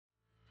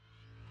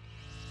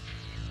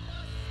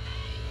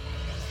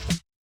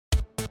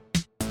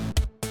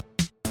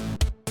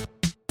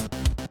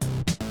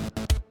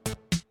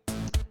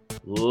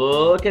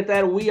Look at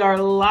that. We are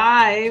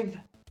live,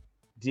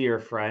 dear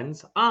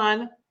friends,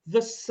 on the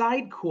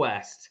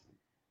SideQuest.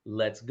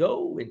 Let's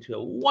go into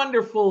a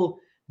wonderful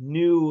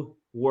new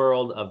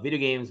world of video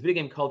games,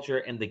 video game culture,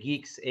 and the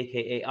geeks,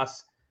 aka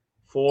us,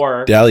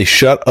 for... Dally,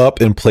 shut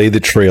up and play the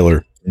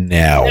trailer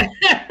now.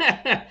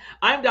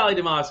 I'm Dolly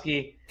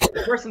Demosky.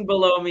 The person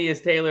below me is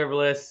Taylor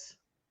Bliss.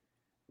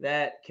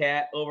 That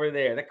cat over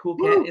there, that cool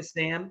cat is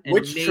Sam. And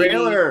which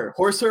trailer?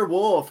 Horse or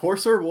wolf?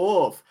 Horse or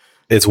wolf?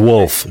 It's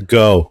wolf.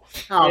 Go.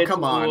 Oh, it's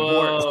come on.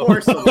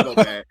 Horse a little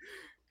bit.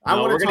 I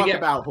want to talk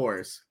about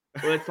horse.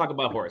 Let's talk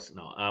about horse.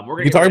 No, we're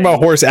going to talk about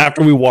horse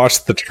after we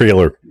watch the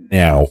trailer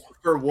now.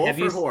 For wolf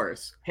or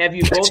horse? Have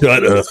you both seen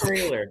the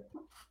trailer?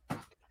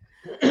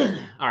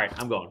 All right,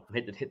 I'm going.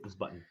 Hit this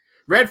button.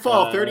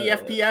 Redfall, 30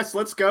 FPS.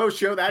 Let's go.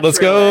 Show that. Let's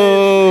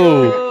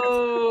trailer. go.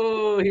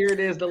 Oh, here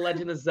it is. The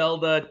Legend of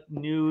Zelda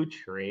new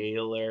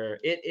trailer.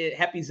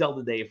 Happy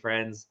Zelda Day,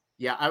 friends.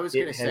 Yeah, I was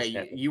going to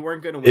say, you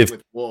weren't going to win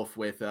with Wolf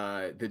with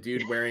the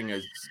dude wearing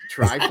a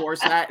Triforce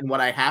hat and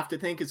what I have to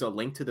think is a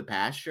Link to the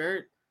Past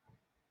shirt.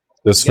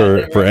 Just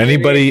for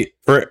anybody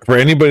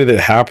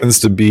that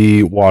happens to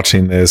be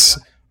watching this,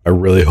 I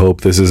really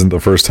hope this isn't the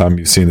first time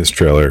you've seen this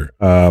trailer.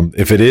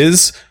 If it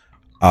is,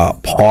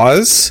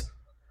 pause.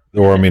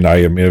 Or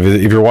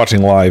if you're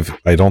watching live,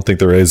 I don't think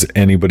there is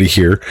anybody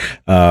here,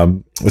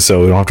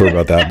 so we don't have to worry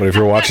about that. But if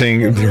you're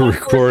watching the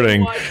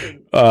recording,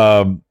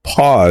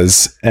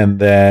 pause and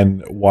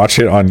then watch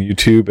it on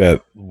YouTube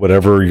at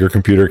whatever your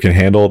computer can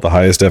handle at the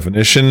highest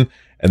definition,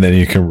 and then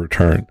you can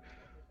return.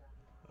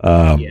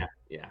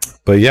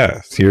 But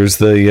yeah, here's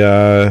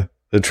the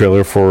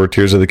trailer for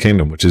Tears of the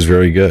Kingdom, which is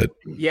very good.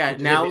 Yeah,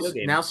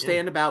 now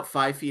stand about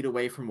 5 feet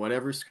away from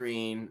whatever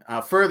screen,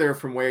 further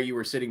from where you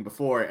were sitting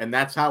before, and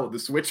that's how the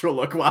Switch will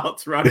look while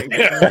it's running.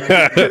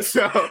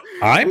 So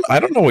I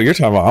don't know what you're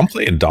talking about. I'm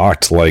playing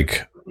docked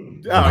like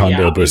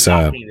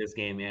 100%. This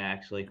game,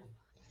 actually.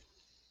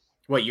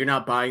 What, you're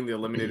not buying the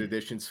limited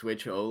edition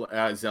Switch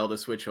Zelda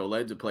Switch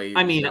OLED to play?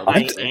 I mean, Zelda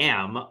I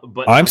am,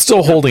 but I'm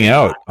still holding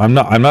out. I'm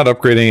not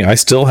upgrading. I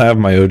still have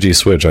my OG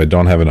Switch. I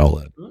don't have an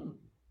OLED.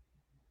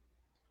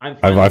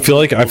 I feel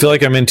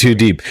like I'm in too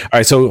deep. All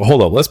right, so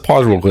hold up. Let's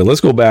pause real quick. Let's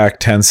go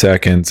back 10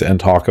 seconds and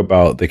talk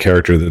about the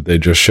character that they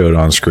just showed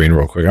on screen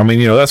real quick. I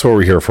mean, that's what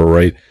we're here for,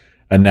 right?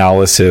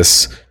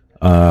 Analysis.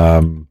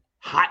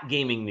 Hot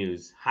gaming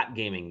news.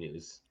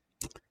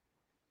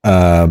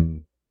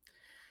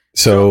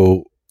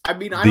 So I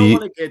mean, I don't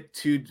want to get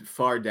too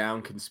far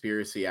down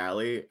conspiracy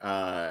alley.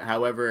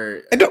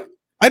 However,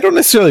 I don't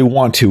necessarily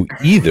want to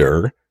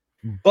either,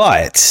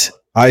 but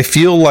I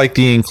feel like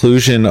the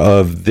inclusion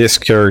of this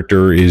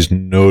character is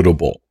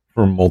notable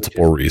for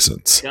multiple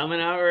reasons.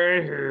 Coming out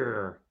right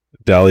here.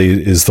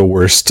 Dally is the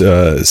worst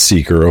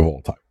seeker of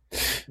all time.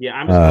 Yeah,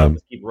 I'm just going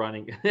to keep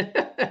running.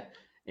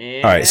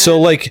 All right,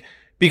 so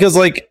because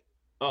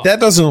that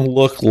doesn't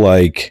look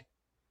like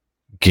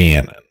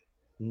Ganon.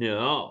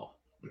 No.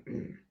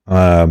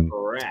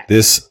 Correct.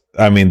 This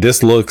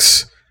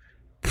looks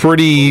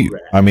pretty.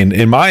 Correct. I mean,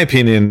 in my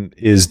opinion,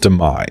 is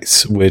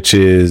Demise, which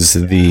is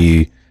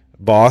the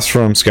boss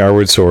from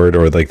Skyward Sword,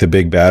 or like the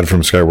big bad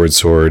from Skyward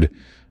Sword.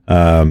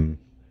 The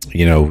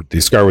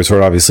Skyward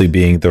Sword obviously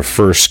being the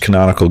first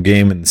canonical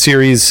game in the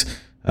series,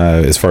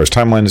 as far as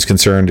timeline is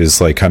concerned,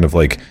 is like kind of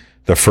like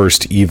the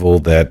first evil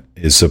that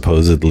is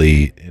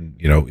supposedly,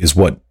 is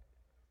what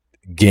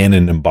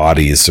Ganon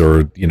embodies,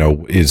 or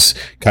is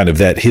kind of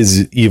that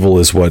his evil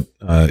is what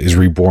is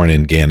reborn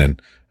in Ganon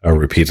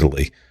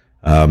repeatedly.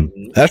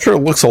 That sure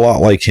looks a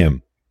lot like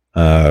him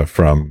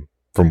from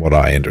what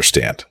I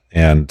understand,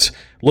 and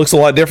looks a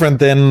lot different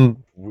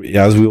than,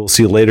 as we will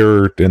see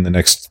later in the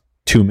next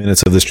 2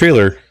 minutes of this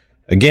trailer.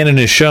 Ganon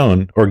is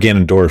shown, or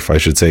Ganondorf, I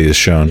should say, is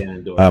shown,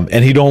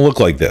 and he don't look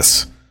like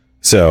this.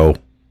 So,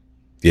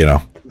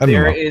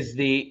 there is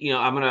the,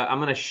 I'm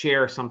gonna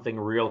share something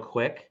real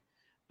quick.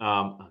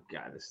 Oh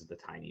God, this is the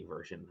tiny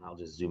version. I'll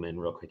just zoom in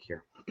real quick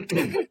here.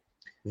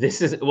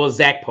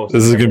 Zach posted.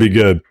 This is gonna be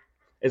good.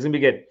 It's gonna be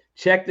good.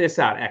 Check this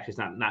out. Actually, it's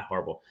not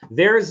horrible.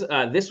 There's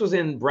this was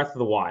in Breath of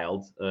the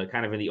Wild,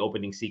 kind of in the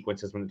opening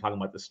sequences when we're talking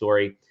about the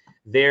story.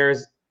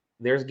 There's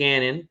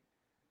Ganon.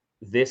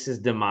 This is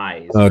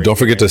Demise. Don't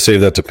forget to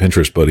save that to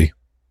Pinterest, buddy.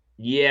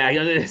 Yeah, I'm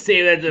gonna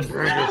save that to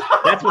Pinterest.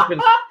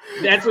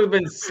 That's what's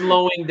been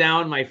slowing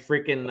down my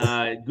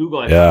freaking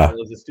Google. It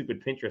was a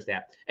stupid Pinterest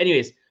app.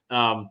 Anyways,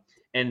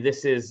 and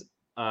this is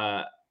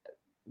not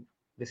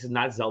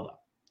Zelda.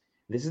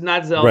 This is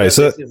not Zelda. Right,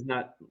 so this is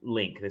not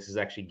Link. This is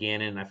actually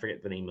Ganon. I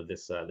forget the name of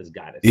this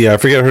goddess. Yeah, I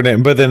forget her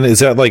name. But then is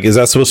that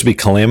supposed to be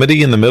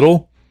Calamity in the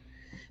middle?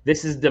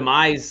 This is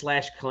Demise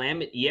 /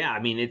 Calamity. Yeah, I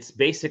mean it's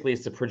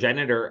the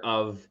progenitor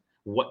of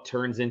what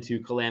turns into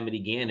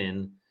Calamity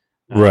Ganon.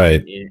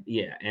 Right.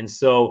 And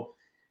so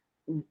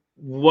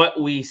what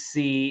we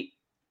see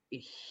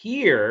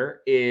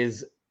here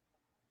is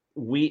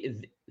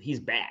he's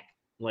back.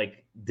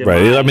 Like Demise.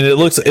 Right. I mean, it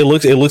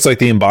looks like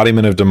the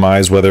embodiment of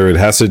Demise, whether it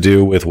has to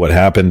do with what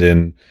happened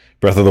in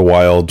Breath of the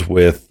Wild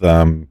with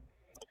the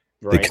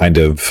kind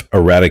of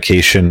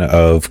eradication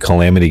of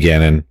Calamity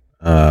Ganon,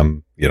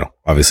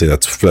 obviously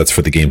that's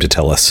for the game to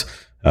tell us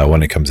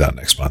when it comes out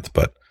next month.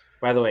 But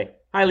by the way,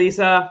 hi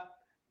Lisa.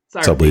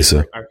 What's up,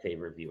 Lisa? Our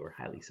favorite viewer.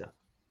 Hi Lisa.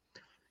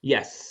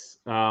 Yes.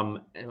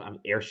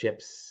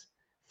 Airships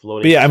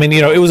floating. But yeah, I mean,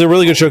 it was a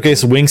really good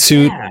showcase.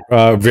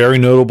 Wingsuit, very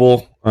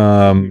notable.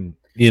 I'm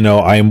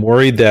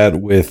worried that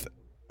with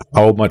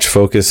how much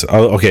focus.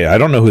 Okay, I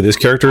don't know who this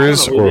character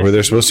is or who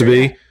they're supposed to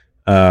be.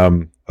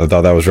 I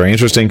thought that was very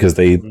interesting because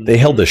they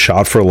held the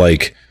shot for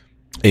like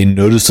a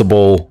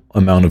noticeable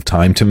amount of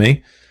time to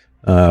me.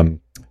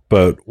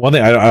 But one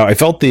thing I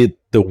felt the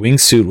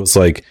wingsuit was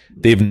like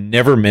they've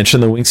never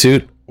mentioned the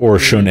wingsuit or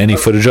shown any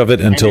footage of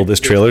it until this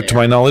trailer, to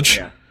my knowledge,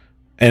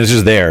 and it's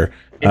just there.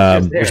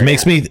 Which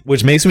makes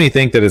me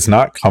think that it's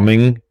not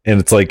coming, and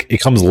it's like it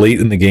comes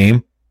late in the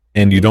game,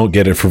 and you don't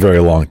get it for very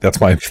long.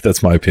 That's my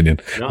opinion.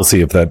 No. We'll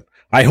see if that.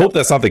 I hope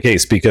that's not the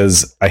case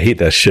because I hate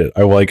that shit.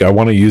 I want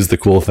to use the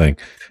cool thing.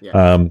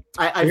 Yeah.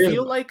 I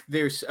feel like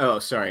there's. Oh,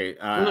 sorry.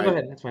 No, go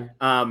ahead. That's fine.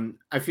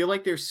 I feel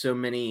like there's so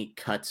many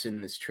cuts in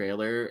this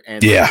trailer,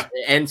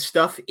 and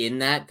stuff in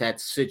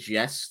that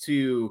suggests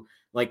to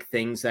like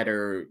things that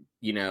are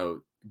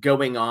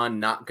going on,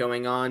 not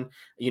going on.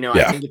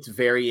 I think it's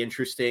very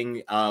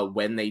interesting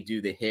when they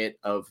do the hit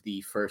of the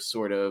first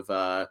sort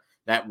of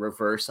that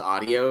reverse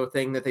audio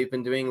thing that they've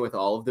been doing with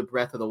all of the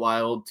Breath of the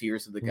Wild,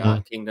 Tears of the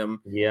God Kingdom,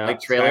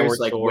 like trailers,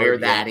 like where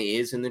that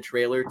is in the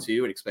trailer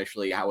too, and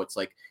especially how it's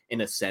like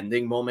an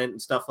ascending moment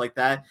and stuff like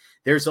that.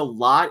 There's a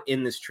lot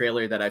in this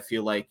trailer that I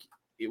feel like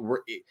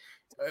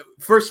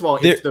first of all,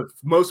 it's the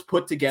most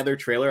put together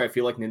trailer I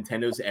feel like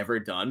Nintendo's ever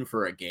done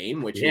for a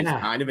game, which is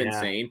kind of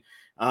insane.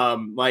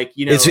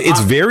 It's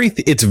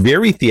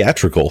very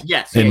theatrical.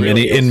 Yes,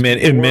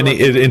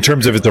 in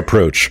terms of its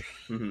approach.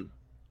 Mm-hmm.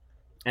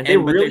 And they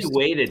really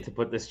waited to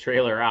put this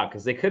trailer out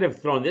because they could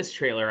have thrown this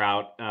trailer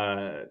out,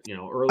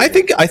 earlier. I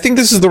think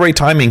this is the right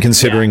timing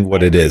considering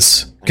what it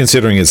is,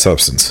 considering its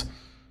substance.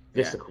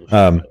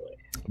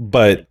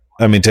 But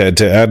I mean,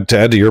 to add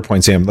to your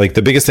point, Sam, like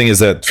the biggest thing is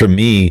that for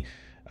me,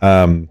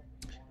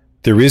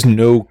 there is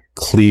no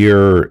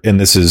clear, and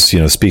this is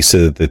speaks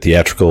to the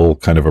theatrical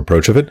kind of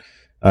approach of it.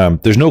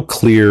 There's no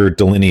clear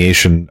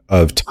delineation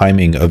of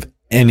timing of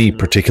any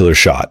particular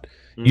shot.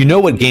 You know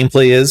what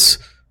gameplay is.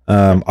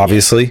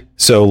 Obviously,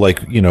 so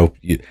like when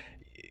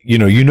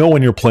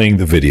you're playing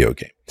the video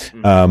game,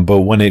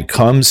 but when it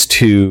comes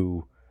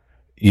to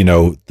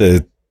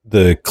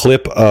the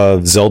clip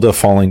of Zelda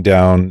falling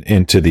down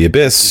into the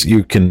abyss,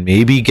 you can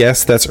maybe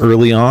guess that's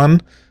early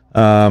on.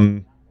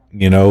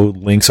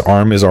 Link's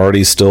arm is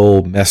already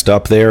still messed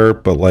up there,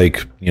 but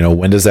like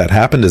when does that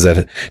happen?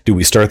 Do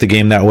we start the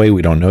game that way?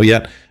 We don't know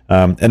yet.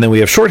 And then we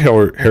have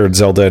short-haired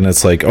Zelda, and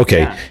it's like,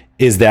 okay,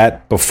 is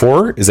that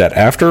before? Is that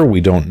after?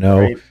 We don't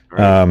know.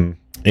 Right.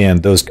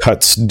 And those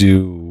cuts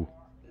do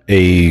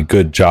a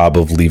good job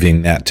of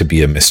leaving that to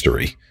be a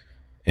mystery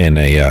in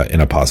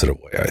a positive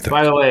way, I think.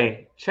 By the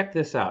way, check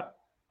this out.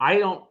 I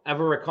don't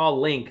ever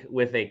recall Link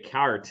with a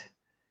cart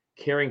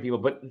carrying people,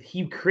 but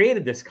he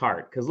created this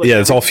cart because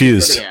it's all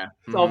fused.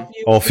 It's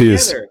all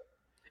fused together.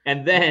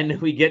 And then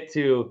we get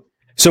to.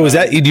 So is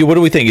that? What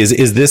do we think?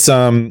 Is this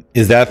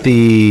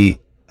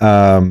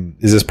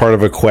is this part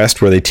of a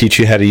quest where they teach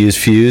you how to use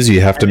fuse?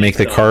 You have to make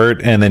the cart,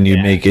 and then you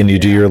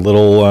do your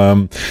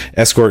little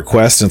escort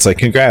quest, and it's like,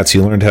 congrats,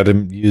 you learned how to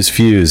use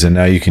fuse, and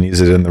now you can use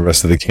it in the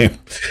rest of the game.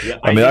 Yeah,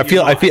 I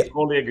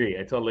totally agree.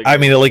 I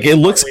mean, like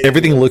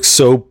everything looks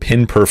so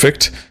pin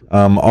perfect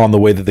on the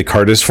way that the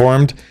cart is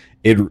formed.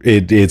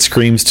 It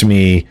screams to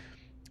me,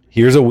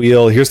 here's a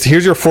wheel,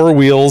 here's your four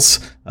wheels.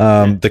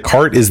 The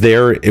cart is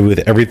there with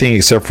everything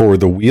except for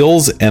the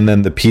wheels and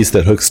then the piece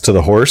that hooks to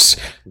the horse.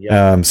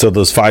 So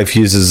those 5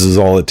 fuses is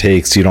all it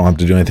takes. You don't have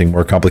to do anything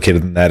more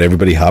complicated than that.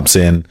 Everybody hops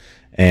in,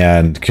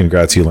 and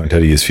congrats, you learned how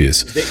to use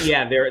fuse.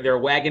 Their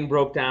wagon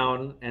broke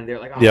down, and they're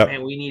like,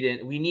 man, we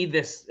need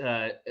this.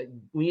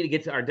 We need to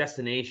get to our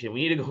destination.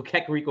 We need to go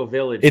Kakariko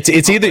Village.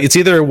 It's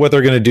either what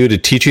they're going to do to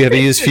teach you how to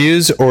use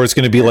fuse, or it's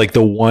going to be like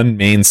the one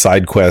main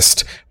side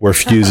quest where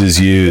fuse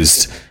is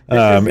used.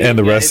 And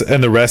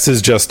the rest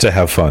is just to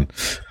have fun.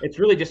 It's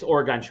really just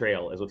Oregon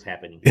Trail is what's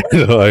happening.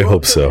 I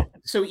hope so.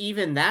 So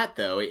even that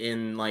though,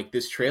 in like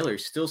this trailer,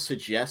 still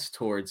suggests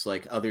towards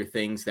like other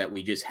things that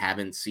we just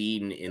haven't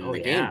seen in the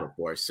game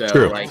before. So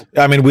true. Like,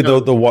 I mean, with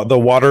the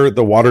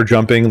water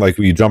jumping, like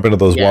you jump into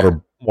those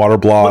water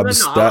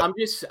blobs. No,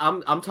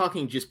 I'm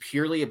talking just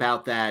purely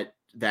about that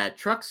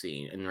truck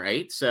scene,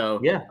 right?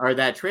 So or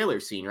that trailer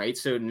scene, right?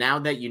 So now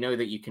that you know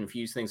that you can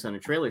fuse things on a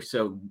trailer,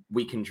 so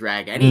we can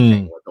drag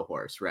anything with the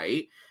horse,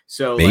 right?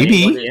 So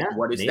maybe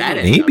what is that?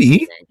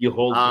 Maybe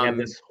you have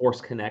this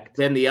horse connect.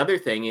 Then the other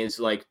thing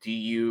is like,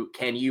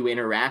 can you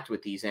interact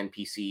with these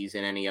NPCs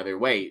in any other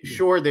way?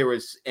 Sure, there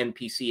was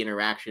NPC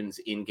interactions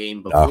in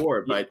game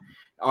before, but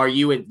are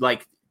you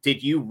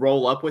did you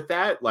roll up with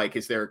that? Like,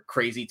 is there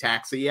crazy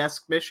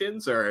taxi-esque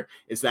missions, or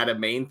is that a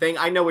main thing?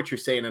 I know what you're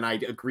saying, and I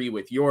agree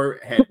with your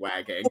head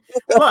wagging,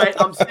 but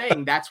I'm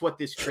saying that's what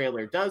this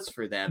trailer does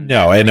for them.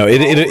 No, I know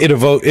it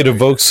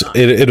evokes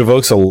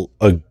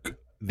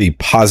the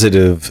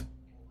positive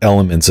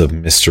elements of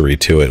mystery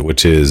to it,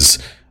 which is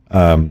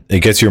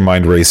It gets your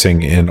mind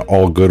racing in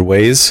all good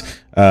ways.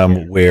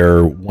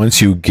 Where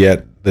once you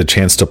get the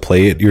chance to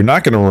play it, you're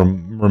not going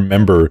to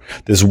remember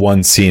this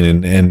one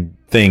scene and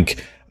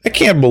think, I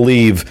can't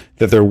believe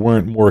that there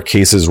weren't more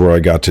cases where I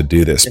got to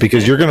do this,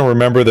 because you're going to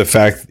remember the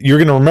fact, you're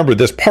going to remember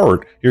this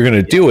part, you're going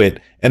to do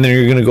it, and then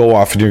you're going to go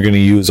off and you're going to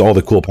use all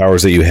the cool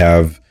powers that you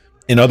have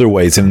in other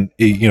ways. And,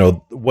 you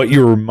know, what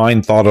your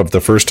mind thought of the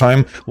first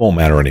time won't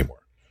matter anymore.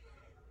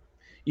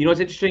 You know,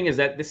 what's interesting is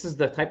that this is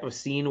the type of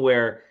scene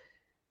where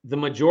the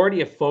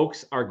majority of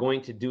folks are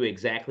going to do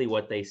exactly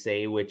what they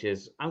say, which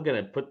is, I'm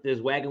going to put this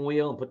wagon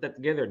wheel and put that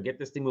together and get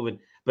this thing moving.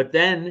 But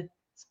then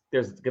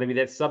there's going to be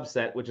that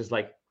subset, which is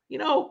like, you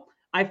know,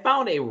 I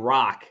found a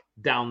rock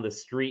down the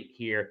street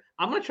here.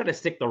 I'm going to try to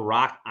stick the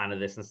rock onto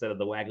this instead of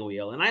the wagon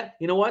wheel. And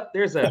you know what?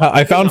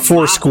 I found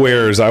 4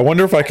 squares. I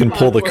wonder if I can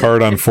pull the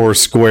cart on 4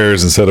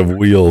 squares instead of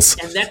wheels.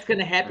 And that's going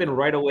to happen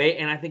right away.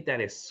 And I think that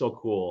is so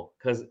cool,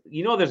 because,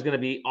 you know, there's going to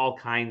be all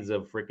kinds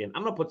of freaking,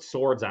 I'm going to put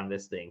swords on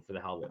this thing for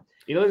the hell of it.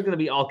 You know, there's going to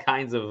be all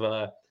kinds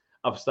of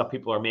stuff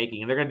people are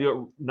making, and they're going to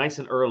do it nice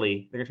and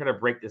early. They're going to try to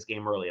break this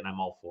game early, and I'm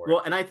all for it.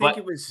 Well, and I think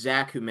it was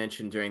Zach who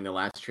mentioned during the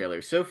last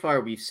trailer, so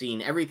far we've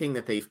seen everything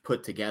that they've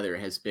put together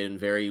has been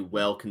very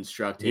well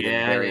constructed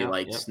and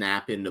very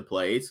snap into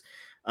place.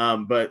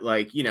 But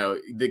like, you know,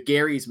 the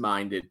Gary's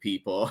minded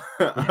people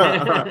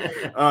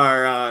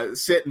are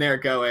sitting there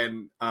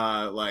going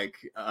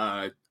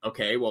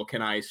okay, well,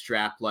 can I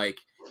strap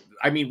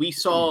I mean, we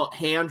saw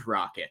hand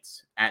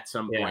rockets at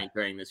some point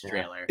during this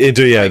trailer. It's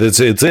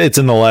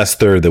in the last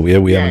third that we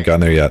haven't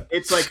gotten there yet.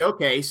 It's like,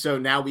 okay, so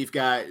now we've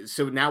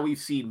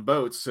seen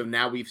boats. So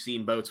now we've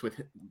seen boats with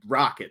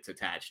rockets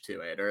attached to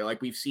it, or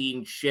like we've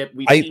seen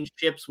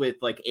ships with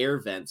like air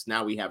vents.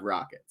 Now we have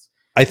rockets.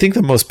 I think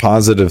the most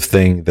positive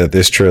thing that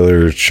this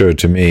trailer showed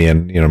to me,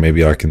 and you know,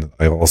 maybe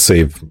I'll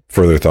save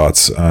further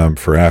thoughts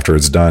for after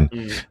it's done,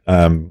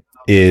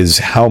 is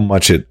how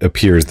much it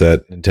appears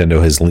that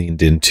Nintendo has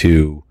leaned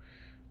into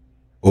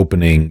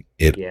opening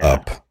it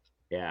up.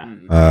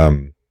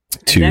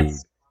 To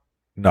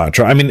not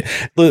try. I mean,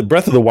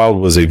 Breath of the Wild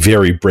was a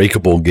very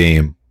breakable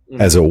game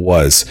as it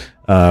was.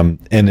 And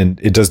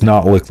it does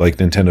not look like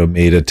Nintendo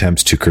made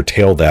attempts to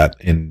curtail that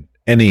in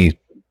any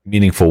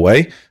meaningful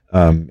way.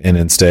 And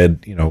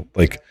instead, you know,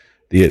 like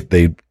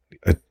they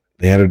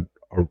had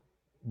a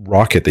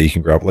rocket that you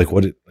can grab. Like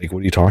what are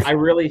you talking?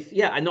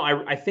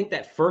 I think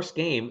that first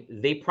game,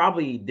 they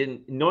probably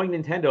didn't, knowing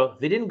Nintendo,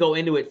 they didn't go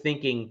into it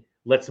thinking,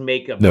 let's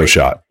make a no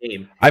shot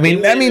game. I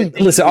mean,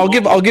 listen, I'll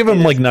give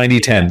them like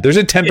 90-10. There's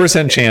a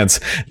 10% chance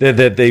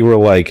that they were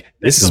like,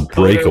 this is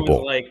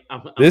breakable.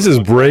 This is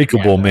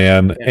breakable,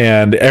 man.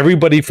 Yeah. And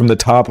everybody from the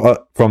top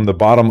up, from the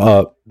bottom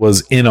up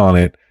was in on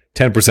it.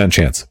 10%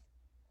 chance.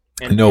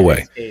 And no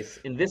way.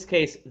 In this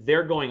case,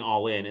 they're going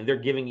all in, and they're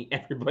giving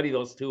everybody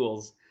those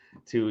tools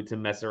to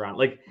mess around.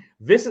 Like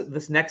this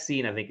next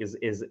scene, I think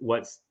is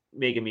what's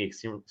making me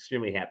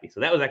extremely happy. So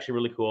that was actually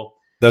really cool.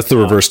 That's the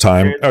reverse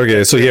time.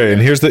 Okay, so and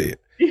here's the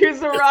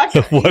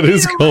rocket. What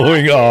is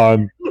going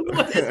on?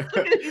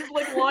 He's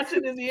like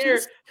launching in the air.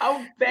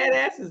 How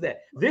badass is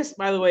that? This,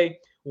 by the way,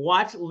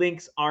 watch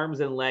Link's arms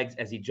and legs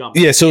as he jumps.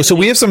 Yeah, so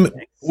we have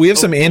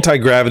some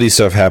anti-gravity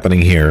stuff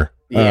happening here.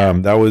 Yeah.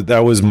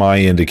 That was my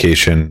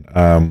indication.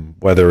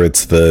 Whether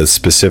it's the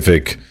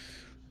specific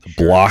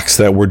blocks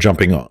that we're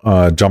jumping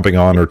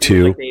on or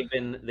two. Like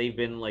they've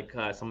been like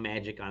some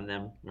magic on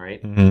them,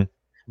 right? Mm-hmm.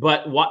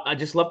 But what I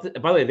just love.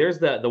 By the way, there's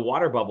the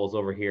water bubbles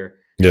over here.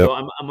 Yep. So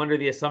I'm under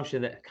the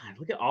assumption that, God,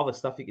 look at all the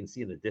stuff you can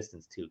see in the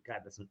distance too. God,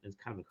 it's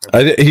kind of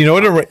incredible. You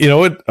know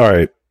what? All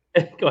right.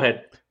 Go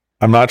ahead.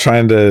 I'm not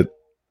trying to.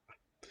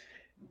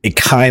 It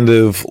kind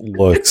of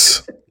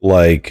looks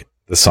like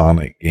the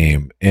Sonic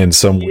game in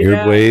some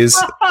weird ways.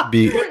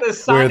 The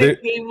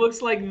Sonic game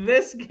looks like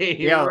this game.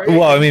 Yeah. Right?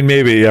 Well, I mean,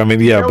 maybe. I mean,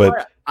 yeah, but.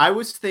 What? I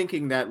was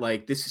thinking that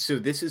like this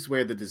is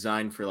where the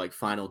design for like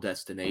Final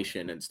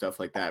Destination and stuff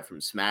like that from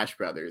Smash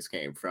Brothers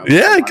came from.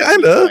 Yeah,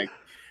 kind of.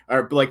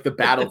 Or like the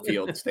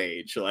Battlefield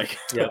stage, like.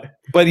 Yeah.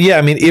 But yeah,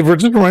 I mean, it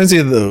just reminds me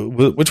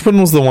of which one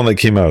was the one that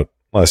came out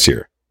last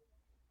year?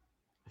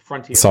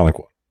 Frontier. Sonic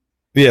one.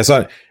 Yeah,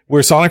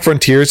 where Sonic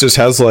Frontiers just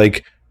has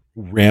like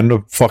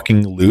random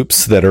fucking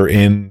loops that are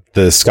in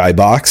the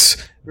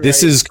skybox. Right.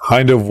 This is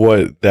kind of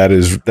what that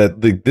is.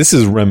 This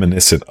is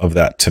reminiscent of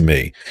that to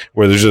me,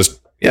 where there's just.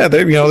 Yeah,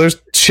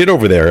 there's shit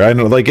over there. I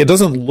know, like, it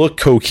doesn't look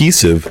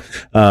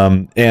cohesive,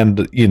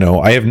 and you know,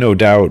 I have no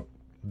doubt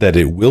that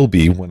it will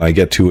be when I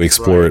get to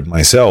explore it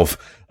myself.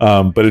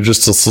 But it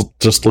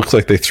just looks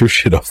like they threw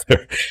shit up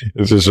there.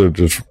 It's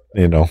just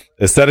you know,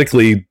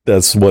 aesthetically,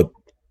 that's what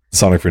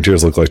Sonic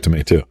Frontiers look like to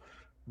me too.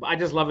 I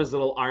just love his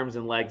little arms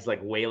and legs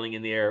like wailing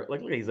in the air.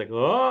 Like, look, he's like,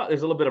 oh,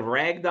 there's a little bit of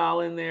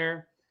ragdoll in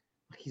there.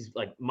 He's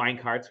like mine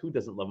carts. Who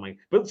doesn't love mine?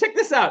 But check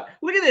this out.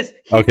 Look at this.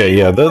 Okay,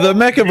 yeah. The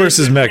mecha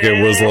versus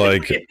mecha was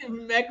like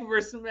mech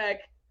versus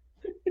mech.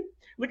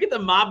 Look at the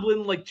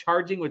Moblin like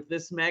charging with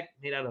this mech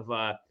made out of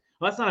well,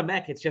 that's not a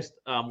mech. It's just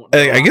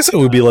I guess it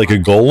would be like a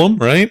golem,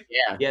 right?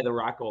 Yeah, the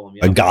rock golem.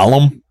 Yeah. A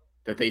golem.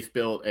 that they've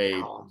built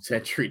a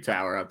sentry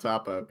tower on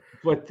top of.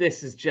 But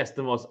this is just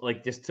the most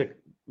like just took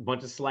a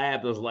bunch of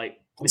slabs. I was like,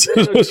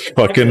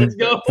 fucking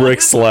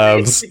brick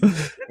slabs.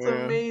 That's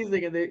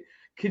amazing. And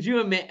could you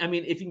imagine? I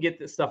mean, if you can get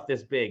this stuff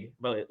this big,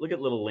 but look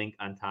at little Link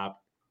on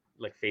top,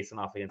 like facing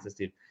off against this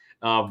dude.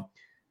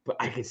 But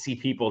I could see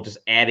people just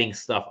adding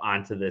stuff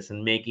onto this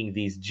and making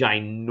these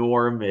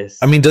ginormous.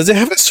 I mean, does it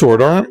have a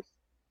sword arm?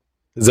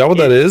 Is that what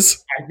that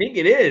is? I think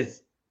it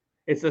is.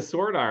 It's a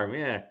sword arm,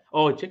 yeah.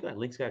 Oh, check that.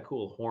 Link's got a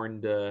cool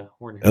horned. It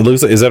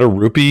looks like, is that a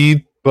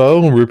rupee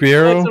bow? Rupee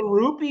arrow? It's a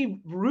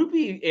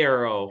rupee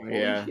arrow. Holy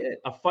shit.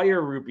 A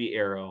fire rupee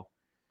arrow.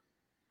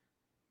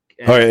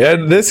 All right,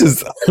 and this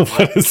is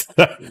what is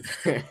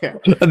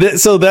that?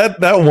 So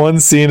that one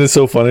scene is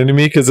so funny to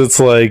me because it's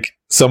like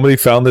somebody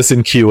found this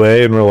in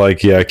QA and we're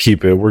like, yeah,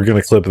 keep it. We're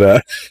gonna clip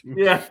that.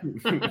 Yeah.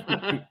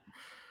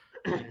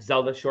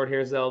 Zelda, short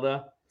hair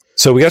Zelda.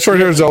 So we got short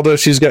hair Zelda.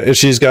 She's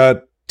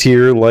got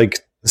tear like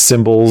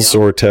symbols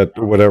or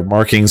whatever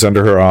markings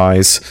under her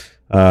eyes,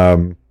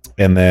 and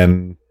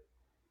then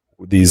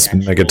these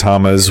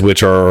megatamas,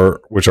 which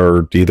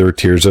are either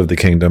tears of the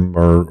kingdom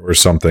or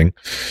something.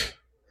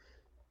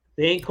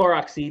 They ain't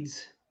Korok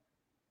seeds.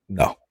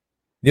 No.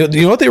 You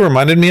know what they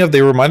reminded me of?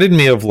 They reminded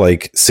me of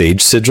like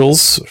sage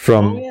sigils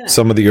from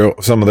some of the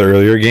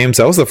earlier games.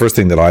 That was the first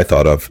thing that I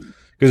thought of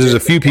because there's a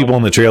few people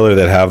in the trailer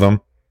that have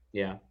them.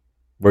 Yeah.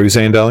 What are you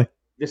saying, Deli?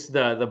 This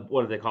the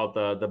what do they call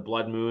it? The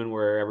blood moon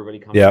where everybody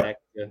comes back.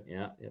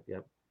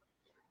 Yep.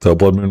 So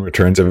Blood Moon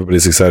Returns.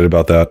 Everybody's excited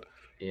about that.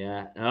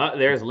 Yeah.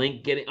 There's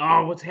Link getting.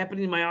 Oh, what's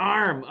happening to my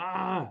arm?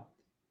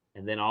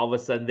 And then all of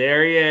a sudden,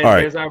 there he is.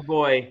 There's our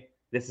boy.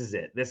 This is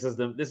it. This is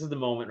the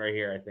moment right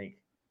here, I think.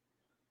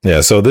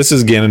 Yeah, so this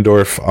is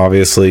Ganondorf,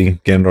 obviously.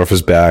 Ganondorf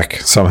is back.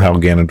 Somehow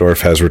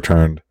Ganondorf has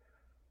returned.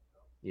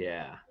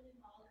 Yeah.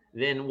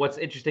 Then what's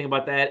interesting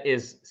about that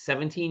is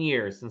 17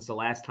 years since the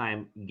last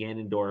time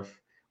Ganondorf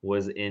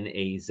was in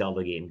a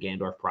Zelda game,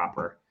 Ganondorf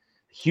proper.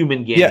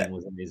 Human Ganon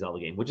was in a Zelda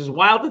game, which is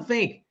wild to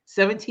think.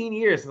 17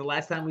 years since the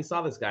last time we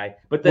saw this guy.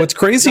 But what's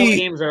crazy, Zelda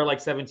games are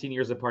like 17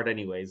 years apart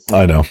anyways.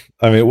 I know.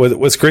 I mean,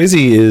 what's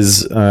crazy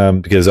is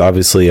because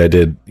obviously I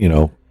did,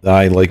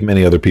 I, like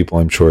many other people,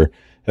 I'm sure,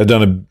 have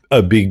done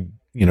a big,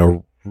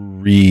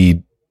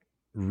 re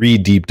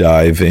deep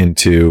dive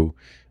into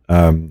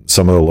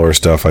some of the lore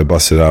stuff. I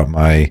busted out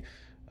my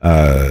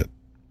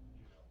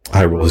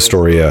Hyrule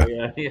Historia.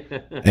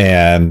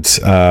 And,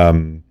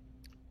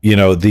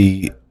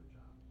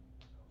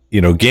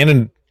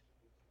 Ganon,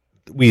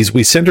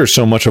 we center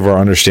so much of our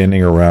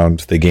understanding around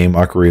the game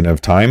Ocarina of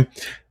Time,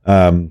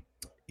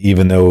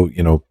 even though,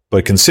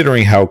 but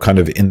considering how kind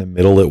of in the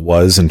middle it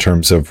was in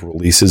terms of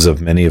releases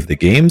of many of the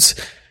games,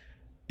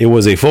 it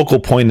was a focal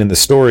point in the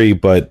story,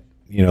 but,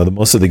 the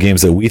most of the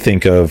games that we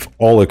think of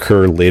all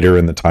occur later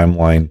in the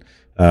timeline.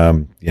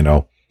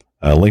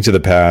 Link to the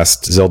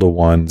Past, Zelda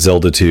 1,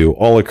 Zelda 2,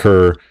 all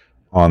occur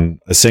on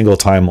a single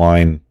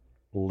timeline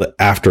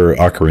after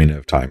Ocarina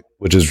of Time,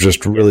 which is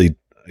just really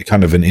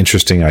kind of an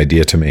interesting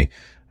idea to me.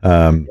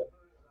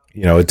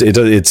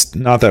 It's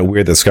not that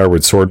weird that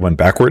Skyward Sword went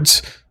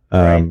backwards,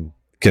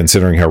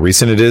 considering how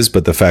recent it is,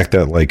 but the fact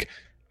that like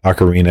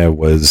Ocarina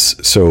was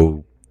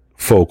so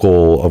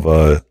focal of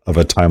a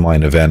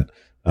timeline event,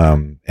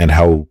 and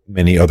how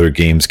many other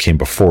games came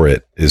before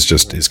it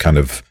is kind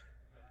of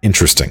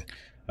interesting.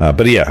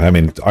 But yeah, I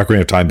mean,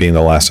 Ocarina of Time being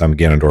the last time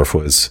Ganondorf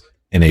was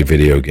in a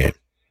video game,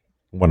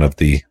 one of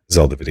the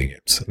Zelda video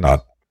games,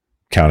 not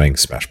counting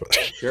Smash Bros.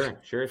 Sure.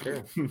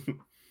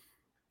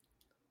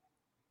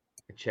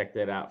 Check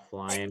that out,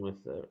 flying with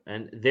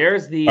and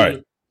there's the. All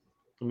right.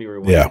 Let me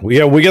rewind.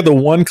 Yeah, we got the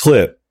one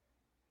clip.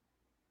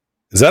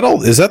 Is that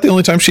all? Is that the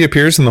only time she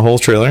appears in the whole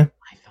trailer?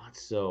 I thought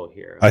so.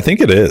 Here, I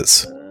think it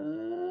is.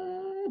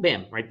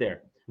 Bam! Right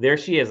there. There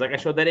she is. Like I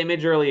showed that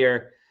image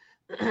earlier.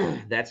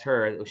 That's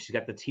her. She's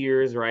got the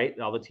tears, right?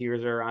 All the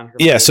tears are on her.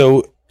 Yeah. Face.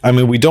 So I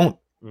mean, we don't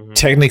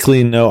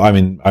technically know. I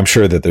mean, I'm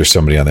sure that there's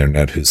somebody on the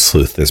internet who's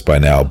sleuthed this by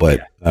now,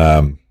 but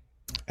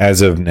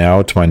as of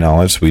now, to my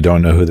knowledge, we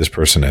don't know who this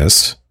person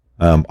is.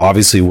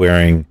 Obviously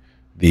wearing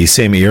the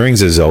same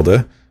earrings as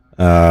Zelda,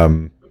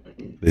 the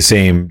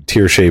same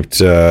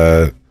tear-shaped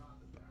eye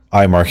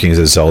markings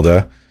as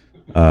Zelda,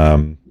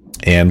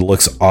 and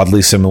looks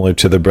oddly similar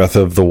to the Breath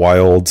of the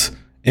Wild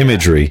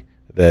imagery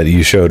that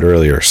you showed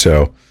earlier.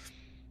 So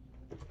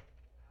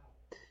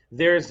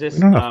there's this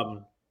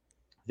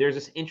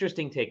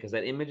interesting take, because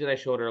that image that I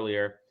showed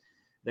earlier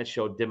that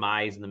showed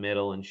Demise in the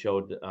middle and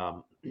showed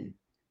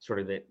sort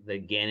of the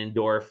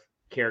Ganondorf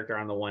character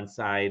on the one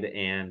side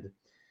and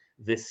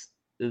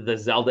the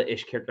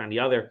Zelda-ish character on the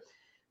other.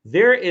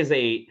 There is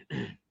a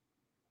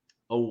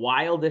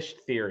wildish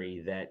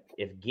theory that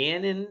if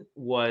Ganon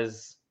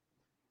was,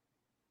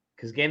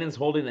 because Ganon's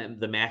holding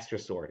the Master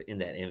Sword in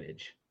that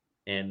image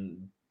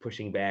and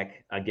pushing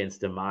back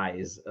against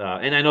Demise,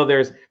 and I know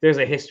there's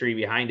a history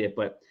behind it,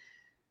 but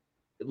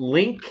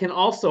Link can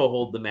also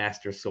hold the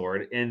Master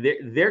Sword, and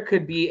there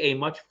could be a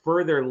much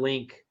further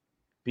link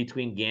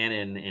between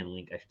Ganon and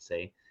Link, I should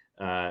say,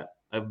 a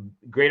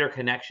greater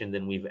connection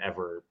than we've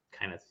ever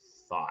kind of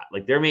thought.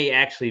 Like there may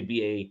actually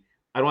be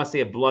I don't want to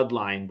say a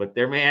bloodline, but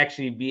there may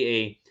actually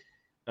be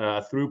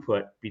a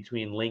throughput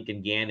between Link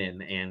and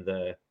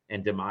Ganon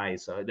and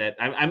Demise. So that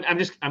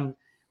I'm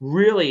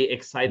really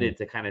excited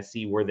to kind of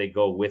see where they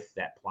go with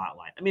that plot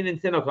line. I mean,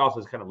 Nintendo could also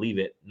just kind of leave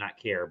it, not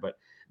care, but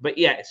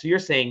yeah. So you're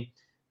saying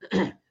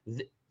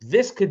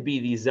this could be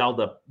the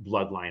Zelda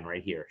bloodline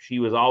right here. She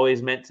was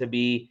always meant to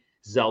be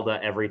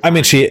Zelda every time. I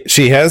mean,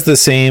 she has the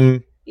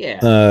same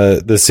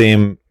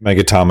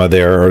Megatama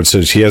there, or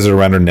so she has it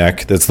around her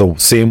neck. That's the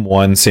same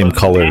one, same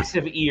color.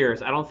 Massive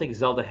ears. I don't think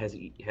Zelda has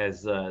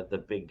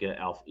the big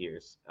elf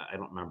ears. I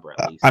don't remember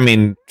at least. I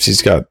mean,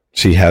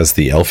 she has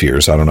the elf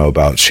ears. I don't know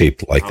about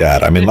shaped like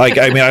that. I mean, I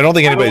don't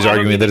think anybody's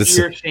arguing that it's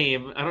ear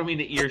shame. I don't mean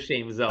to ear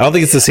shame Zelda. I don't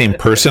think it's the same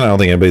person. I don't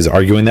think anybody's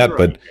arguing that,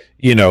 but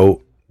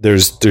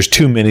there's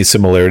too many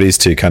similarities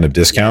to kind of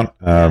discount.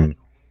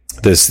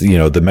 This,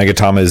 the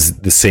Megatama is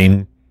the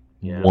same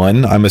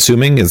one. I'm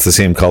assuming it's the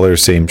same color,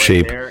 same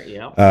shape.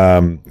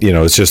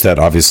 It's just that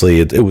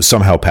obviously it was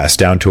somehow passed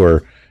down to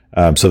her.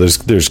 So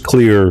there's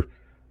clear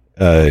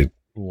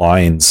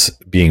lines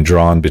being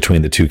drawn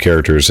between the two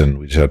characters, and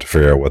we just have to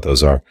figure out what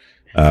those are.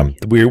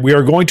 We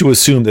are going to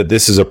assume that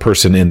this is a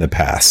person in the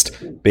past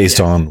based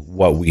on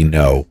what we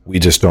know. We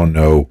just don't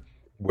know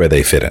where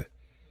they fit in.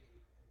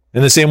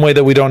 In the same way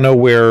that we don't know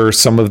where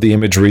some of the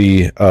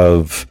imagery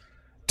of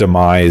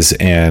Demise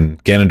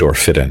and Ganondorf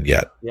fit in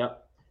yet. Yep.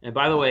 And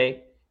by the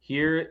way,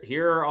 here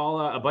are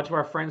all a bunch of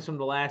our friends from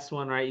the last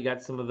one, right? You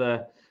got some of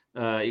the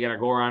you got our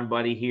Goron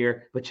buddy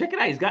here, but check it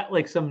out. He's got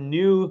like some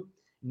new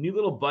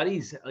little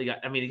buddies. He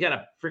got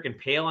a freaking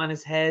pail on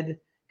his head.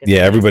 Yeah,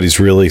 everybody's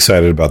really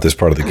excited about this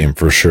part of the game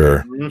for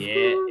sure.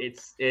 Yeah,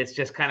 it's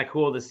just kind of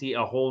cool to see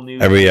a whole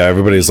new.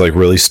 Everybody's like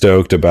really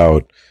stoked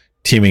about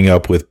teaming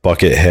up with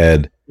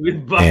Buckethead.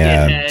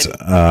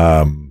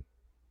 And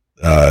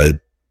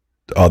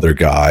other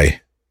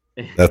guy.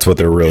 That's what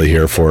they're really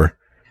here for.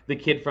 The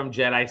kid from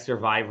Jedi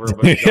Survivor.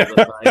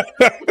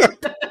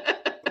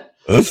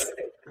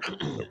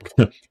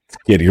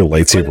 Get your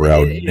lightsaber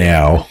out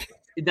now.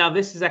 Now,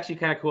 this is actually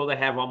kind of cool to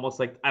have almost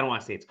like, I don't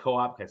want to say it's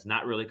co-op because it's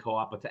not really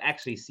co-op, but to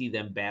actually see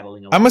them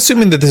battling. I'm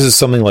assuming that this is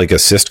something like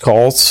assist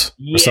calls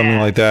or something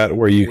like that,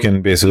 where you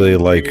can basically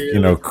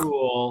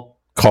cool.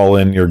 Call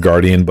in your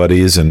Guardian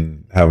buddies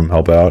and have them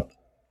help out.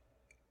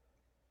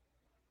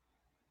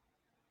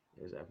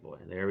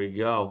 There we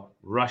go.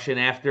 Rushing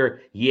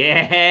after,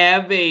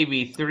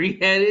 baby,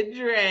 3-headed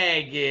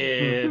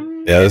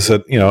dragon. Yeah, that's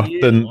the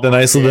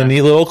nice little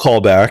neat little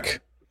callback.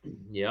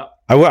 Yep.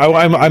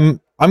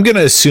 I'm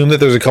gonna assume that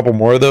there's a couple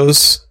more of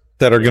those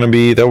that are gonna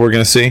be that we're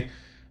gonna see.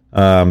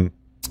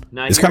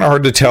 It's kind of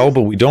hard to tell,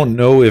 but we don't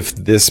know if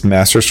this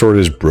Master Sword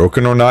is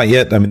broken or not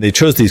yet. I mean, they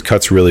chose these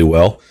cuts really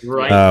well,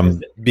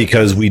 right?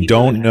 Because we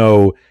don't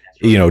know.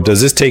 Does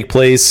this take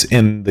place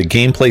in the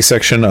gameplay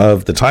section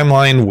of the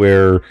timeline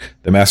where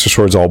the Master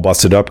Sword's all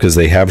busted up? Because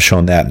they have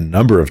shown that a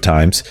number of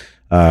times.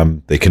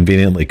 They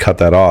conveniently cut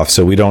that off.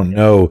 So we don't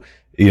know,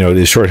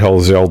 is Short Hell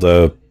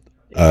Zelda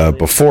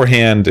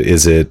beforehand?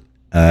 Is it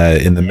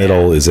in the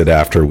middle? Is it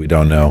after? We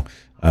don't know.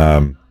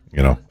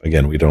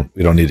 Again, we don't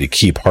need to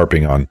keep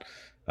harping on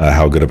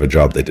how good of a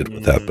job they did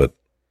with that. But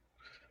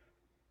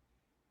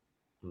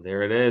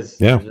there it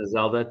is. Yeah.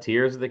 Zelda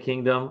Tears of the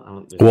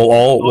Kingdom. We're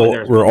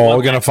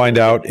all going to find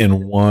out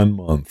in 1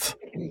 month.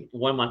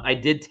 1 month. I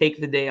did take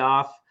the day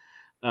off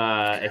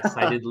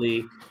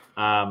excitedly.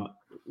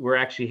 We're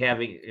actually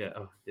having,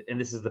 and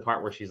this is the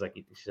part where she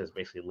says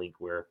basically Link,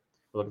 we're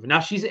looking for.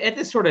 Now she's at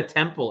this sort of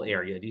temple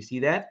area. Do you see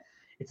that?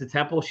 It's a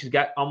temple. She's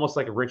got almost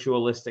like a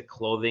ritualistic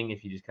clothing.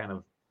 If you just kind of,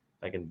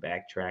 if I can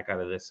backtrack out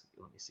of this,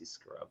 let me see,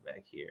 scrub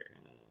back here.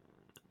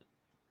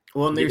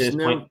 Well, and there's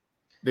no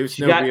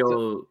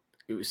real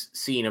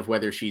scene of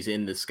whether she's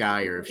in the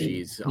sky or if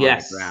she's on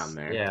the ground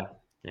there.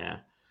 Yeah.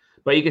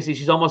 But you can see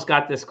she's almost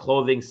got this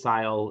clothing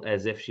style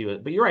as if she was.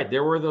 But you're right,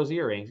 there were those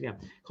earrings. Yeah,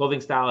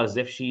 clothing style as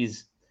if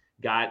she's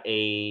got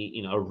a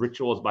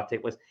ritual is about to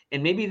take place,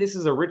 and maybe this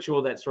is a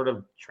ritual that sort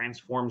of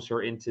transforms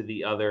her into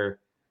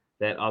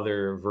that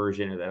other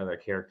version or that other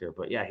character.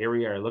 But yeah, here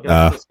we are looking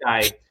up at the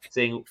sky,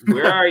 saying,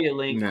 "Where are you,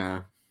 Link?"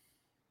 Nah.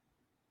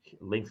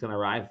 Link's gonna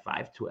arrive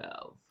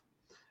 5/12.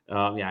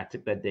 I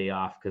took that day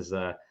off because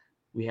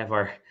we have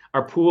our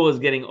pool is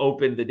getting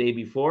opened the day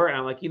before, and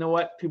I'm like, you know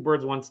what? 2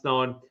 birds, 1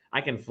 stone. I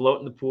can float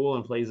in the pool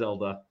and play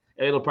Zelda.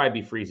 It'll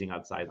probably be freezing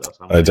outside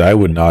though. So I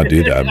would not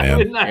do that,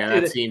 man.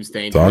 That seems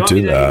dangerous. Don't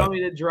do that. You want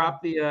me to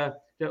drop the?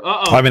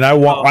 I mean,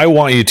 I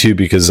want you to,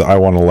 because I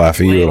want to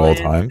laugh at you at all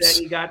times.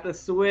 You got the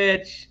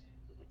Switch.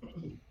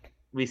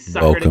 We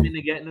suckered him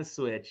into getting a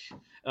Switch.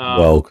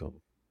 Welcome.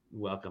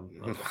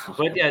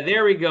 But yeah,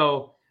 there we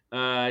go.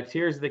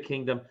 Tears of the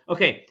Kingdom.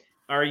 Okay,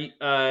 are you?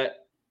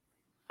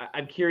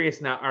 I'm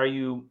curious now. Are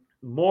you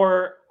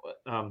more?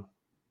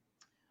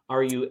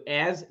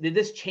 Did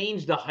this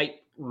change the hype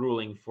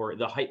ruling for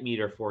the hype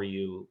meter for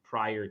you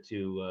prior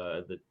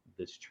to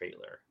this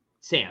trailer?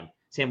 Sam,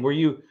 Sam, are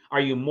you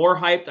more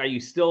hyped? Are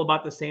you still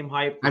about the same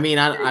hype? I mean,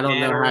 I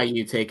don't know how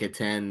you take a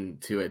 10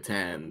 to a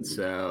 10.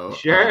 So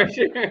sure.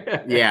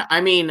 Yeah,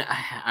 I mean,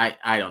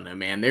 I don't know,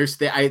 man.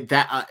 There's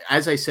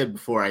as I said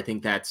before, I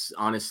think that's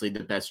honestly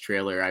the best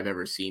trailer I've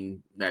ever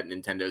seen that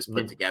Nintendo's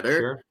put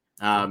together.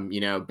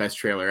 Sure. Best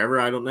trailer ever.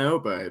 I don't know,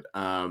 but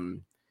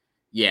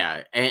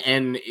yeah,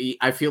 and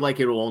I feel like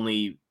it will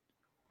only,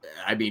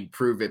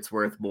 prove its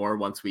worth more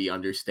once we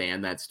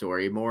understand that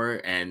story more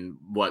and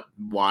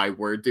why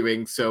we're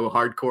doing so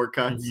hardcore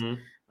cuts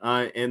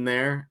in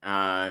there.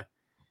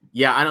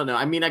 Yeah, I don't know.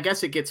 I mean, I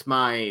guess it gets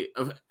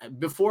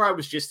before I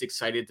was just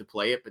excited to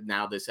play it, but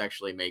now this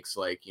actually makes,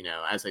 like,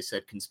 as I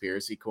said,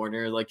 Conspiracy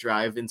Corner like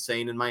drive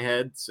insane in my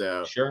head.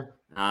 So sure.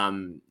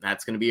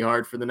 That's going to be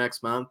hard for the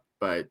next month,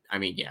 but I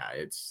mean, yeah,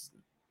 it's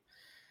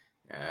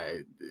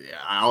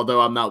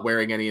although I'm not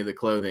wearing any of the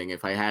clothing,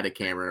 if I had a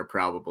camera,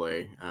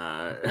 probably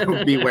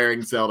would be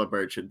wearing Zelda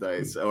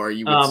merchandise, or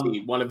you would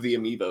see one of the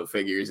amiibo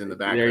figures in the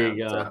background. There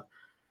you go. So.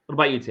 What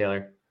about you,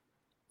 Taylor?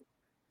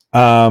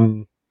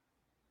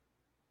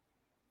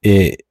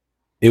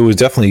 It was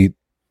definitely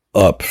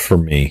up for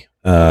me.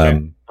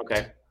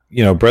 Okay.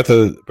 Breath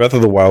of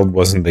the Wild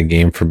wasn't the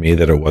game for me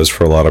that it was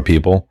for a lot of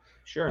people.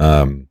 Sure.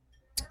 I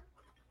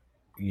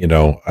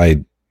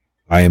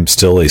am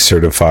still a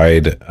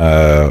certified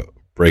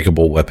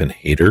breakable weapon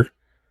hater.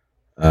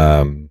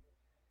 And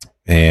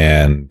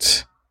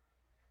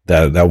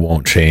that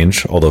won't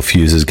change, although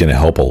Fuse is going to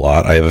help a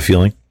lot, I have a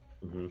feeling.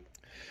 Mm-hmm.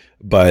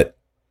 But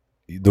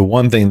the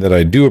one thing that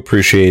I do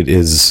appreciate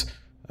is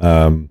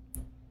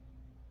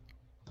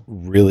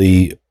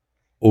really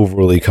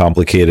overly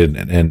complicated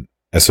and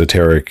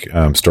esoteric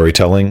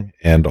storytelling,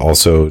 and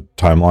also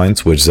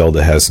timelines, which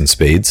Zelda has in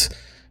spades.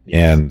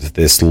 And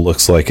this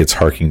looks like it's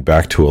harking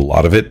back to a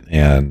lot of it,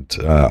 and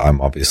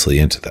I'm obviously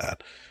into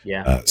that.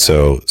 Yeah.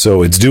 So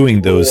it's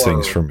doing those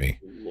things for me.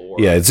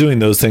 Yeah, it's doing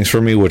those things for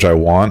me, which I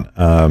want.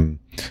 Breath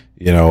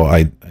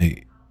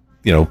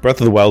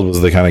of the Wild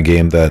was the kind of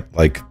game that,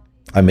 like,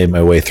 I made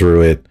my way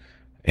through it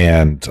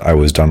and I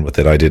was done with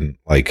it. I didn't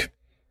like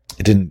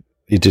it.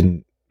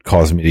 Didn't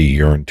cause me to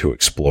yearn to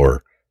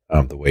explore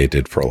the way it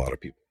did for a lot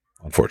of people,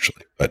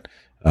 unfortunately. But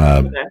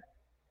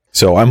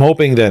so I'm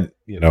hoping that,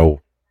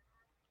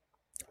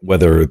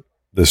 whether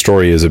the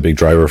story is a big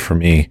driver for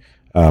me,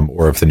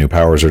 or if the new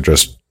powers are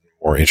just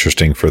more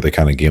interesting for the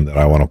kind of game that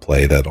I want to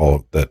play,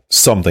 that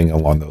something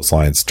along those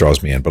lines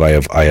draws me in. But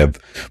I have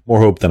more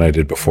hope than I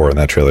did before, and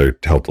that trailer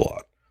helped a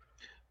lot.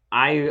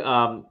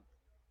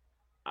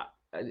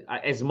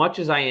 As much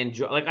as I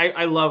enjoy, like,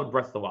 I loved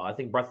Breath of the Wild. I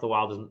think Breath of the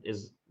Wild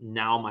is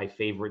now my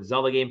favorite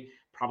Zelda game,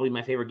 probably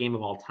my favorite game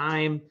of all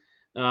time.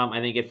 I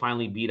think it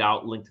finally beat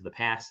out Link to the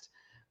Past.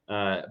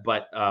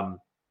 But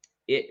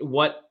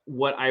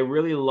what I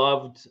really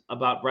loved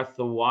about Breath of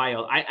the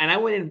Wild, I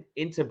went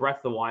into Breath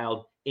of the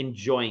Wild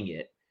enjoying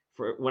it.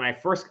 For when I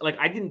first, like,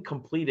 I didn't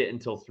complete it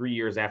until 3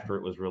 years after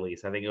it was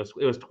released. I think it was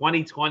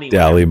 2020.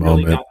 Dally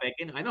moment. Got back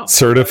in. I know.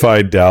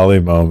 Certified Dally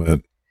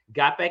moment.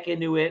 Got back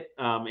into it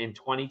in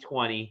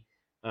 2020,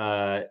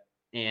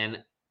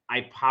 and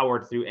I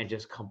powered through and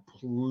just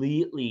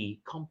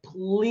completely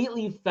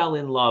fell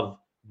in love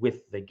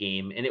with the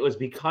game. And it was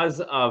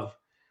because of,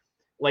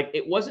 like,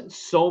 it wasn't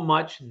so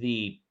much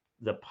the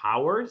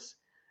powers,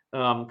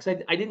 because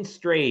I didn't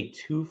stray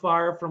too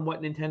far from what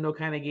Nintendo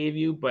kind of gave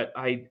you, but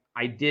I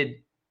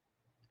did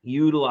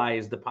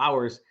utilize the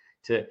powers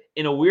to,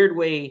 in a weird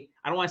way,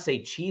 I don't want to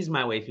say cheese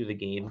my way through the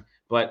game,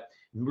 but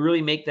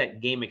really make that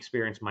game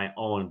experience my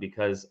own,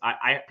 because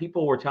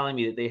people were telling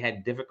me that they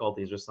had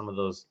difficulties with some of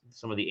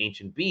the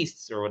ancient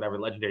beasts or whatever,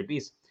 legendary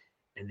beasts,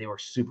 and they were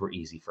super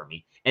easy for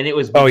me. And it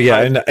was I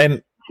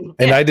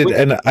did,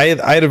 and I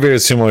had a very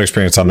similar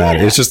experience on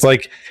that. It's just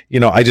like,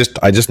 I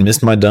just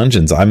missed my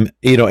dungeons. I'm,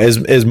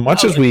 as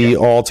much as we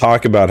all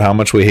talk about how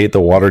much we hate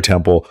the water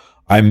temple,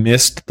 I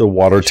missed the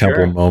water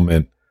temple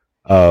moment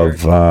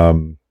of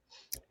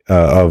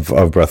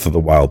Breath of the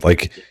Wild.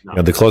 Like,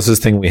 the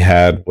closest thing we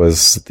had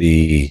was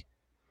the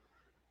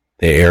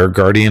Air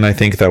Guardian. I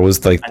think that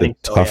was like the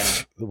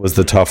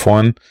tough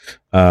one.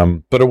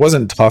 But it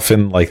wasn't tough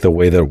in like the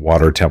way that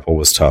Water Temple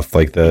was tough.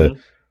 Like the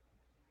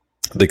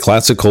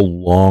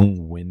classical long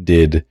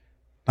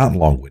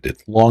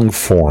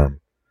form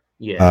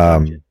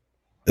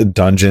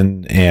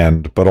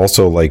dungeon, but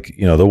also, like,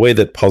 the way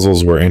that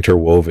puzzles were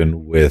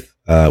interwoven with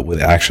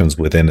actions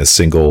within a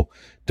single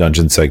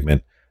dungeon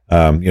segment.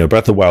 Breath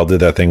of the Wild did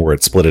that thing where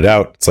it split it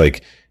out. It's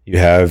like you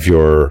have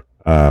your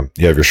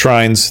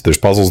shrines, there's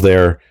puzzles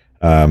there.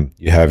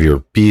 You have your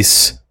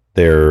beasts,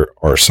 there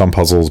are some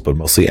puzzles, but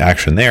mostly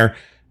action there.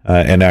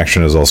 And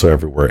action is also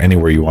everywhere,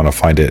 anywhere you want to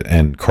find it.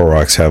 And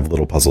Koroks have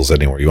little puzzles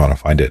anywhere you want to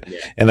find it. Yeah.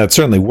 And that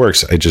certainly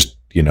works. I just,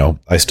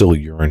 I still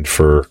yearned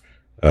for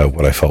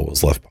what I felt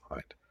was left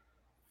behind.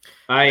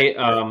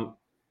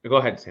 Go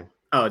ahead, Sam.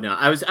 Oh, no,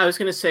 I was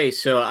going to say,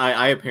 so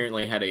I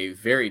apparently had a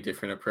very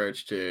different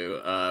approach to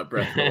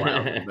Breath of the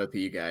Wild than both of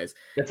you guys.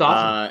 That's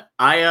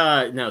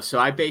awesome. So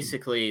I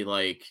basically,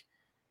 like,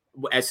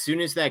 as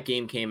soon as that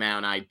game came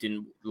out, I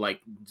didn't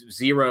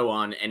zero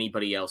on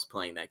anybody else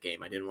playing that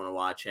game. I didn't want to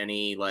watch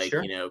any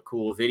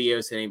cool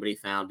videos that anybody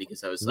found,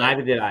 because I was like,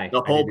 neither did I.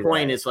 The whole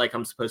point is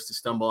I'm supposed to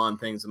stumble on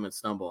things. I'm going to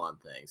stumble on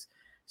things.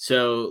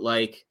 So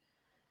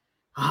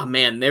oh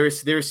man,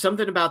 there's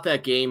something about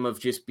that game of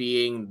just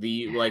being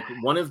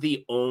one of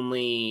the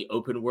only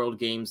open world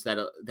games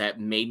that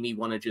made me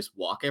want to just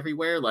walk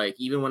everywhere.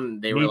 Even when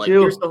they were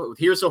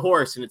here's a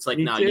horse, and it's like,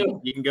 no,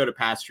 you can go to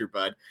pasture,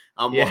 bud.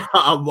 I'm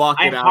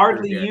walking. I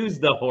hardly use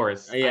the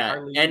horse.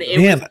 Yeah,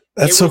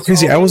 that's so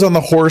crazy. I was on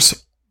the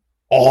horse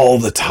all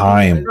the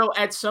time. So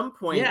at some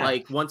point,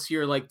 once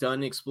you're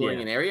done exploring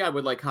an area, I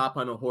would hop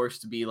on a horse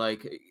to be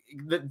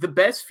the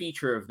best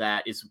feature of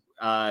that is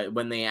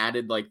when they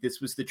added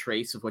this was the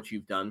trace of what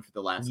you've done for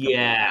the last couple of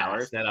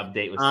hours. That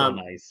update was so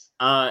nice.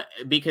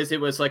 Because it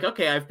was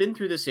okay, I've been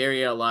through this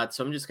area a lot,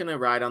 so I'm just gonna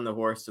ride on the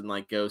horse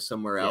and go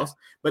somewhere else.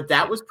 But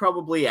that was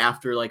probably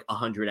after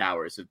 100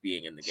 hours of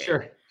being in the game.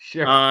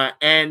 Sure.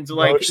 And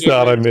I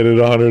thought I made it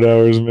 100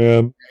 hours,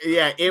 man.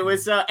 Yeah, it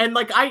was and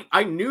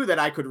I knew that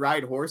I could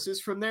ride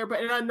horses from there, but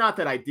not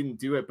that I didn't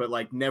do it, but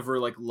never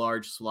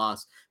large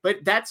sloths.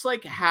 But that's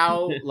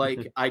how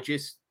I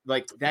just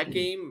that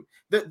game.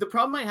 The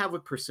problem I have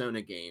with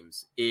Persona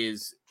games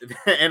is,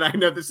 and I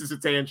know this is a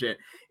tangent,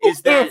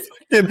 is that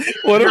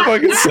what a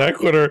fucking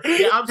sequitur.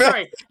 Yeah, I'm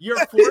sorry.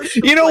 You're forced.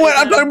 You know what?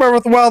 I'm talking about Breath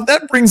of the Wild.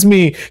 That brings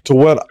me to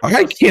what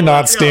I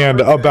cannot stand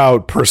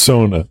about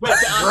Persona.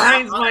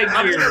 Grinds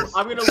my gears.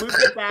 I'm gonna loop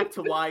it back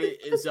to why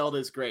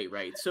Zelda's great,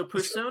 right? So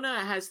Persona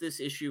has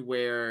this issue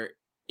where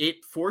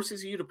it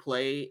forces you to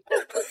play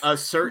a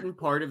certain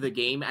part of the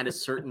game at a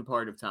certain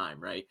part of time,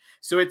 right?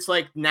 So it's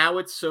now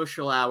it's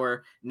social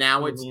hour,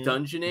 now it's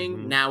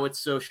dungeoning, now it's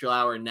social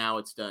hour, now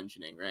it's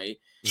dungeoning, right?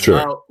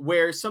 Sure.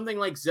 Where something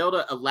like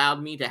Zelda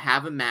allowed me to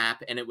have a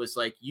map, and it was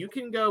you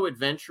can go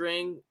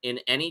adventuring in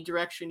any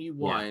direction you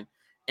want.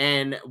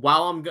 And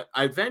while I'm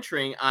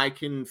adventuring, I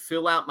can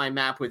fill out my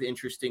map with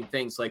interesting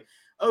things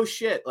oh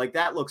shit,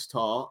 that looks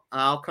tall.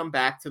 I'll come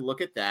back to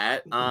look at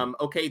that.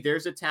 Okay,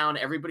 there's a town.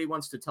 Everybody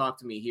wants to talk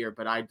to me here,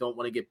 but I don't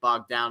want to get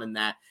bogged down in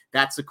that.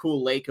 That's a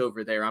cool lake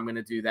over there. I'm going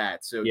to do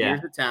that. So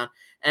here's the town.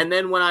 And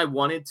then when I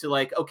wanted to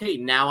okay,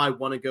 now I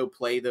want to go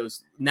play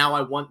those. Now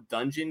I want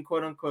dungeon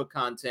quote unquote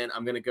content.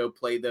 I'm going to go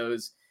play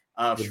those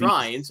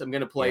shrines. I'm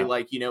going to play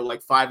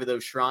 5 of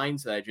those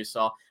shrines that I just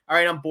saw. All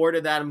right, I'm bored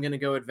of that. I'm going to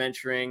go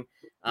adventuring.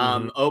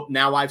 Oh,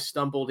 now I've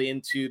stumbled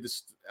into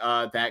this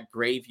that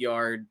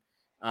graveyard.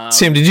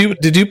 Sam,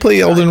 did you play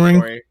Elden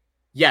Ring?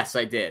 Yes,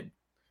 I did.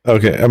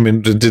 Okay, I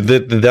mean, did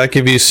that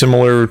give you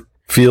similar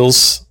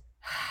feels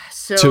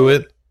to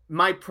it?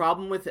 My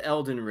problem with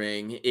Elden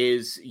Ring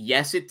is,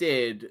 yes, it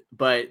did,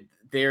 but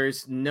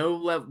there's no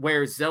level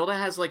where Zelda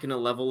has a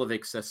level of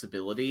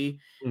accessibility,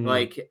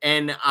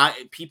 and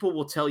people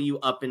will tell you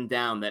up and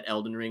down that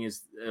Elden Ring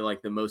is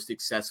the most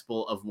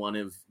accessible of one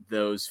of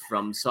those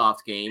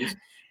FromSoft games.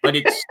 But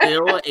it's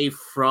still a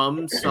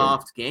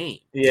FromSoft game.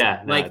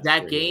 Yeah,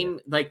 that game.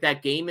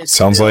 That game is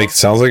sounds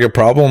like a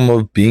problem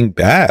of being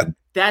bad.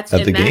 That's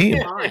the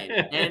game, fine.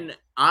 And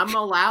I'm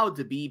allowed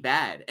to be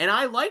bad, and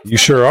I like. You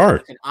sure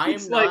are. I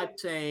am not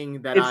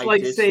saying that I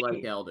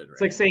dislike Elden Ring.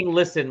 It's like saying,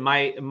 listen,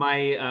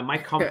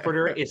 my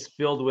comforter is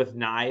filled with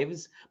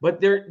knives,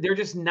 but they're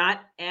just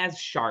not as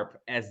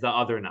sharp as the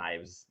other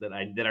knives that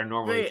are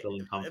normally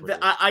filling comforters.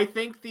 I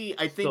think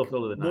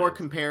more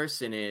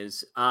comparison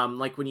is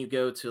when you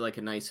go to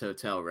a nice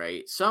hotel,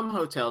 right? Some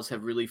hotels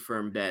have really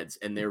firm beds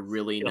and they're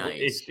really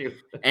nice,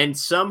 and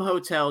some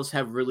hotels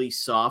have really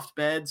soft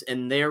beds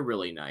and they're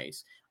really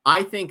nice.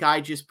 I think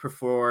I just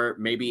prefer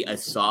maybe a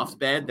soft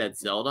bed that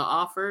Zelda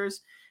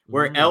offers,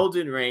 where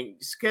Elden Ring,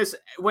 because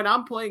when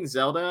I'm playing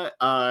Zelda,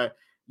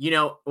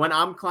 when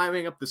I'm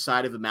climbing up the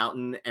side of a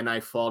mountain and I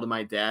fall to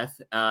my death,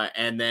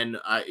 and then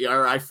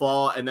I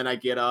fall and then I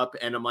get up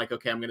and I'm like,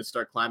 okay, I'm going to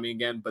start climbing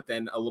again. But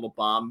then a little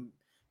bomb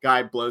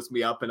guy blows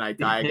me up and I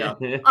die. I go,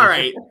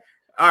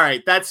 all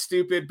right, that's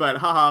stupid, but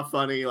haha,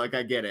 funny. I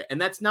get it. And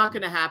that's not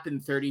going to happen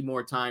 30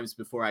 more times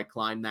before I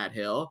climb that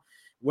hill.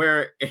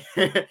 Where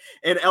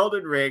in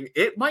Elden Ring,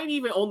 it might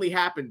even only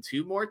happen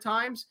 2 more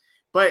times.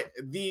 But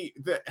the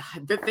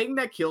thing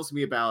that kills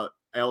me about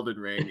Elden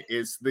Ring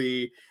is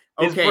His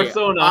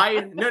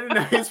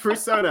persona. His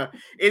persona.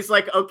 It's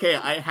okay,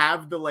 I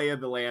have the lay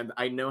of the land.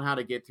 I know how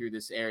to get through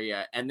this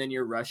area. And then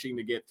you're rushing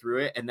to get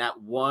through it. And that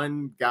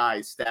one guy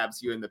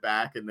stabs you in the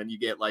back. And then you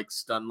get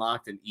stun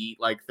locked and eat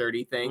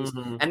 30 things.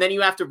 And then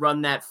you have to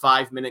run that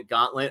 5-minute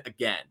gauntlet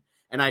again.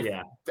 And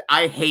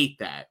I hate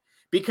that.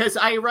 Because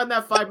I run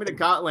that 5-minute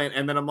gauntlet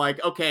and then I'm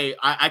like, okay,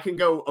 I can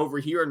go over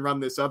here and run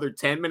this other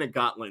 10-minute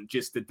gauntlet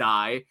just to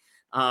die.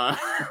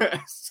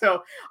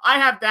 So I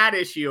have that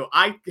issue.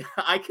 I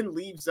can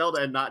leave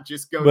Zelda and not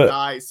just go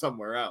die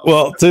somewhere else.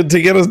 Well, to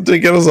get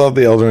us off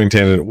the Elden Ring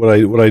tangent,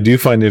 what I do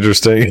find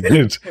interesting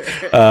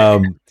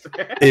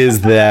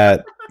is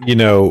that,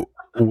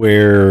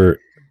 where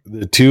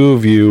the two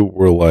of you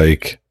were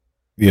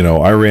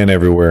I ran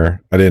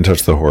everywhere. I didn't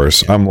touch the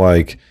horse. I'm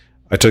I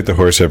took the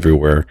horse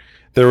everywhere.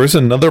 There is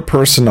another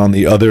person on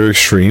the other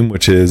extreme,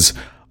 which is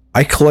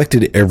I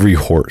collected every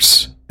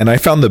horse. And I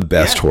found the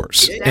best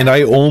horse, and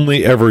I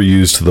only ever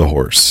used the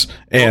horse.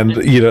 And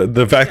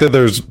the fact that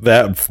there's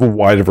that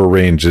wide of a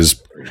range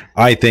is,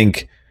 I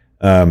think,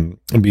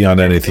 beyond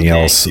anything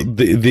else,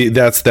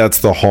 that's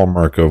the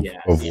hallmark of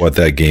what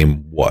that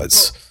game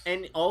was.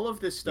 And all of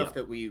this stuff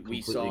that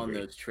we saw in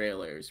those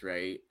trailers,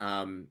 right?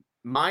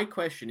 My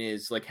question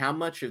is, like, how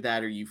much of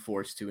that are you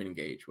forced to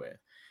engage with?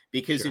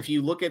 Because if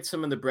you look at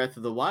some of the Breath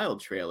of the Wild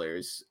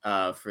trailers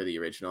for the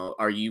original,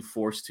 are you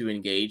forced to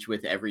engage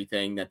with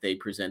everything that they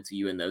present to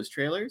you in those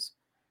trailers?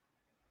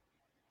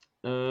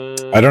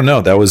 I don't know.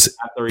 That was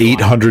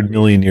 800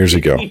 million years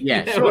ago.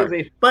 Yeah, sure.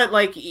 But,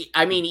 like,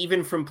 I mean,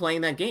 even from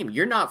playing that game,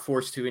 you're not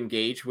forced to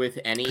engage with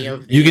any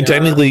of the... You can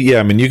technically,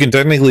 you can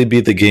technically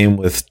beat the game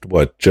with,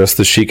 what, just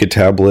the Sheikah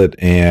tablet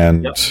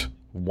and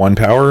one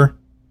power?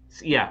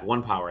 Yeah,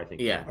 one power, I think.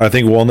 Yeah. I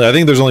think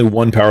there's only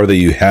one power that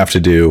you have to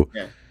do.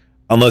 Yeah.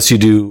 Unless you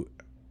do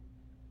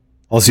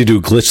a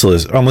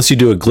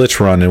glitch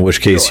run, in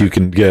which case you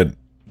can get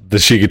the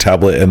Sheikah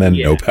tablet and then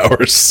no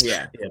powers.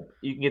 Yeah.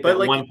 You can get that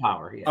one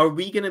power. Yeah. Are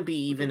we going to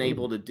be even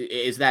able to do?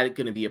 Is that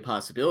going to be a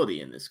possibility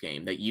in this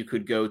game that you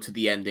could go to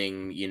the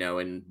ending,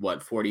 in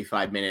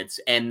 45 minutes,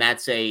 and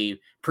that's a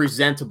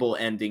presentable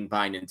ending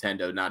by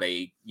Nintendo, not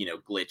a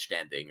glitched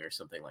ending or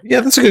something like that?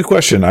 Yeah, that's a good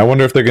question. I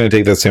wonder if they're going to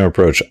take that same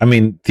approach. I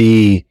mean,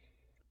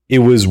 it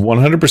was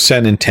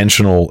 100%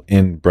 intentional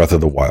in Breath of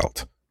the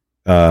Wild.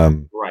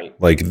 Right.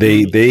 Like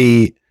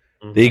they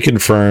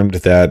confirmed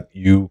that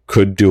you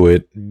could do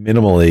it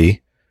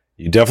minimally.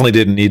 You definitely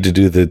didn't need to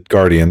do the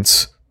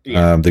Guardians,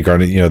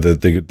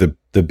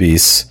 the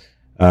beasts,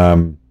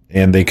 and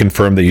they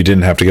confirmed that you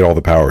didn't have to get all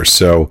the powers.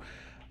 So,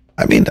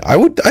 I mean,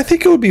 I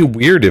think it would be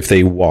weird if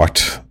they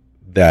walked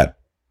that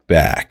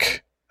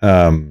back,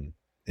 in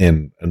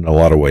a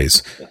lot of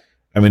ways.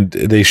 I mean,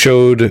 they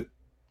showed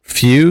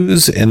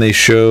Fuse and they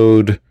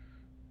showed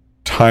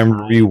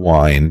Time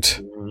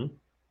Rewind.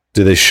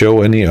 Do they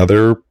show any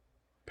other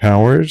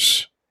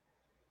powers?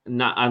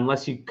 Not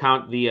unless you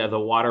count the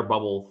water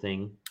bubble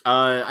thing.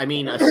 I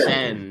mean,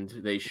 Ascend.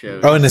 They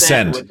showed. Oh, an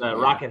Ascend with the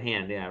Rocket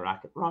Hand. Yeah,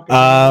 Rocket.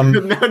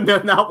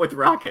 No, not with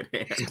Rocket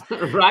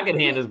Hand. Rocket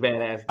Hand is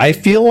badass. I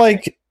feel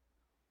like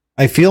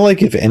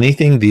if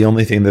anything, the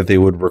only thing that they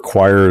would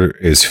require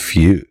is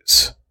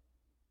Fuse.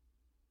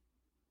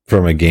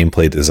 From a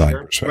gameplay design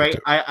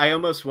perspective, right? I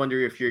almost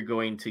wonder if you're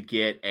going to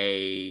get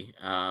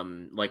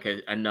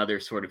another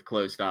sort of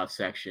closed off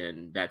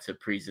section that's a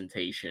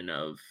presentation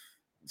of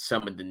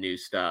some of the new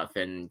stuff.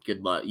 And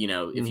good luck,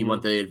 if you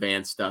want the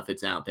advanced stuff,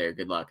 it's out there.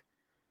 Good luck.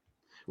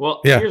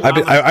 Well, yeah,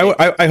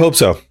 I hope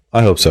so.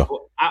 I hope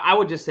so. I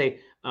would just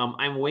say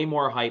I'm way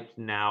more hyped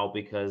now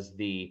because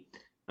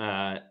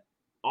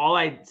all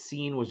I'd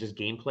seen was just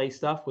gameplay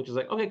stuff, which is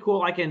like, okay,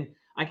 cool. I can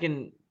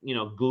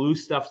glue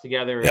stuff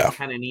together. It's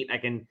kind of neat.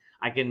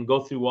 I can go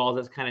through walls.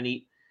 That's kind of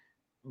neat.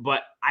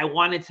 But I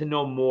wanted to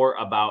know more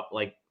about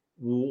like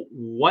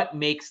what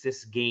makes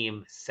this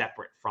game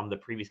separate from the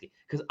previous game.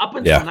 Because up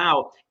until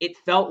now, it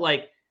felt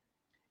like,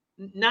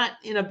 not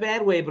in a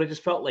bad way, but it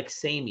just felt like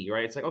samey,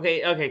 right? It's like,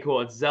 okay,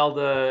 cool. It's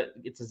Zelda.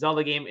 It's a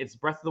Zelda game. It's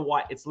Breath of the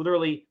Wild. It's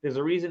literally, there's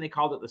a reason they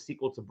called it the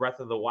sequel to Breath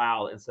of the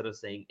Wild instead of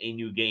saying a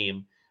new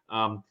game.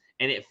 And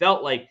it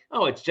felt like,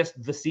 it's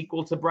just the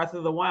sequel to Breath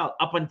of the Wild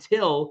up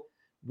until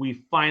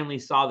we finally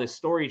saw this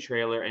story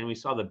trailer and we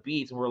saw the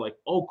beats and we're like,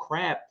 oh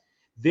crap,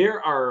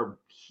 there are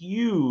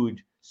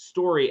huge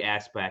story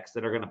aspects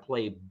that are going to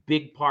play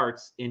big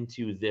parts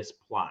into this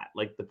plot.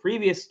 Like the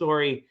previous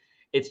story,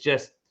 it's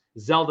just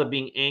Zelda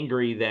being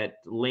angry that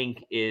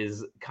Link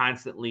is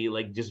constantly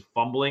like just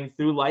fumbling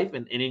through life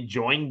and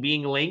enjoying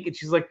being Link. And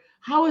she's like,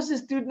 how is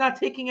this dude not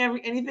taking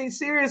anything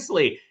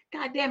seriously?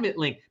 God damn it,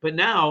 Link. But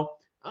now,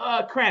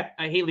 crap.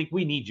 Hey, Link,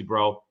 we need you,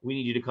 bro. We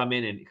need you to come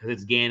in and because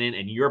it's Ganon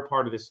and you're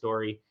part of the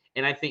story.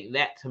 And I think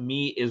that to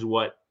me is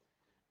what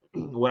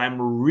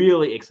I'm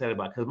really excited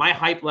about. Because my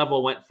hype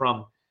level went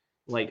from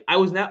like, I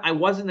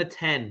wasn't a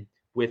 10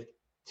 with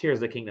Tears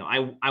of the Kingdom.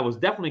 I was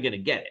definitely going to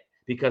get it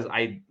because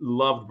I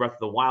loved Breath of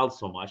the Wild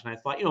so much. And I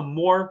thought,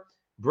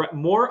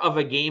 more of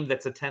a game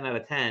that's a 10 out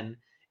of 10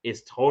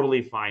 is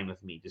totally fine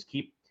with me. Just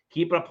keep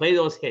it up, play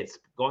those hits,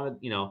 go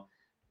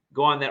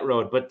on that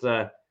road.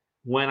 But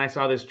when I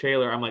saw this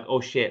trailer, I'm like,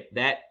 oh shit,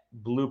 that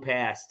blew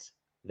past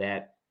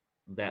that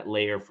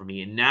layer for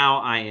me. And now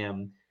I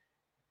am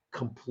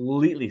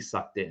completely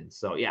sucked in.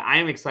 So yeah, I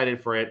am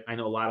excited for it. I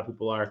know a lot of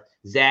people are.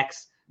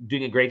 Zach's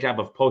doing a great job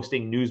of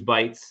posting news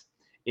bites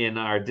in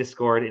our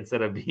Discord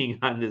instead of being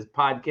on this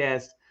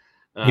podcast.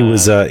 He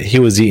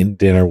was eating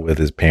dinner with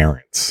his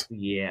parents.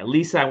 Yeah,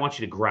 Lisa, I want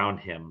you to ground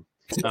him.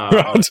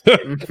 Ground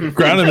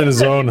him in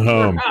his own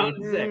home.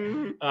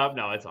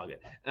 No, it's all good.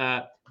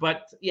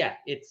 But yeah,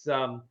 it's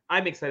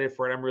I'm excited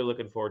for it. I'm really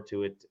looking forward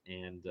to it.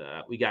 And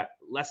we got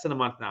less than a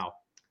month now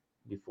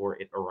before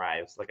it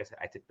arrives. Like I said,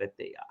 I took that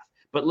day off.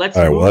 But let's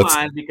move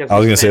on because I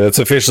was going to say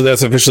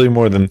that's officially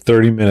more than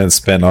 30 minutes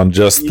spent on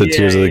just the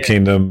Tears of the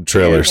Kingdom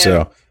trailer.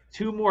 So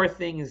two more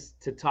things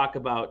to talk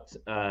about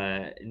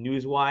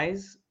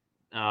news-wise.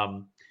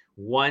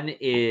 One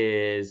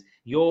is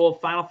your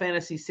Final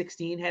Fantasy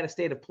 16 had a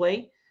state of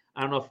play.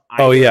 I don't know if.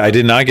 I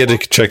did not get to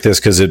check this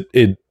because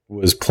it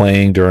was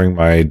playing during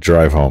my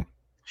drive home.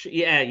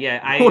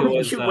 Yeah.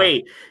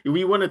 Wait,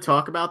 we want to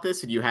talk about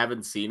this, and you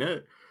haven't seen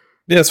it?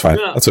 Yeah, it's fine.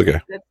 That's okay.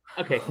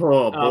 Okay.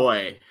 Oh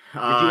boy, did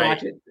you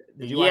watch it?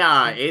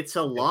 It's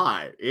a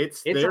lot.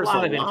 It's a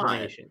lot of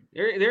information.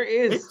 There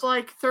is. It's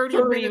like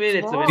 30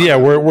 minutes of it. Yeah,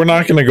 we're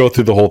not going to go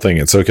through the whole thing.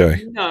 It's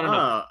okay.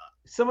 No.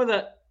 Some of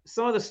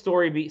the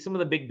story beats, some of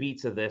the big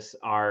beats of this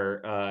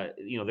are,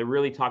 they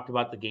really talked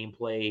about the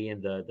gameplay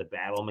and the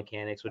battle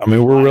mechanics. I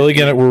mean, we're really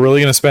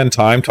gonna spend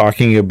time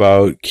talking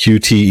about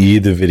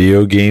QTE, the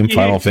video game,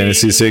 Final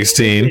Fantasy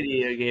 16.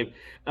 Video game.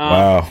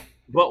 Wow.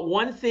 But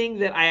one thing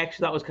that I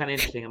actually thought was kind of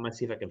interesting, I'm going to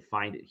see if I can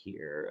find it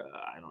here.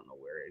 I don't know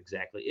where it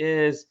exactly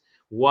is,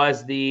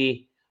 was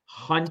the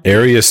hunting.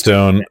 Area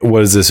Stone.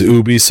 What is this,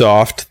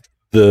 Ubisoft,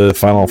 the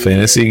Final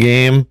Fantasy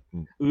game?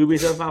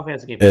 Ubisoft Final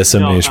Fantasy game.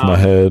 SMH my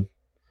head.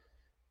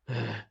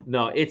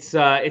 No, it's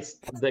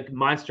the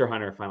Monster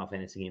Hunter Final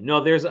Fantasy game.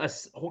 No, there's a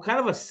kind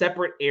of a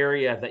separate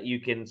area that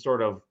you can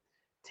sort of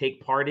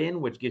take part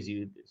in, which gives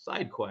you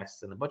side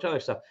quests and a bunch of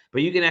other stuff.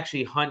 But you can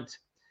actually hunt.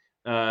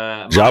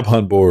 Job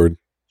hunt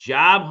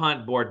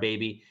board,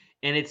 baby,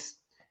 and it's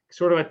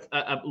sort of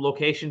a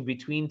location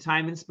between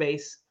time and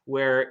space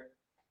where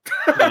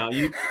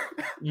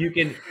you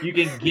can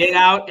get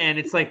out, and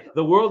it's like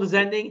the world is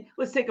ending.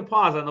 Let's take a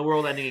pause on the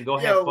world ending and go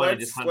have fun and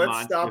just hunt monsters.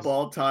 Let's stop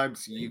all time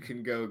so you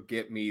can go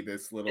get me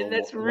this little. And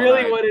that's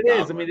really what it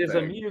is. I mean, there's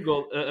a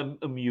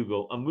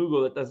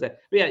Moogle that does that.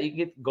 But yeah, you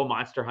can go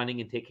monster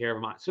hunting and take care of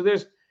a monster. So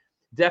there's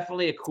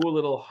definitely a cool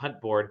little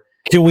hunt board.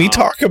 Can we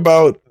talk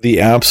about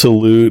the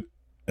absolute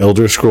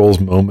Elder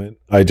Scrolls moment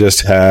I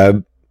just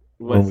had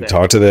when we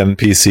talked to the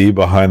NPC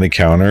behind the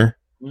counter?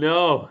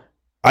 No.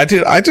 I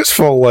did. I just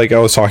felt like I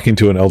was talking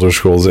to an Elder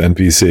Scrolls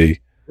NPC.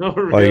 Oh,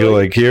 really?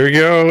 Like here we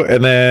go,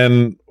 and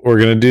then we're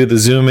gonna do the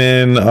zoom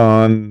in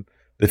on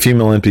the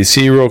female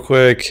NPC real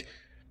quick,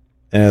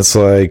 and it's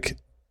like,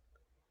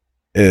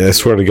 I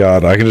swear to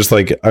God, I can just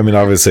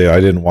obviously I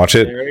didn't watch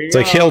it. It's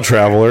like, hail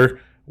traveler,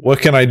 what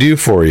can I do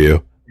for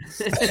you?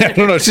 I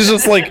don't know. She's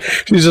just like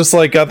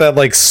got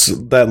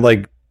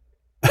that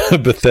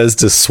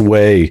Bethesda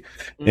sway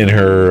in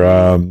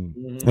her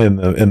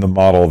in the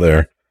model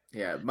there.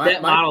 Yeah, my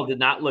model did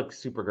not look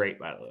super great,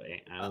 by the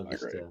way.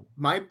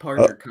 My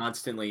partner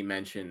constantly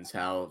mentions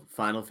how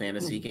Final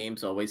Fantasy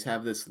games always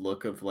have this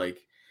look of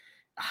like,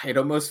 it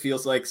almost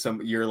feels like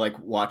you're like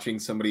watching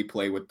somebody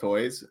play with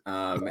toys,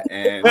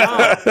 and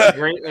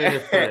great way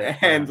to put it.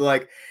 And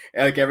like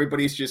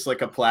everybody's just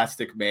like a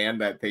plastic man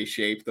that they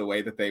shape the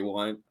way that they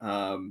want.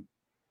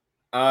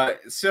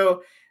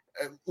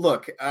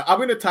 Look, I'm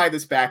going to tie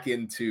this back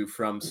into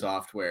From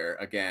Software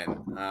again,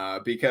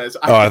 because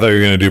I thought you were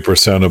going to do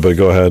Persona, but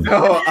go ahead.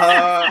 No,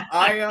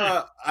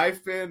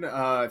 I've been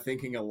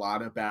thinking a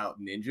lot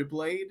about Ninja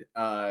Blade,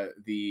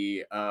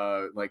 the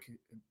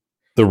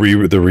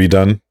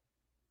redone.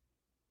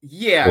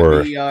 Yeah,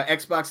 the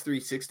Xbox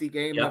 360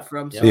 game that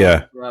From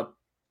Software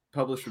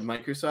published with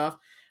Microsoft.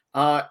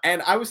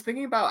 And I was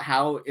thinking about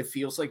how it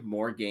feels like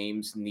more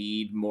games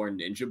need more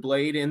Ninja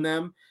Blade in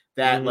them.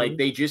 That like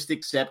they just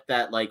accept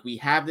that like we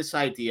have this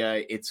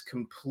idea, it's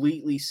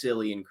completely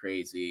silly and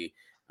crazy,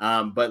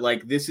 but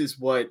like this is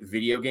what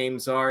video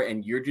games are,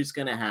 and you're just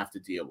gonna have to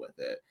deal with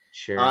it.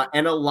 Sure.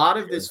 And a lot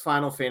of this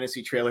Final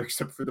Fantasy trailer,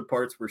 except for the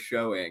parts we're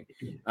showing,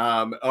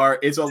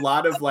 is a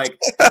lot of like,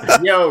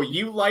 yo,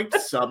 you liked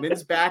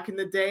summons back in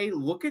the day.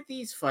 Look at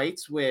these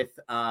fights with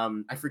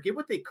I forget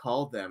what they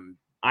call them.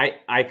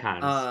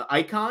 Icons.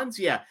 Icons,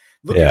 yeah.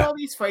 Look at all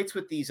these fights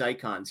with these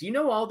icons. You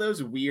know all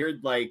those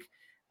weird like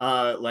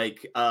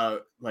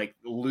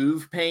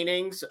Louvre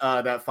paintings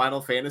that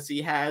Final Fantasy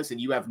has,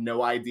 and you have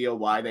no idea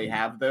why they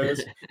have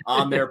those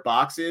on their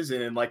boxes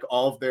and in like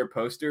all of their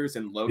posters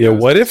and logos. Yeah,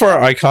 what if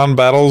our icon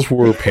battles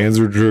were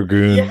Panzer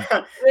Dragoon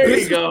there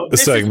you go.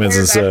 segments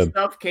instead? That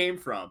stuff came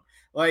from.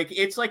 Like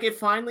it's like it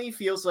finally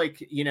feels like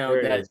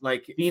that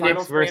like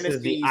Phoenix versus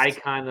the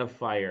Icon of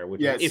Fire,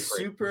 which is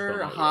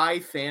super high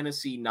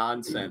fantasy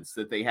nonsense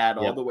that they had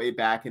all the way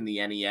back in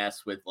the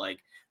NES with like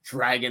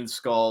dragon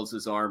skulls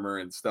as armor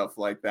and stuff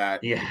like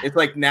that. Yeah, it's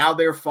like now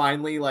they're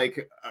finally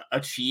like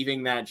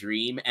achieving that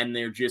dream, and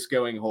they're just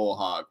going whole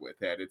hog with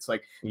it. It's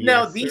like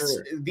no,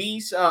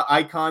 these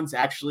icons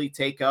actually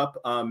take up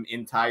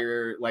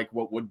entire like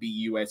what would be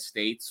U.S.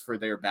 states for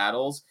their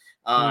battles.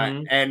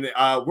 And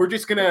we're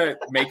just gonna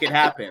make it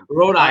happen.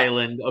 Rhode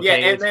Island, okay. Yeah,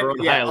 and then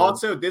Island.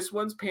 Also this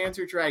one's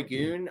Panzer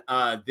Dragoon.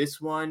 This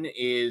one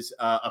is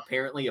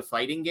apparently a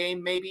fighting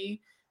game,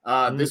 maybe.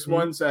 This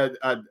one's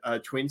a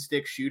twin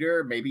stick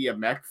shooter, maybe a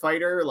mech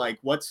fighter. Like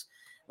what's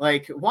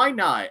like why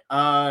not?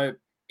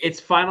 It's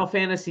Final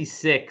Fantasy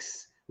VI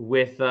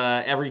with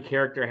every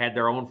character had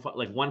their own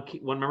one.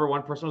 Remember,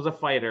 one person was a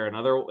fighter,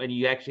 and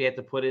you actually had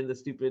to put in the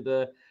stupid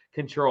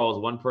controls.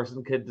 One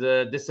person could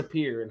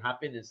disappear and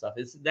hop in and stuff.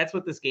 That's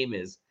what this game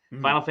is.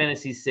 Final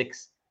Fantasy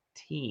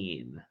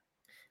 16.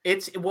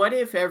 It's what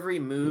if every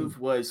move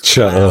was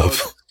Shut up.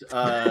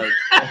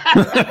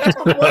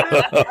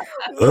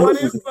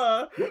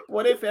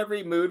 what if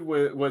every mood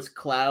was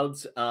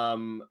Cloud's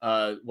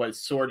was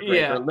Sword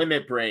Break or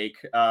Limit Break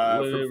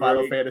from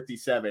Final Fantasy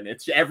VII?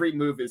 It's every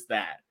move is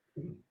that.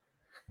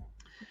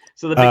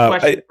 So the big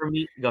question for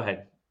me, go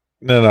ahead.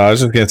 No, I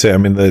was just gonna say. I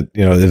mean, that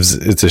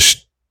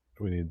it's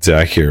we need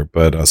Zach here,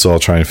 but so I'll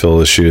try and fill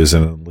his shoes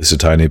in at least a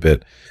tiny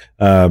bit.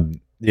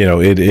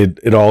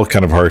 It all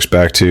kind of harks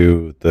back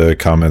to the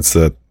comments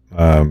that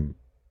at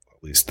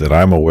least that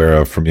I'm aware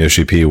of from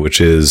Yoshi P,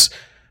 which is,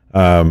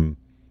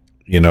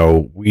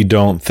 we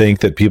don't think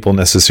that people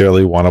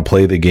necessarily want to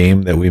play the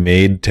game that we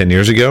made 10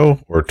 years ago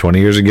or 20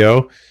 years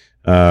ago.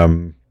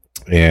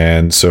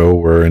 And so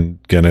we're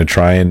going to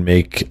try and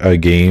make a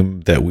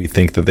game that we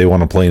think that they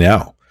want to play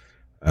now.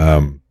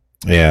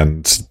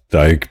 And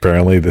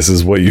apparently this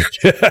is what you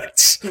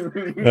get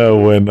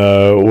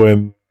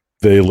when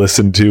they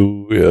listen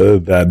to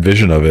that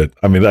vision of it.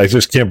 I mean, I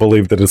just can't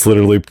believe that it's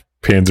literally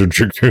Panzer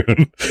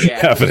Dragoon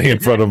happening in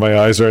front of my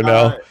eyes right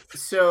now.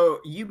 So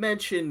you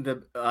mentioned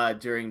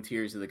during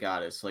Tears of the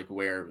Goddess, like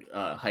where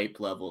hype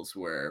levels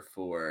were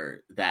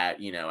for that,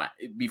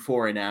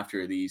 before and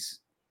after these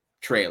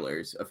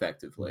trailers,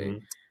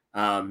 effectively.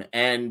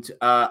 And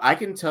I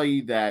can tell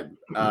you that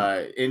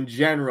in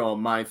general,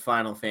 my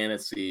Final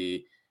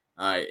Fantasy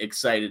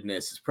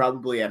excitedness is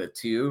probably at a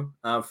 2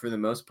 for the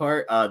most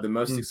part. The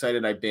most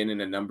excited I've been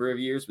in a number of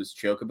years was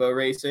Chocobo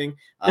Racing,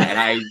 and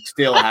I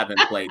still haven't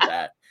played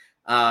that.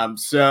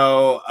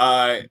 So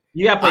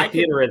you got to play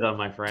Theater Rhythm,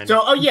 my friend.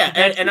 So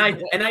and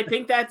I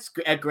think that's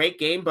a great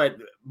game, but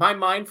my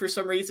mind for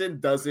some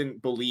reason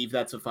doesn't believe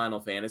that's a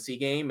Final Fantasy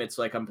game. It's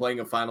like I'm playing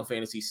a Final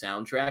Fantasy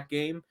soundtrack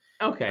game.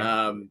 Okay.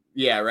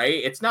 Yeah,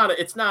 right. It's not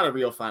a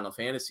real Final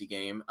Fantasy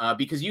game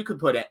because you could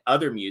put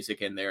other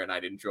music in there and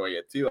I'd enjoy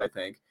it too, I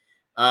think.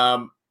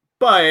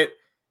 But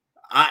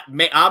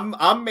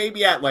I'm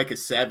maybe at like a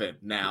 7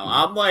 now.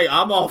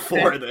 I'm all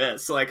for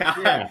this. Like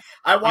I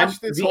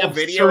watched this whole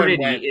video and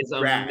went, is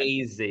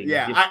amazing.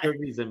 Yeah, the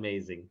absurdity is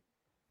amazing.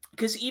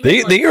 Because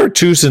they are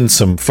choosing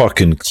some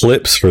fucking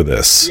clips for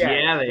this.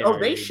 Yeah, they are.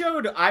 They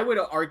showed, I would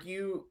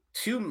argue,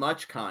 too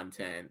much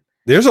content.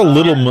 There's a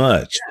little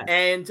much.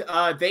 And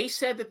they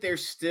said that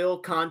there's still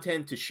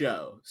content to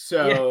show.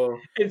 So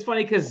it's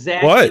funny because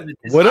Zach.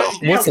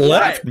 What's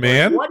left,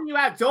 man? What do you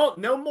have?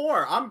 No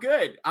more. I'm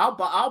good. I'll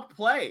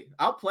play.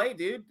 I'll play,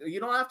 dude. You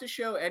don't have to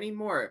show any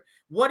more.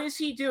 What is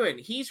he doing?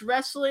 He's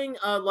wrestling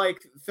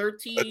like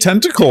 13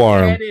 tentacle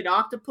arm headed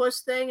octopus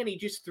thing, and he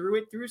just threw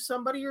it through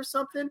somebody or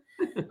something.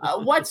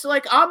 What's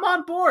like? I'm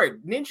on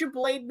board. Ninja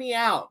Blade me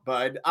out,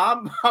 bud.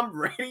 I'm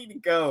ready to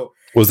go.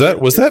 Was that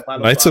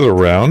Knights of the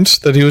Round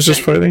that he was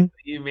just fighting?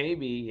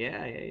 Maybe,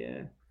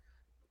 yeah.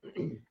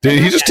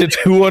 Dude, he just did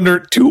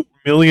 2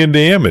 million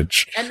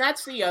damage. And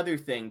that's the other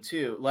thing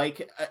too.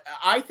 Like,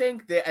 I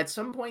think that at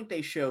some point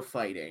they show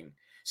fighting.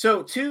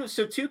 So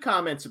two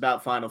comments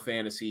about Final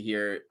Fantasy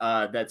here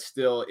that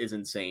still is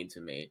insane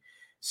to me.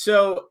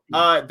 So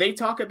they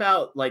talk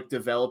about like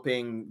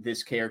developing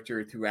this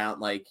character throughout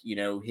like,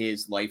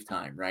 his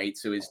lifetime, right?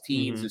 So his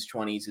teens, his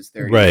 20s, his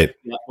 30s. Right.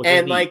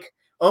 And like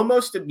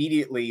almost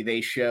immediately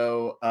they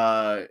show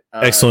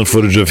excellent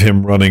footage of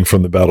him running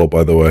from the battle,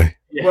 by the way.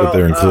 Yeah. That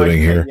they're including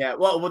here. Yeah.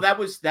 Well, that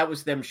was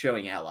them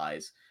showing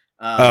allies.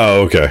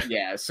 Okay.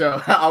 Yeah,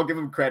 so I'll give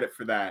them credit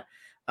for that.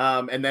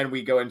 And then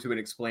we go into an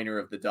explainer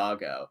of the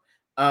doggo.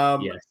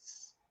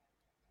 Yes.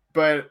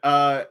 But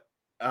oh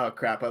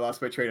crap, I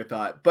lost my train of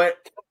thought. But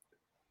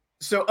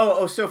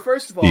so so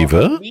first of all,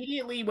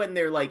 immediately when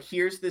they're like,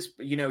 here's this,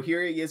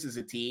 here he is as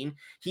a teen,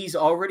 he's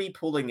already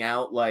pulling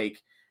out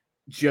like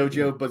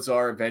JoJo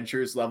Bizarre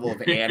Adventures level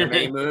of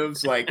anime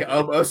moves, like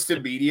almost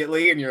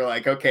immediately, and you're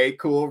like, okay,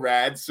 cool,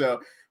 rad. So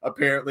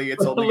apparently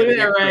it's only gonna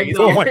get crazier.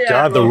 Oh my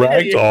god, the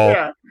ragdoll.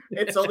 Yeah,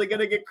 it's only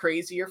gonna get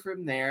crazier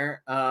from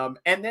there.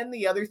 And then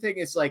the other thing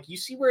is like, you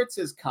see where it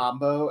says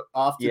combo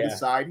off to the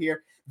side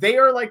here? They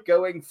are like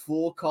going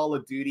full Call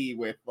of Duty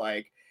with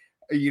like,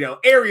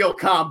 aerial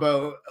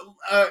combo,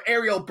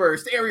 aerial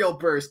burst,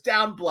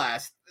 down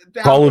blast.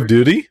 Call of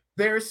Duty?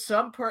 There's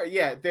some part,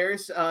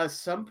 there's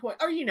some point,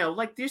 or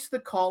like there's the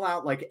call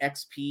out like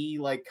XP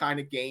like kind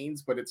of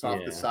gains, but it's off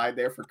the side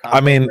there for combo.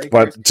 I mean,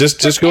 breakers. but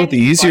just go with the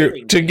easier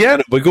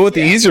but go with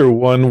the easier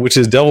one, which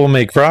is Devil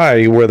May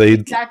Cry, where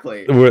they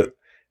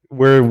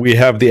where we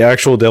have the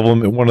actual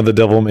one of the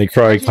Devil May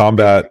Cry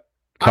combat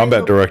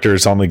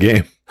directors on the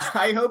game.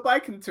 I hope I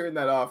can turn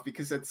that off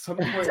because at some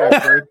point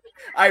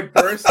I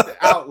burst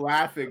out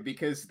laughing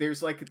because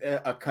there's like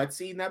a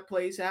cutscene that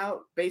plays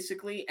out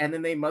basically, and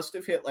then they must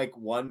have hit like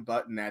one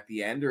button at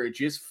the end, or it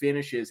just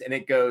finishes and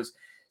it goes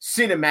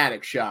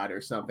cinematic shot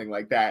or something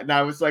like that. And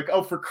I was like,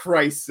 oh, for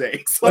Christ's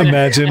sakes! Like,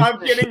 imagine you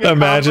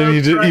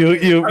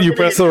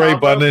press the right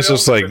button, it's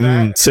just like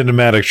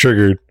cinematic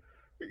triggered.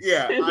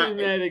 Yeah,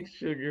 cinematic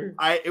sugar.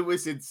 It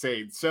was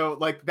insane. So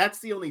like that's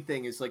the only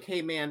thing is like,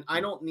 hey man,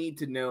 I don't need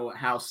to know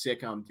how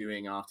sick I'm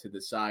doing off to the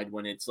side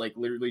when it's like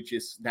literally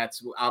just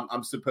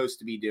I'm supposed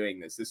to be doing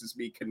this. This is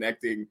me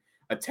connecting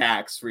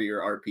attacks for your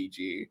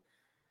RPG.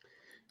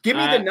 Give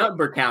me the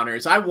number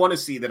counters. I want to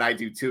see that I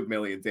do 2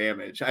 million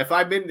damage. If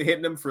I've been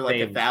hitting them for like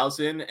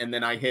 1,000 and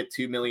then I hit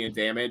 2 million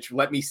damage,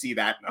 let me see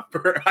that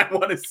number. I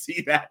want to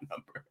see that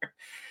number.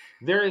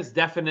 There is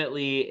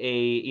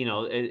definitely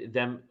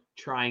them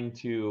trying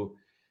to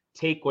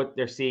take what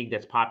they're seeing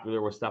that's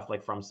popular with stuff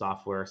like From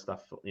Software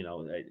stuff.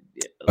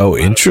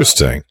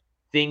 Interesting.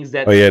 Things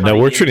that. Oh yeah, no,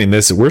 we're treating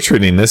this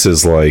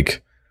as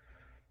like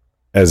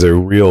as a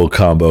real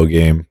combo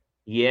game.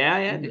 Yeah,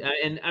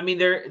 and I mean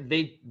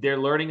they're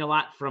learning a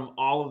lot from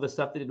all of the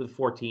stuff they did with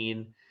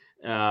 14,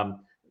 some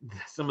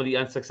of the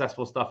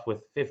unsuccessful stuff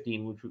with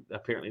 15, which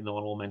apparently no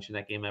one will mention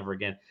that game ever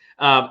again.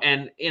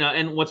 And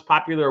what's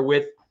popular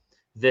with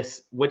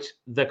this, which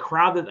the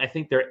crowd that I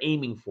think they're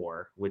aiming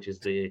for, which is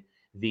the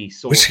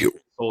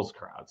Souls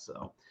crowd.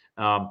 So,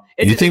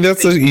 you think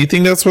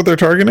that's what they're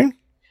targeting?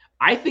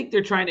 I think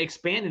they're trying to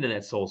expand into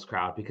that Souls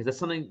crowd because that's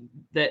something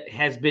that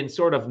has been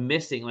sort of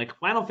missing. Like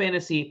Final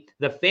Fantasy,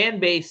 the fan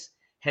base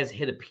has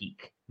hit a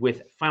peak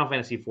with Final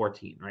Fantasy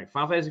 14, right?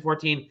 Final Fantasy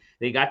 14,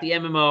 they got the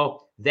MMO.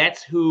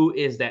 That's who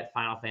is that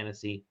Final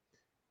Fantasy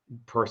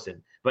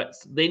person. But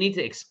they need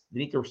to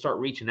start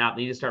reaching out.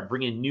 They need to start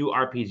bringing new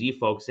RPG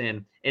folks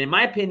in. And in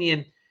my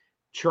opinion,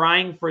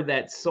 trying for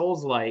that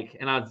Souls-like,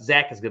 and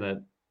Zach's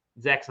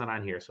not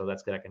on here, so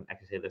that's good. I can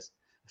say this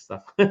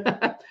stuff.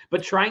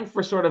 But trying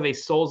for sort of a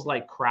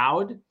Souls-like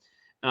crowd,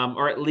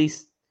 or at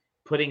least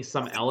putting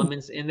some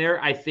elements in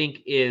there, I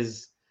think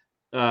is.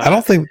 I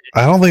don't think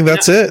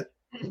that's it.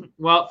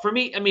 Well, for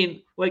me, I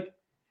mean, like,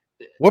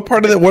 what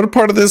part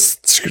of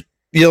this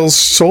yells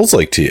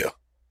Souls-like to you?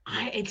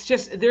 It's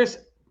just there's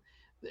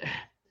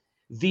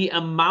the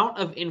amount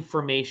of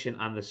information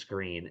on the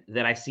screen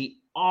that I see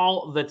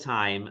all the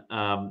time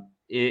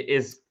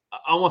is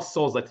almost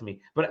Souls-like to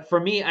me. But for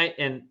me,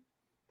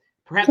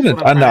 perhaps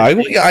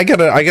I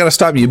gotta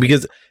stop you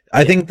because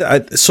I think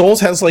that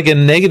Souls has like a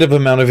negative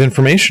amount of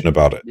information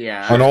about it.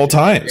 Yeah, on all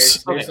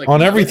times, like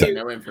on everything.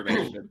 No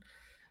information.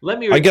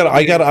 I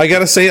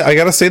gotta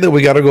say that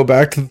we gotta go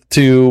back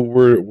to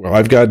where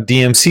I've got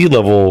DMC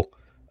level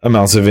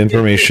amounts of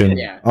information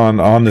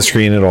on the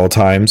screen at all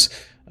times.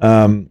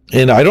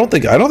 And I don't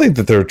think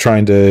that they're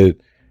trying to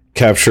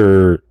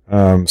capture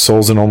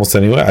Souls in almost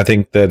any way. I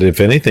think that if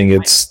anything,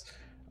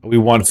 we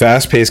want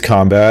fast-paced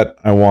combat.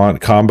 I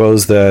want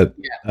combos that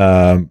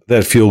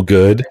feel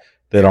good,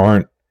 that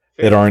aren't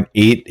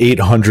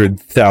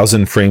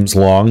 800,000 frames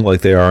long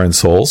like they are in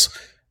Souls.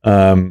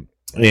 And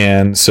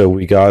so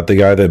we got the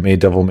guy that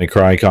made Devil May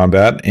Cry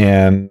combat,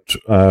 and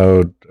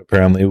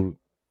apparently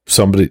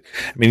somebody.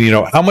 I mean,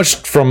 how much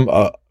from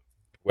I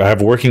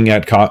have working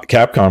at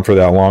Capcom for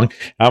that long.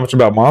 How much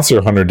about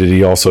Monster Hunter did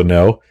he also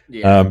know?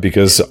 Yeah.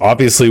 Because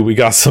obviously we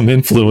got some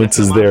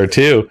influences there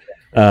too.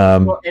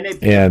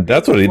 And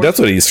that's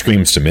what he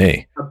screams to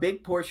me. A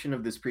big portion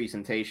of this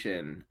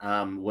presentation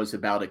was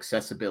about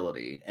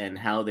accessibility and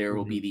how there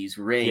will be these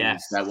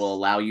rings that will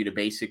allow you to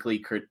basically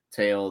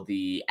curtail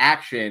the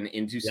action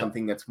into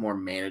something that's more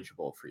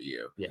manageable for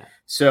you. Yeah.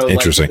 So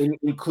interesting.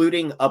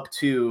 Including up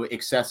to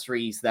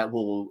accessories that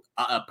will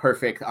a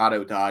perfect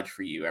auto dodge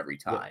for you every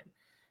time.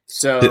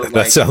 So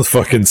that sounds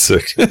fucking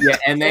sick. Yeah,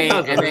 and they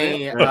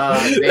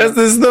this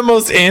is the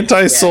most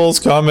anti-Souls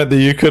comment that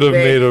you could have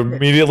made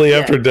immediately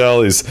after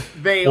Dali's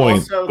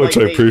point, which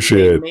I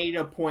appreciate. They made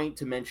a point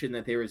to mention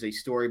that there is a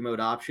story mode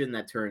option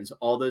that turns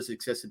all those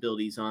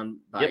accessibilities on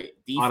by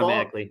default,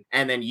 automatically,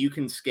 and then you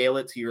can scale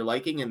it to your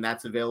liking, and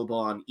that's available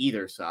on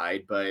either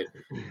side. But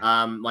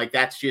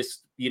that's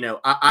just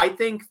I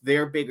think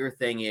their bigger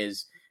thing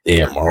is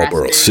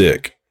Marlboro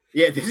sick.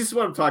 Yeah, this is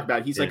what I'm talking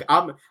about. He's like,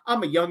 I'm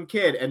a young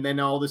kid, and then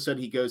all of a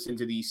sudden he goes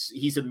into these.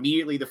 He's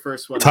immediately the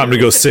first one. Time to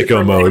go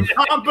sicko mode.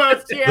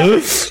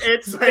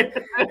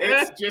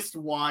 It's just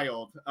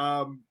wild.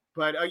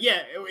 But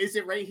is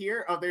it right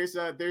here? Oh, there's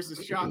a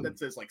shot that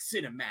says like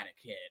cinematic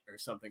hit or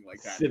something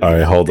like that. All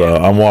right, hold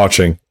on. I'm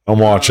watching.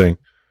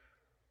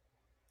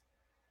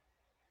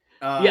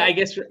 I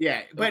guess.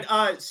 Yeah,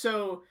 but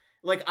so.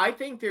 Like, I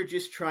think they're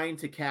just trying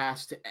to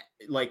cast,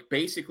 like,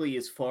 basically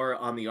as far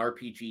on the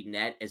RPG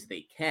net as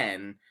they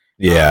can.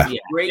 Yeah.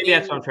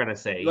 That's what I'm trying to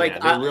say.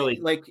 Like,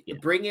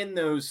 bring in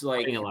those,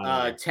 like,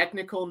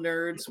 technical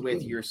nerds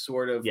with your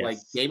sort of, like,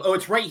 game. Oh,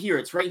 it's right here.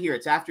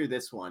 It's after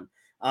this one.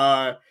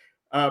 QTE,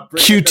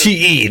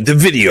 the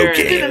video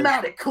game.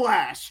 Cinematic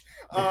Clash.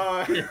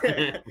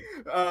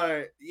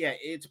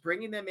 It's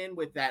bringing them in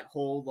with that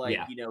whole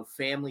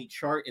family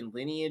chart and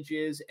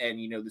lineages, and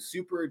the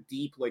super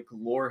deep like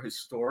lore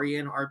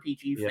historian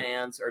RPG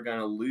fans are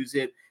gonna lose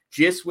it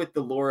just with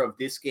the lore of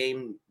this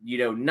game,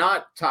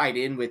 not tied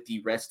in with the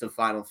rest of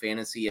Final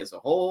Fantasy as a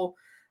whole.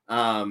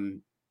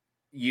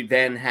 You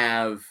then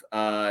have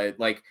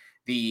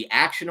the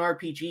action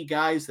RPG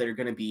guys that are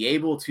going to be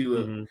able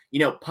to,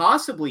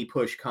 possibly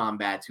push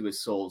combat to a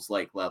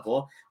Souls-like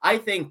level. I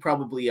think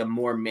probably a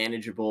more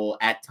manageable,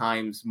 at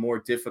times more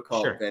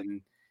difficult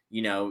than,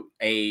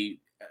 a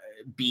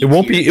B. It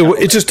won't be.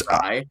 It's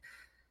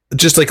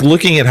just like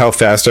looking at how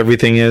fast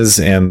everything is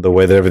and the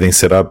way that everything's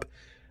set up.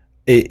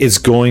 It's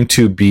going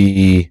to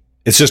be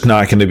it's just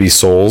not going to be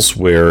Souls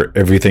where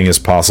everything is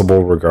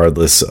possible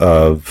regardless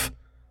of.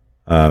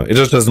 It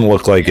just doesn't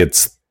look like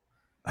it's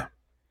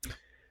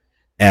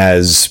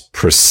as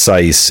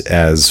precise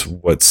as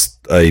what's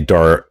a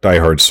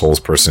diehard Souls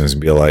person is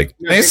going to be like.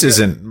 No, this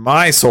isn't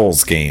my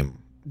Souls game.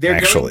 They're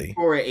going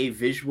for a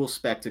visual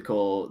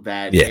spectacle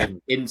that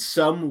in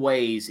some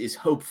ways is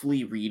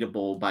hopefully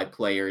readable by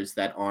players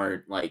that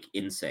aren't like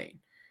insane.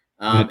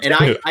 And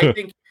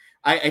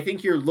I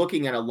think you're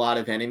looking at a lot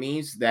of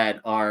enemies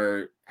that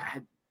are,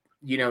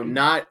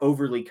 not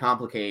overly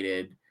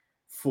complicated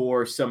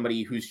for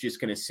somebody who's just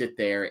going to sit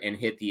there and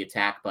hit the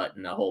attack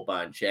button a whole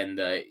bunch and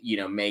the,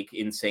 make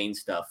insane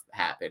stuff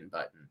happen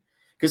button.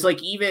 Because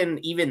like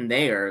even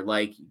there,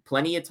 like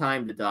plenty of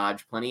time to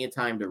dodge, plenty of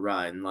time to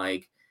run.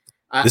 Like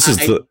this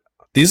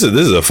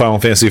is a Final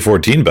Fantasy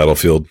 14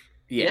 battlefield.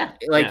 Yeah,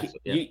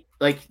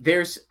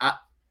 there's.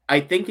 I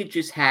think it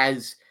just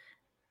has.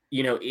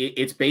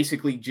 It's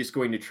basically just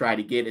going to try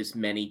to get as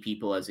many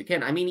people as it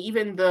can. I mean,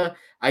 even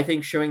I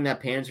think showing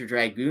that Panzer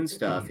Dragoon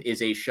stuff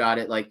is a shot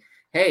at like,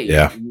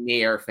 hey,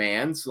 Nier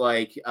fans,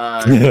 like,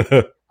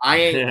 I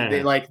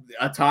ain't like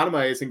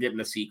Autonoma isn't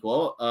getting a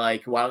sequel.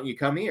 Like, why don't you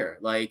come here?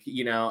 Like,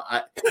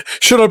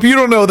 shut up, you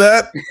don't know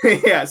that.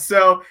 Yeah,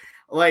 so.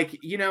 Like,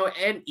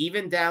 and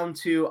even down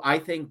to, I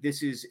think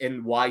this is,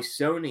 and why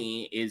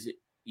Sony is,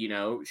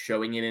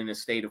 showing it in a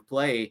state of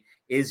play,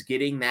 is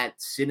getting that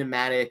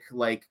cinematic,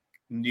 like,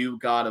 new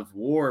God of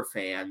War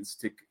fans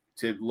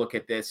to look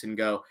at this and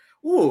go,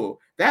 ooh,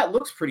 that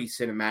looks pretty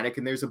cinematic,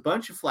 and there's a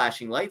bunch of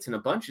flashing lights and a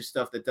bunch of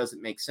stuff that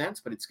doesn't make sense,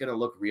 but it's going to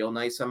look real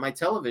nice on my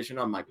television,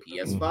 on my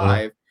PS5.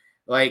 Mm-hmm.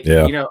 Like,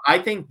 I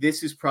think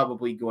this is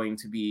probably going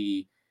to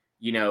be,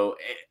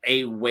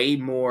 a way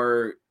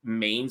more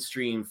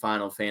mainstream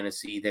Final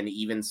Fantasy than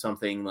even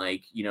something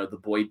like, the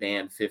Boy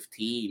Band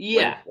 15.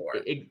 Yeah.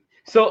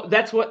 So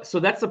that's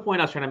the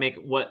point I was trying to make.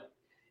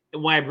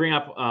 Why I bring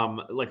up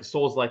like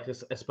Souls like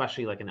this,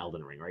 especially like an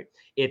Elden Ring, right?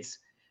 It's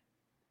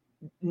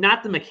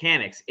not the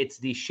mechanics, it's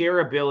the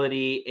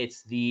shareability,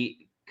 it's the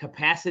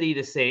capacity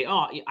to say,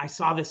 oh, I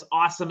saw this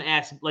awesome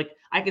ass, like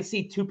I could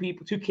see two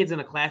kids in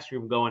a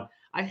classroom going,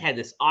 I had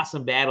this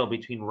awesome battle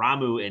between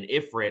Ramuh and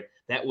Ifrit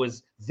that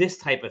was this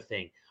type of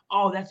thing.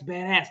 Oh, that's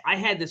badass. I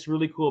had this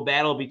really cool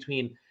battle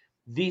between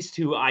these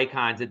two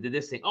icons that did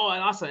this thing. Oh,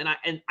 and awesome.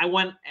 And I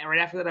went right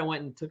after that. I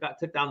went and took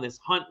down this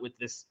hunt with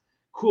this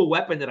cool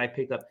weapon that I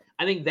picked up.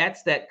 I think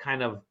that's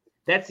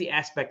the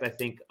aspect I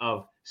think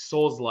of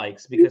Souls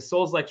likes, because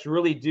Souls likes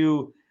really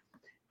do.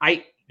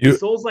 You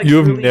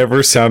have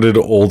never sounded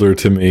older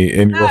to me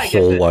in your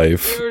whole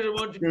life. There's a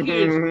bunch of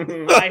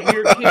kids. I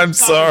hear kids I'm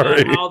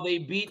sorry. About how they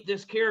beat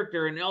this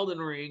character in Elden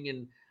Ring,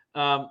 and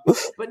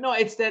but no,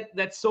 it's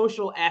that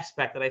social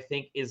aspect that I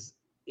think is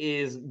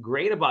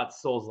great about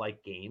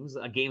Souls-like games,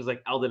 games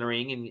like Elden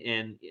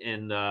Ring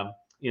and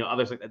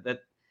others like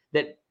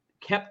that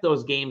kept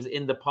those games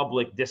in the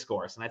public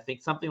discourse, and I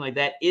think something like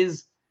that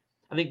is.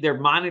 I think they're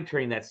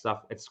monitoring that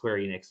stuff at Square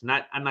Enix.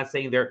 I'm not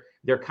saying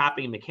they're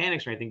copying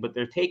mechanics or anything, but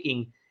they're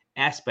taking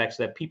aspects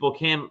that people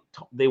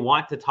they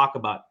want to talk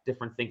about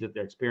different things that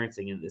they're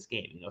experiencing in this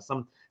game.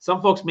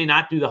 Some folks may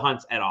not do the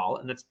hunts at all,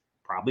 and that's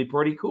probably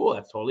pretty cool.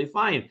 That's totally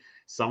fine.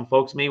 Some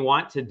folks may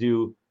want to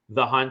do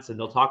the hunts, and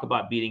they'll talk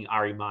about beating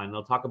Ahriman, and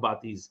they'll talk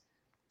about these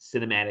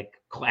cinematic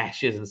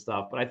clashes and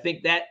stuff. But I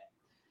think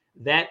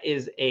that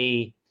is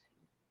a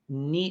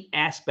neat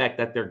aspect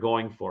that they're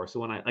going for. So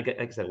when like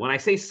I said, when I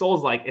say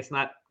Souls-like, it's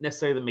not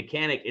necessarily the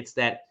mechanic, it's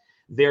that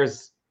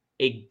there's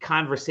a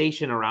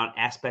conversation around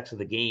aspects of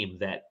the game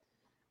that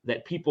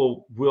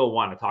people will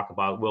want to talk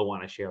about, will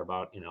want to share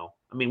about.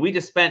 I mean, we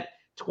just spent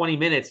 20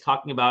 minutes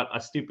talking about a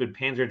stupid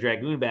Panzer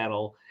Dragoon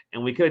battle,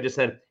 and we could have just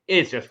said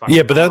it's just fucking.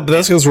 Yeah, but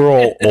that's because we're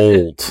all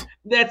old.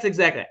 That's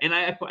exactly, and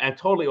I'm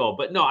totally old.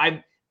 But no,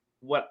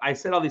 I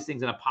said all these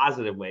things in a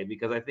positive way,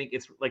 because I think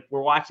it's like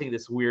we're watching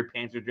this weird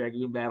Panzer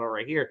Dragoon battle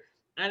right here.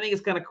 And I think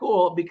it's kind of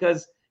cool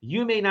because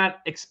you may not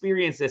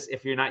experience this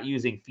if you're not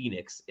using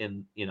Phoenix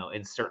in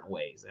certain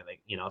ways. And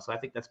so I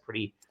think that's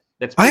pretty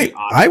awesome.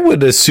 I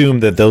would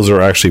assume that those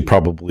are actually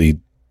probably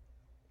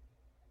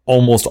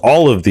almost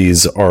all of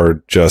these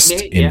are just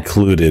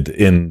included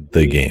in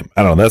the game.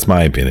 I don't know. That's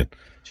my opinion.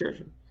 Sure.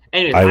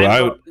 Anyways,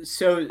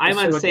 I'm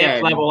on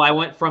Sam's level. I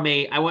went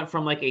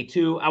from like a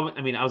 2. I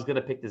was gonna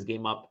pick this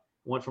game up.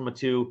 Went from a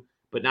 2,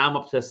 but now I'm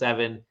up to a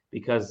 7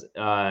 because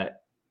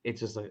it's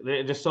just like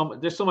there's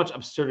so much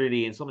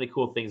absurdity and so many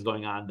cool things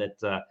going on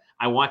that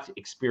I want to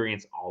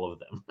experience all of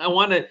them. I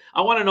want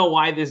to know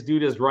why this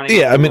dude is running.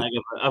 Yeah, I mean,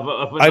 I'm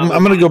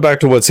going to go back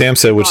to what Sam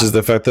said, which is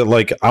the fact that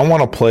like I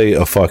want to play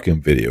a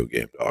fucking video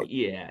game, dog.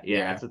 Yeah,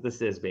 that's what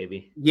this is,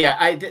 baby.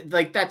 Yeah,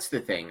 that's the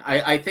thing.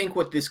 I think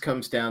what this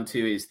comes down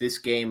to is this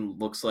game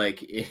looks like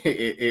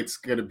it's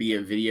going to be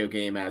a video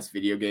game that's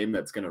going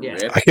to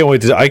rip. I can't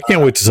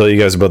wait to tell you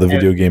guys about the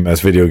video game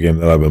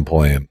that I've been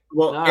playing.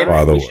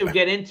 Well, we should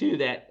get into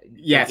that.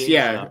 Yes,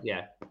 yeah.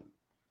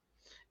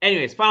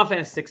 Anyways, Final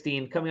Fantasy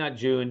 16 coming out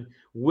June.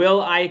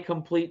 Will I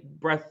complete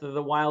Breath of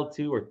the Wild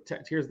 2 or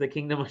Tears of the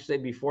Kingdom, I should say,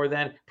 before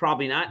then?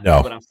 Probably not.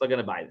 No. But I'm still going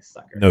to buy this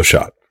sucker. No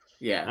shot.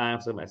 Yeah.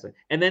 Absolutely massively.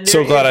 And then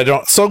So glad I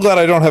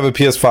don't have a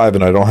PS5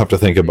 and I don't have to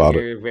think about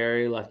it. You're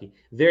very lucky.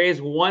 There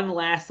is one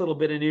last little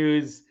bit of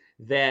news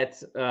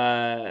that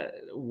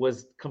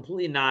was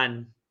completely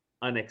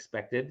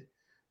unexpected.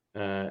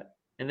 And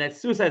that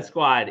Suicide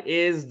Squad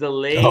is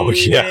delayed. Oh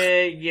yeah.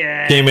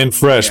 Again. Came in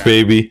fresh,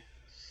 baby.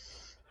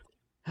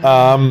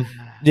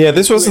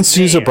 This wasn't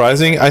too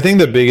surprising. I think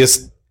the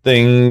biggest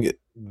thing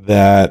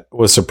that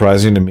was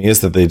surprising to me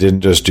is that they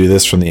didn't just do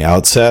this from the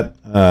outset.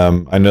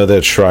 I know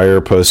that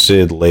Schreier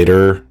posted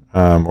later,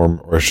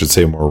 or I should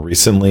say more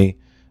recently,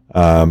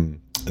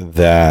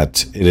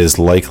 that it is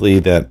likely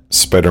that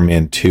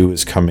Spider-Man 2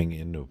 is coming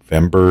in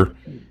November,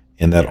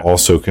 and that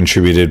also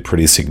contributed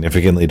pretty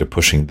significantly to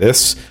pushing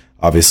this.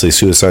 Obviously,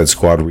 Suicide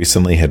Squad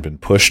recently had been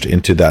pushed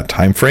into that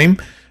time frame,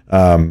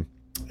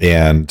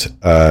 and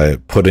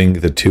putting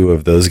the two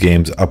of those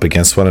games up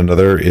against one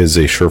another is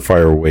a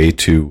surefire way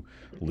to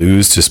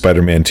lose to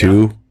Spider-Man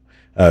 2,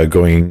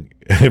 going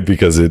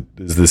because it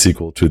is the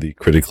sequel to the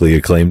critically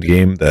acclaimed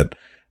game that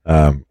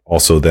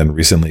also then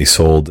recently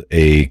sold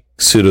a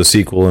pseudo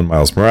sequel in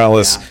Miles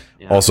Morales,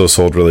 also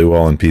sold really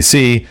well on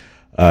PC.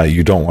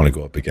 You don't want to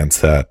go up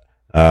against that.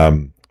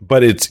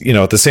 But it's,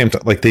 at the same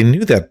time, like they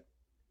knew that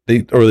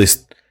or at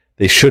least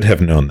they should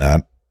have known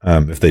that,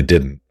 if they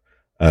didn't,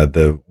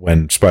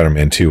 when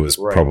Spider-Man 2 was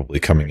probably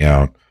coming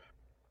out.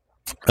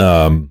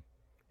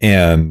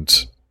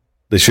 And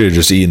they should have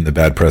just eaten the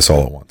bad press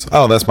all at once.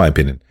 Oh, that's my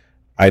opinion.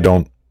 I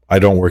don't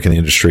work in the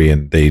industry,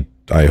 and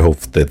I hope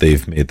that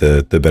they've made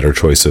the better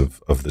choice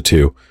of the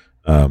two.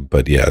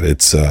 But yeah,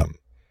 it's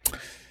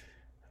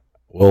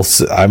well,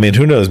 I mean,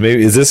 who knows?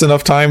 Maybe is this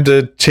enough time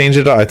to change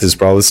it up? It's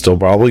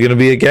probably going to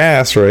be a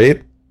gas,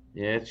 right?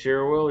 Yeah, it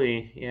sure will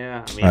be.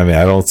 Yeah, I mean,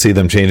 I don't see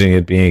them changing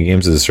it being a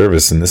games as a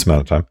service in this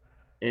amount of time.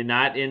 And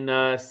not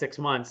in 6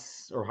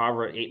 months or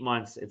however 8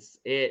 months.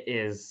 It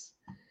is.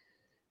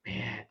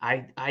 Man,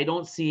 I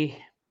don't see.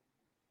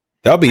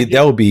 That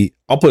would be.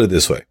 I'll put it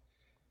this way: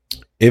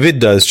 if it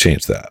does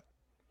change that,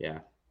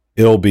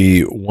 it'll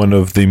be one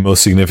of the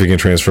most significant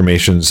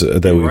transformations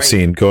that we've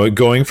seen.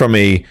 Going from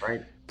a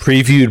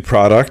previewed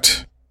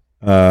product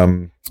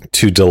to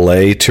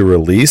delay to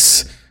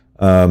release.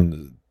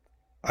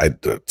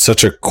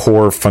 Such a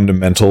core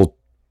fundamental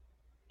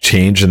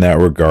change in that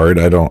regard.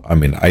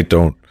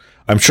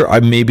 I'm sure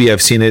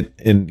I've seen it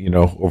in,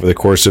 over the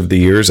course of the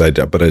years,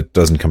 but it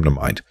doesn't come to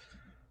mind.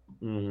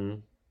 Mm-hmm.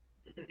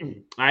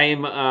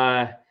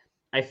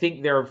 I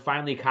think they're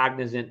finally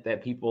cognizant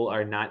that people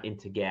are not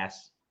into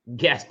gas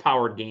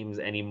powered games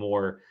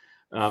anymore,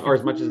 or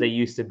as much as they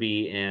used to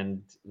be.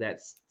 And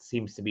that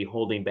seems to be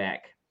holding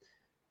back,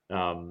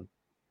 some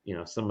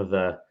of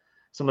the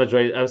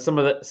joy. Some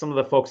of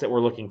the folks that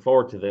were looking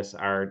forward to this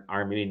are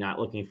maybe weren't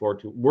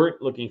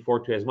looking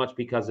forward to as much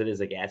because it is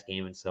a gas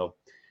game. And so,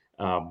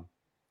 I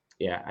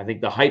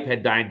think the hype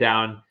had died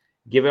down.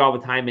 Give it all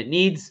the time it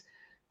needs.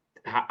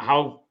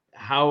 How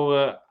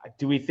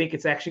do we think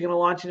it's actually going to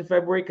launch in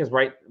February? Because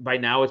by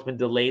now it's been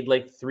delayed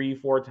like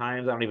 3-4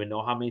 times. I don't even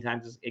know how many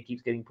times it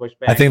keeps getting pushed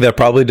back. I think that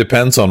probably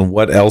depends on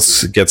what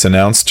else gets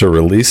announced to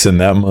release in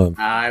that month.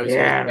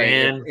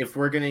 Man. If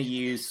we're going to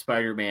use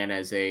Spider-Man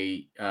as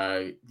a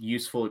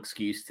useful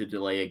excuse to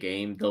delay a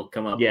game, they'll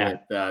come up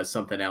with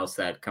something else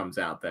that comes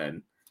out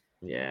then.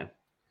 Yeah.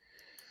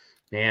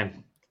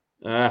 Man.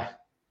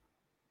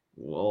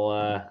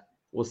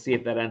 We'll see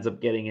if that ends up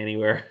getting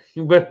anywhere,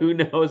 but who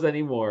knows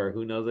anymore?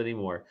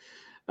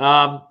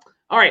 All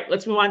right,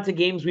 let's move on to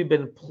games we've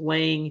been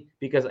playing,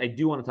 because I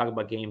do want to talk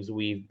about games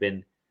we've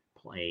been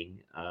playing.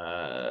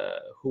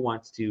 Who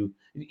wants to?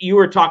 You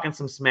were talking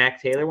some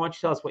smack, Taylor. Why don't you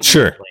tell us what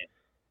you've been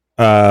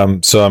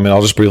playing? So,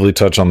 I'll just briefly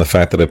touch on the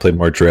fact that I played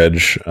more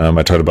Dredge.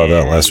 I talked about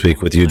that last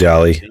week with you,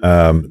 Dally.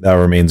 That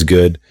remains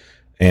good,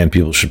 and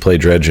people should play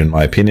Dredge, in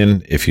my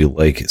opinion, if you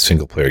like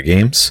single-player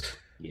games.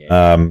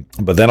 Yeah.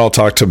 But then I'll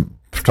talk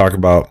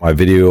about my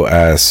video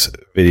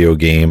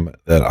game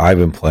that I've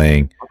been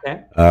playing,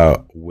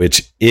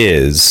 which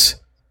is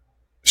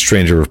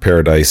Stranger of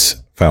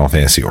Paradise Final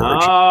Fantasy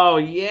Origin. Oh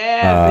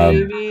yeah,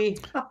 baby!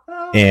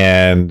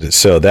 And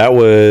so that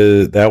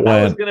was I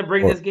was going to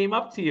bring this game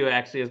up to you.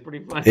 Actually, it's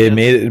pretty fun. It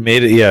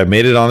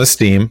made it on the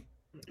Steam,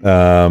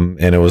 and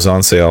it was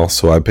on sale,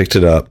 so I picked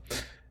it up,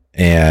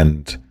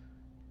 and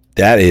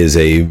that is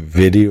a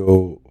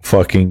video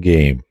fucking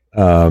game.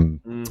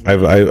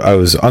 I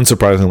was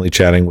unsurprisingly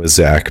chatting with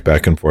Zach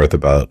back and forth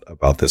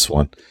about this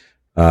one,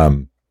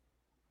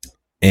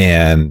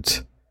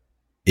 and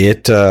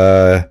it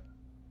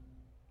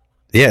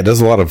it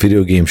does a lot of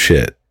video game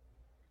shit.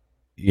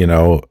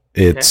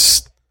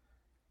 It's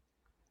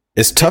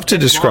tough to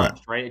describe.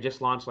 Launched, right? It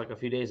just launched like a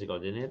few days ago,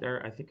 didn't it?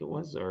 Or I think it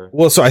was.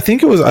 So I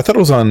thought it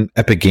was on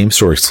Epic Game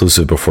Store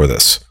exclusive before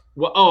this.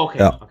 Well,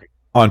 okay.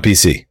 On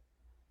PC.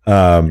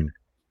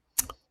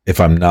 If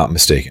I'm not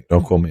mistaken.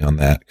 Don't quote me on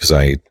that, because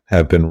I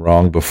have been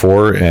wrong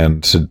before,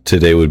 and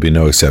today would be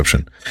no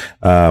exception.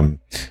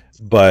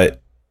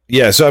 But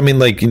yeah, so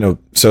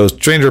so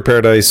Stranger of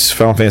Paradise,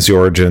 Final Fantasy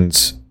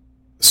Origins,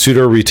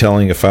 pseudo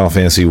retelling of Final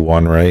Fantasy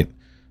 1, right?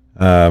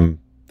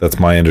 That's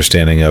my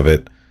understanding of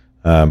it.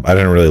 I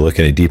didn't really look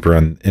any deeper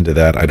into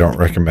that. I don't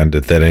recommend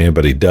it that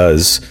anybody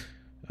does,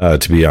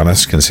 to be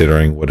honest,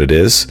 considering what it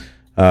is.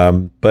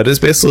 But it's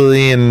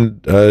basically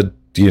an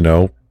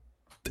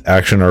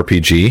action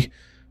RPG.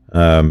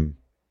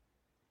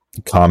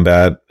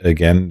 Combat,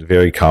 again,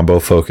 very combo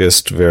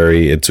focused.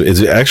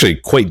 It's actually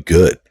quite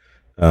good,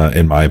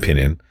 in my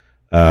opinion.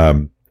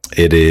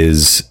 It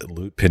is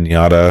loot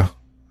pinata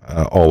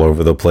all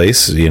over the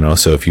place.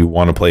 So if you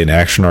want to play an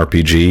action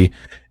RPG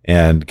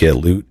and get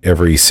loot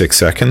every 6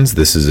 seconds,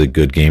 this is a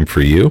good game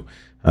for you.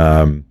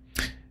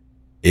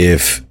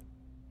 If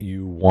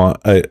you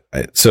want,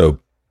 so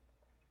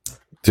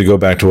to go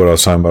back to what I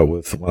was talking about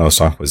when I was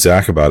talking with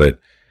Zach about it,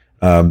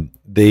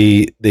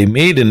 they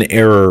made an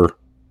error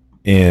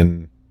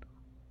in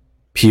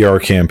PR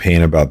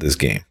campaign about this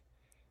game,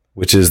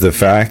 which is the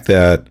fact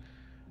that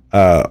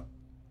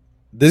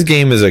this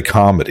game is a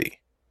comedy.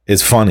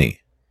 It's funny.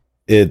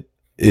 It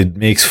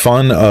makes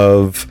fun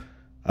of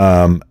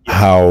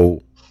how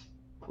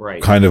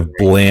kind of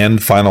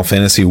bland Final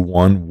Fantasy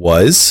 1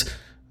 was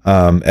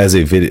as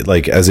a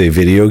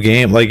video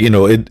game.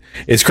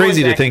 It's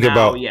crazy to think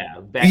about.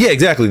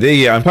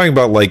 Exactly. I'm talking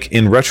about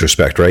in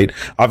retrospect, right?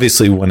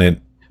 Obviously, when it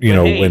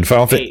when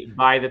Final Fantasy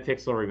buy the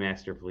pixel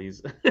remaster,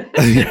 please.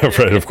 Yeah,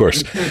 right. Of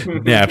course,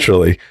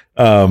 naturally.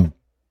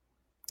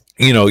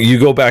 You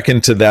go back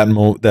into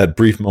that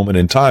brief moment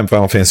in time.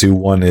 Final Fantasy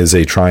 1 is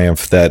a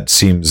triumph that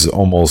seems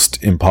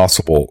almost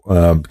impossible,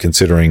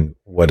 considering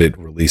what it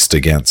released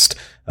against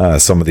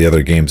some of the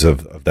other games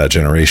of that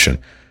generation.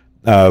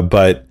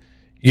 But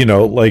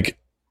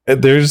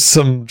there's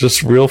some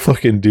just real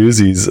fucking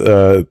doozies.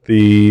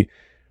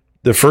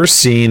 The first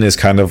scene is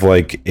kind of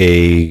like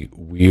a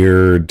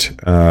weird,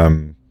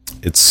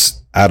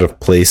 it's out of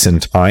place in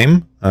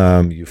time.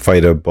 You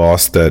fight a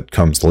boss that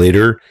comes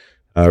later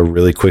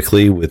really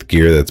quickly with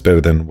gear that's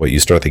better than what you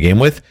start the game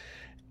with.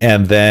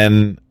 And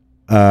then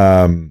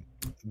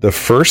the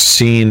first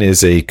scene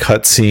is a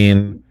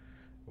cutscene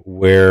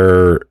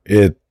where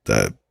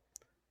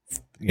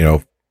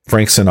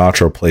Frank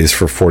Sinatra plays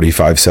for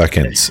 45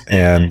 seconds,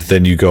 and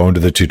then you go into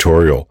the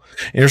tutorial.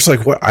 And you're just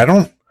like, what? I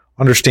don't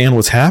understand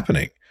what's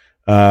happening.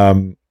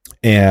 And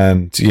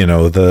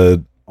all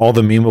the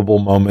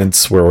memeable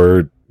moments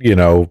where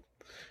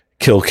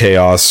kill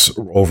chaos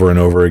over and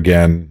over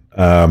again,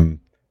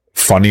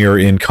 funnier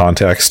in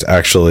context,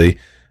 actually.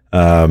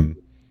 All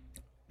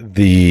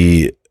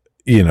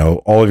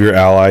of your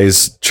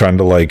allies trying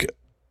to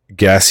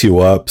gas you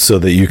up so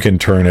that you can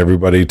turn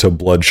everybody to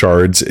blood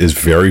shards is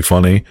very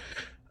funny.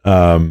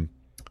 The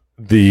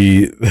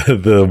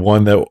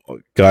one that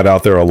got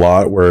out there a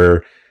lot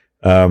where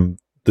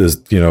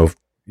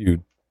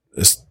you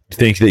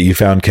think that you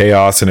found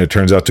chaos and it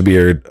turns out to be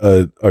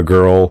a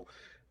girl,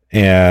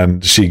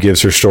 and she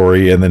gives her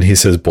story, and then he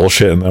says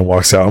bullshit and then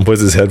walks out and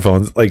puts his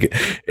headphones.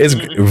 It's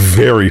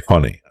very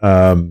funny.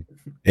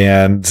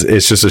 And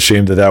it's just a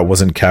shame that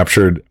wasn't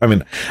captured. I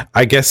mean,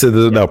 I guess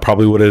that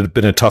probably would have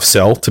been a tough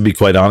sell, to be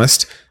quite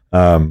honest.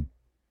 But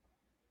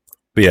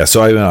yeah,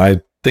 so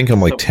I think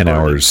I'm 10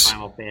 hours.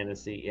 Final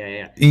Fantasy,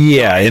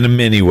 yeah, in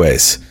many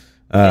ways.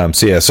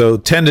 So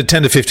 10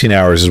 to 15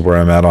 hours is where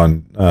I'm at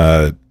on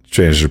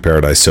Strangers of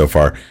Paradise so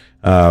far.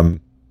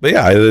 But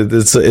yeah,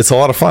 it's a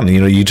lot of fun.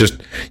 You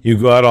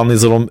go out on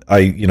these little.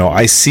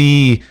 I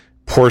see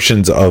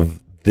portions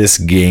of this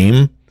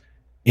game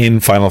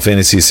in Final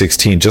Fantasy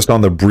 16 just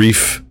on the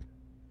brief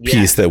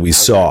piece that we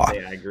saw. I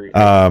agree.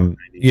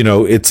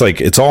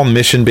 It's all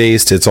mission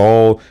based. It's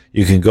all,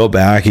 you can go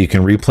back, you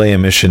can replay a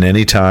mission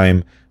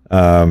anytime.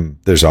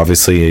 There's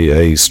obviously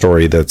a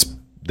story that's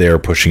there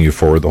pushing you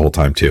forward the whole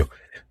time too.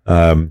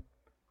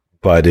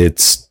 But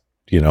it's,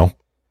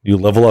 you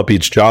level up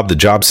each job. The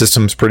job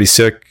system's pretty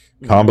sick.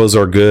 Combos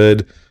are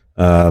good.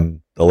 The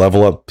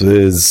level up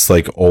is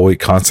always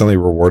constantly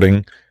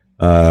rewarding.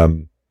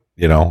 I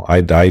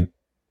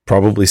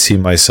probably see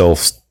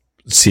myself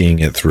seeing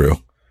it through.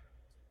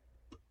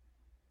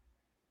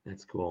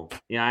 That's cool.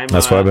 Yeah,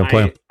 that's what I've been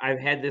playing. I've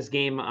had this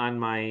game on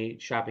my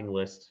shopping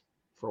list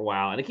for a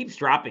while, and it keeps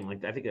dropping. I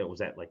think it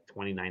was at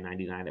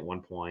 $29.99 at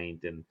one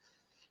point, and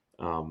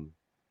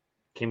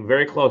came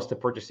very close to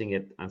purchasing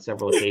it on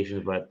several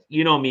occasions. But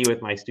me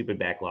with my stupid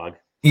backlog.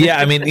 Yeah,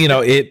 I mean,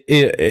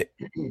 it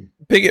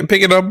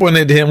pick it up when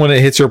it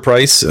hits your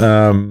price.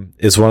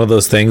 It's one of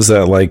those things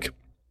that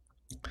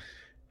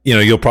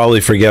you'll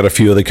probably forget a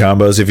few of the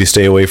combos if you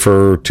stay away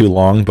for too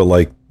long,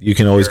 but you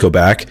can always go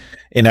back.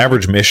 An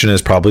average mission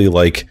is probably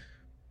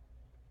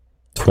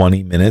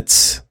 20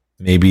 minutes,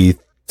 maybe.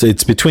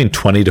 It's between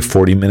 20 to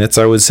 40 minutes,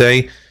 I would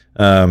say.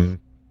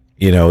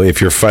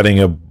 If you're fighting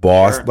a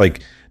boss,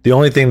 the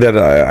only thing that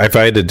if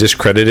I had to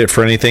discredit it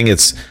for anything,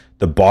 it's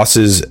the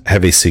bosses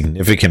have a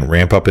significant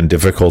ramp up in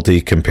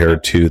difficulty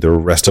compared to the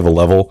rest of a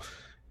level.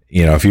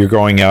 If you're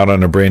going out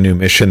on a brand new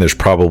mission, there's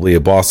probably a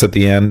boss at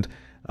the end.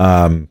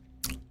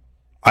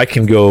 I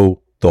can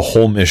go the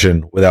whole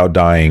mission without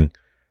dying,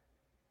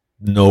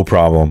 no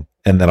problem,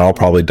 and then I'll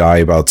probably die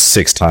about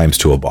 6 times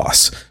to a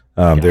boss.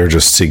 They're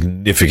just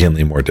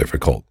significantly more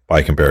difficult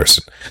by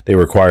comparison. They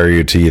require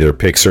you to either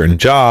pick certain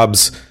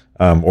jobs,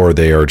 or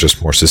they are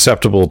just more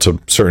susceptible to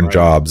certain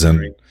jobs,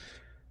 and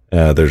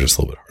they're just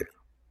a little bit harder.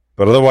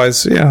 But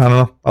otherwise, yeah, I don't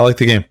know. I like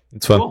the game.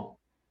 It's fun.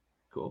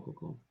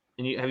 Cool.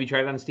 And have you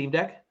tried it on Steam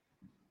Deck?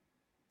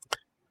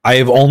 I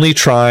have only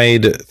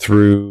tried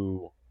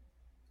through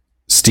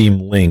Steam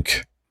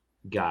Link.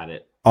 Got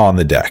it. On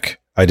the deck.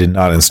 I did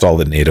not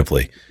install it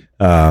natively.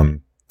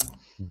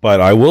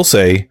 But I will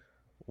say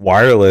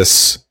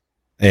wireless,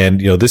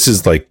 and this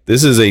is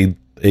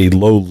a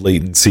low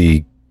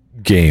latency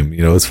game.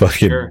 It's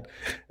fucking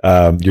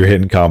you're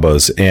hitting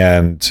combos,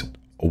 and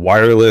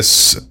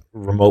wireless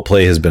remote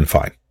play has been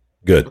fine.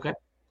 Good. Okay.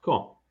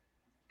 Cool.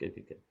 Good.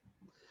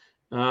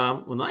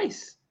 Well,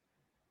 nice.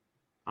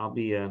 I'll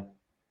be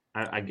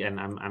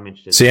I'm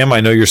interested. Sam,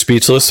 I know you're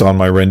speechless on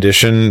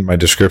my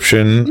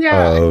description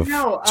of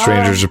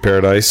Strangers of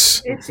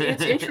Paradise. It's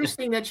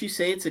interesting that you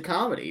say it's a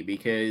comedy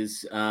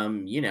because,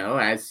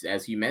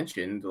 as you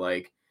mentioned,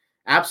 like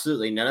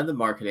absolutely none of the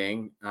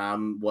marketing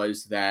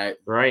was that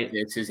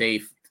this is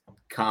a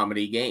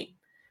comedy game.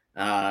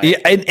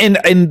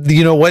 And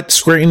you know what?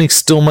 Square Enix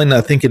still might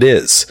not think it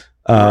is.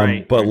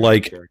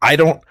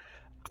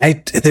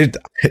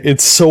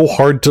 It's so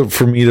hard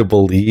for me to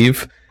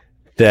believe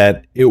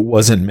that it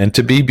wasn't meant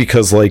to be,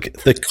 because like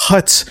the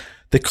cuts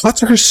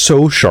are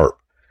so sharp.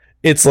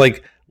 It's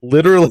like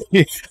literally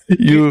it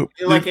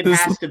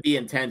has to be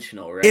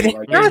intentional, right?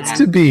 It has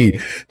to be.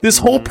 This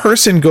whole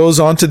person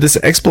goes on to this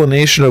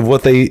explanation of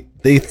what they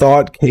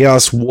thought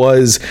chaos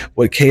was,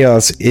 what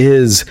chaos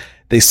is.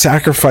 They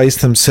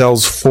sacrificed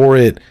themselves for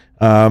it,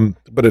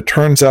 but it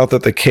turns out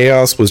that the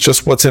chaos was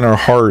just what's in our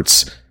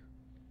hearts.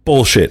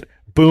 Bullshit.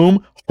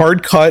 Boom.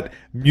 Hard cut,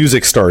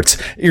 music starts.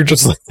 You're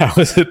just like, how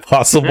is it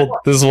possible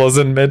this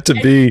wasn't meant to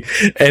be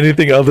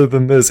anything other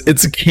than this?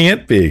 It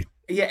can't be.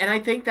 Yeah, and I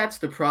think that's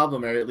the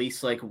problem, or at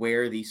least like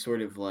where the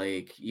sort of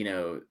like,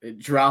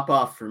 drop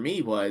off for me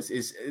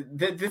is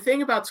the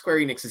thing about Square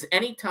Enix is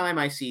anytime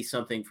I see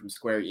something from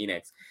Square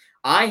Enix,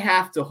 I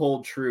have to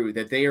hold true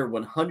that they are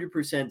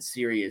 100%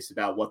 serious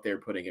about what they're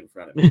putting in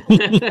front of me.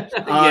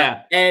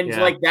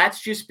 Like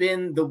that's just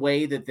been the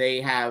way that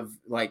they have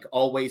like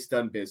always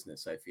done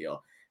business, I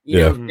feel.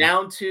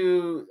 Down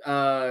to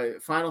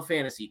Final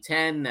Fantasy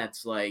X,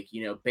 that's like,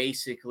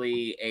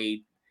 basically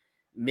a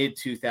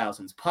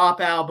mid-2000s pop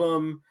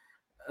album.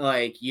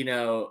 Like,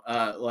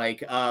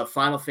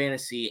 Final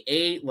Fantasy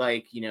VIII,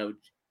 like,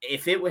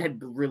 if it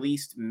had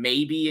released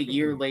maybe a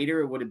year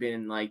later, it would have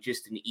been like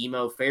just an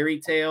emo fairy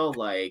tale.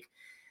 Like,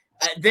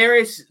 there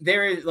is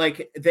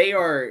like, they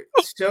are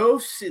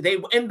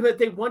but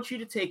they want you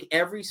to take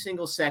every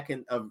single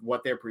second of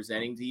what they're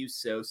presenting to you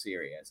so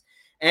serious.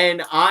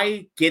 And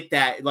I get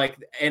that, like,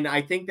 and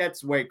I think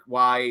that's like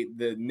why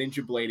the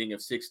ninja blading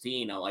of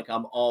 16,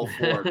 I'm all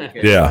for,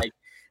 because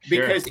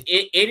because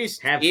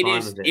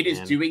it is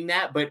doing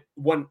that, but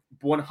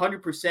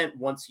 100%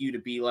 wants you to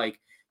be like,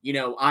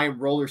 I'm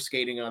roller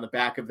skating on the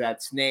back of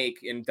that snake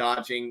and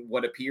dodging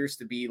what appears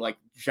to be like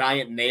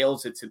giant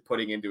nails it's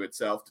putting into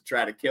itself to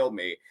try to kill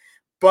me.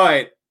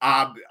 But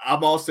I'm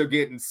also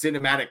getting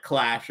cinematic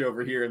clash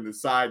over here in the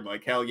side,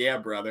 like, hell yeah,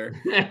 brother.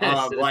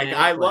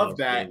 I love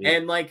that. Baby.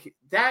 And like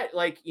that,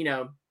 like,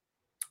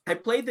 I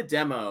played the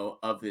demo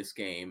of this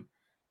game.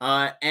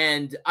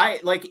 And I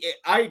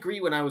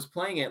agree when I was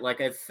playing it, like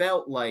I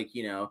felt like,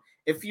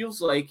 it feels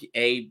like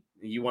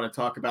you want to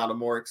talk about a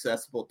more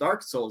accessible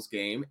Dark Souls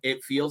game.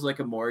 It feels like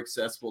a more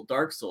accessible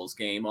Dark Souls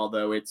game,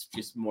 although it's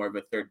just more of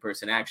a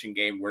third-person action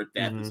game where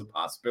death is a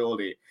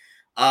possibility.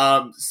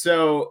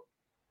 So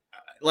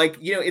like,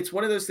 it's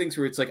one of those things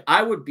where it's like,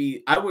 I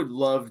would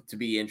love to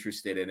be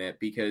interested in it,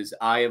 because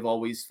I have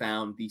always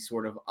found the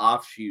sort of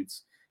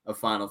offshoots of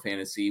Final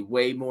Fantasy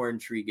way more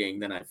intriguing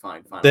than I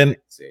find Final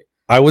Fantasy.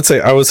 I would say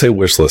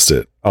wishlist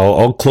it.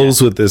 I'll close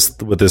with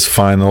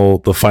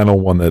the final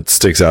one that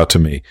sticks out to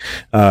me.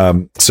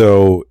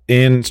 So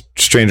in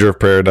Stranger of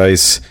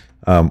Paradise,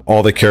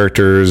 all the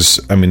characters,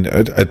 I mean,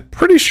 I'm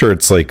pretty sure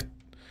it's like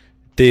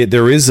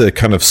there is a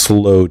kind of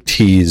slow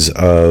tease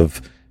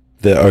of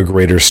a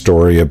greater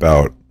story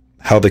about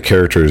how the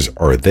characters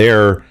are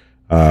there,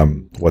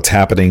 what's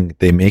happening.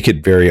 They make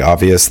it very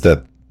obvious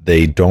that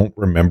they don't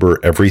remember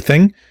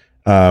everything,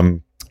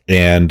 and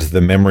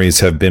the memories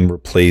have been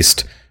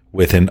replaced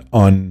with an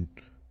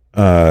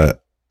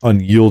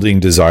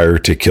unyielding desire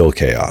to kill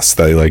chaos.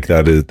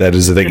 That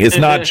is the thing. It's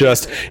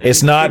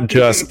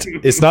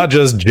not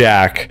just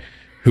Jack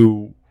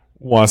who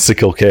wants to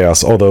kill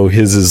chaos, although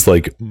his is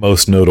like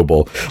most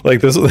notable. Like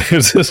there's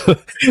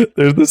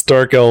this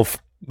dark elf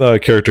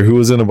character who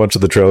was in a bunch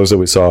of the trailers that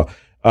we saw,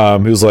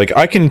 who's like,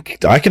 I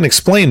can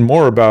explain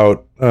more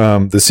about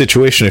the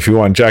situation if you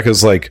want. Jack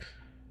is like,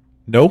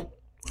 no,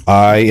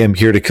 I am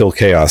here to kill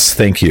chaos,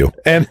 thank you,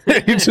 and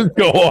you just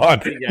go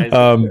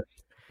on.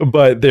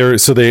 But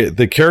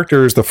the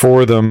characters, the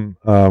four of them,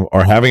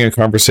 are having a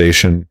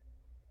conversation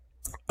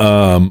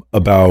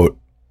about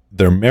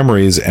their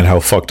memories and how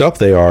fucked up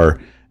they are,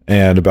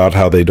 and about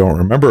how they don't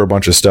remember a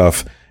bunch of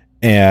stuff.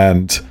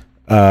 And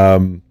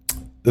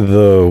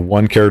the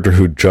one character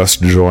who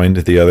just joined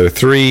the other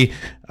three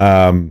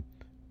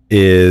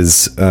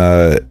is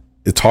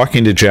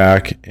talking to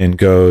Jack and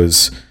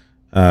goes,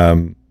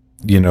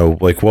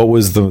 like, what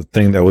was the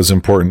thing that was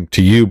important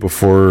to you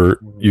before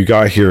you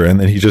got here? And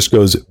then he just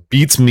goes,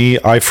 beats me,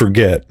 I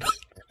forget.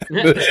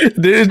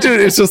 Dude,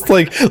 it's just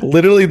like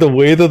literally the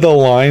way that the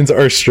lines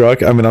are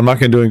struck. I mean, I'm not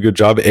going to do a good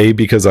job, A,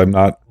 because I'm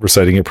not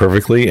reciting it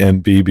perfectly,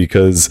 and B,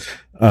 because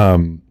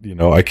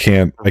I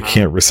can't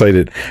recite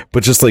it.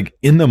 But just like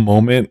in the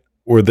moment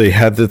where they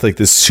had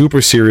this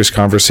super serious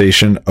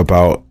conversation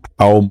about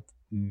how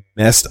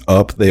messed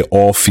up they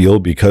all feel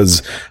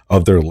because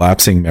of their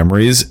lapsing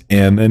memories,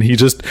 and then he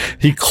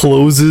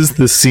closes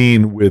the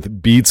scene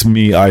with beats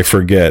me, I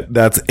forget.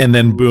 And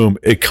then boom,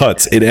 it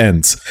cuts, it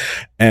ends.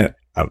 And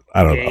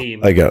I don't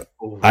know.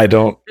 I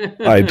don't.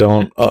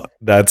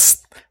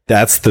 That's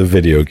the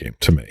video game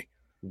to me.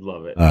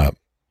 Love it. Love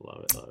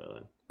it.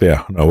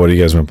 Yeah. No. What have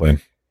you guys been playing?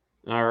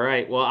 All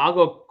right. Well, I'll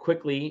go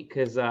quickly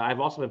because I've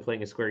also been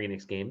playing a Square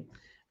Enix game,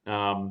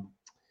 and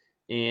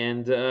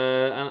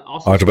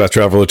also Octopath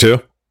Traveler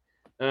 2.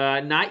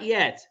 Not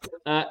yet.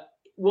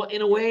 Well,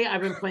 in a way,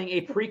 I've been playing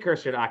a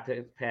precursor to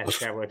Octopath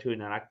Traveler 2,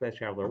 not Octopath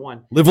Traveler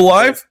 1. Live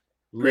Alive.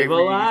 Live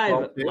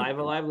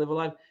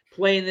Alive.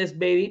 Playing this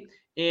baby.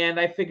 And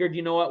I figured,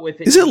 you know what? With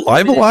it, is it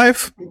Live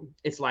Alive?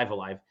 It's Live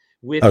Alive.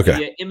 With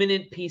the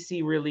imminent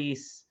PC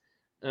release,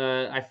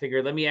 I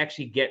figured let me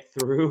actually get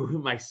through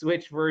my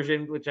Switch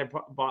version, which I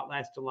bought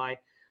last July.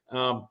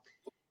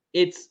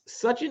 It's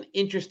such an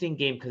interesting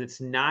game because it's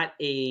not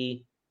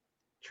a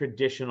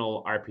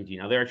traditional RPG.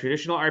 Now, there are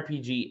traditional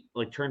RPG,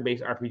 like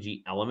turn-based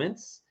RPG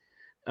elements,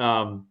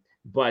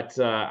 but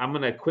I'm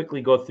going to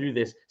quickly go through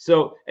this.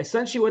 So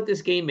essentially what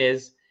this game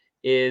is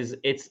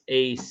it's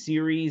a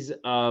series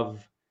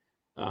of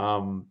come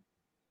on,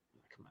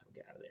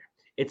 get out of there.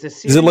 It's a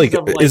series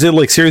is it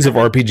like series of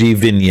RPG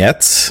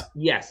vignettes?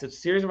 Yes, it's a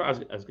series of I was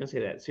going to say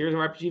that. Series of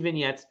RPG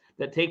vignettes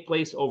that take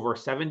place over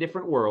 7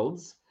 different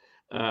worlds.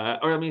 Or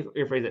let me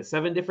rephrase that.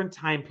 7 different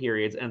time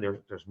periods, and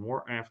there's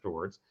more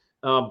afterwards.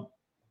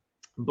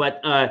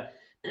 But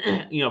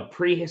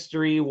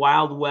prehistory,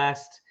 Wild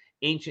West,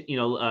 ancient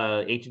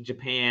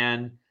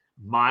Japan,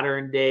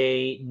 modern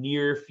day,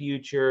 near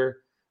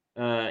future,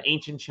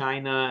 ancient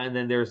China, and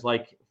then there's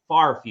like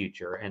far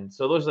future. And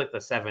so those are like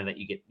the 7 that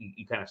you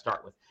kind of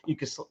start with. You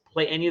can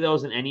play any of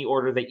those in any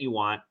order that you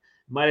want.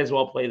 Might as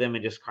well play them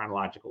in just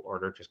chronological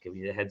order, just give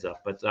you the heads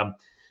up. But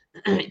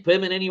play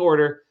them in any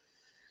order.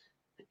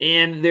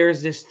 And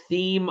there's this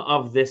theme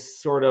of this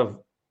sort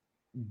of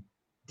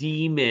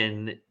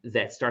demon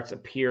that starts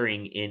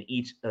appearing in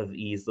each of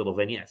these little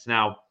vignettes.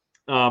 Now,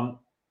 and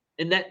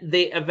that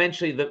they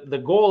eventually,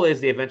 the goal is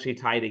they eventually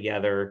tie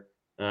together,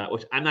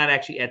 which I'm not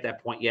actually at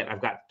that point yet.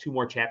 I've got 2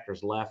 more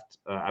chapters left.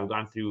 I've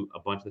gone through a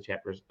bunch of the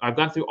chapters. I've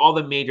gone through all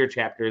the major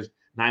chapters,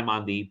 and I'm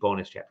on the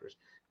bonus chapters.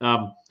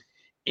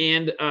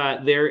 And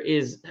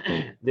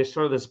there's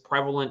sort of this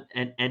prevalent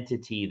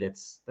entity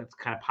that's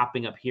kind of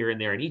popping up here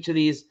and there in each of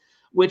these,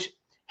 which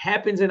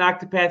happens in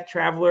Octopath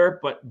Traveler,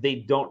 but they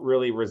don't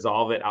really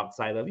resolve it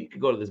outside of, you could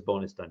go to this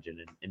bonus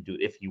dungeon and do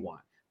it if you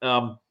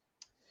want.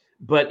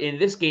 But in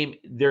this game,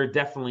 there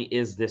definitely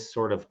is this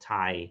sort of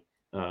tie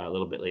a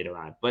little bit later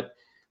on. But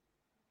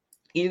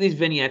each of these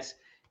vignettes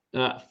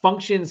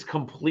functions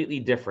completely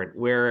different,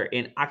 where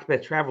in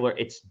Octopath Traveler,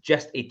 it's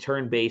just a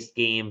turn-based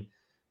game.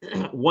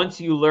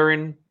 Once you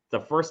learn the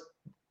first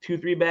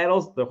 2-3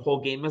 battles, the whole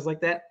game is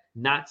like that.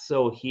 Not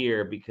so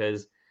here,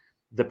 because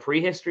the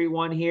prehistory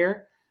one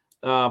here,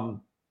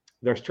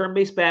 there's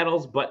turn-based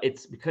battles, but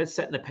it's because it's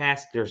set in the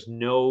past, there's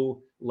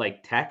no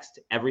like text.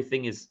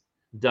 Everything is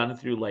done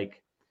through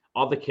like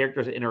all the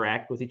characters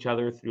interact with each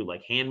other through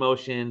like hand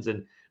motions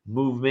and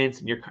movements,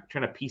 and you're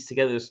trying to piece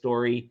together the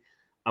story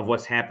of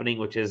what's happening,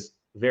 which is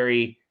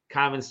very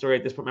common story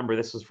at this point. Remember,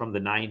 this was from the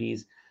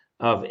 90s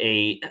of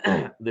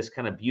this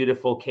kind of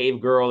beautiful cave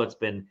girl that's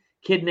been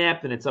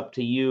kidnapped, and it's up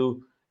to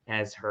you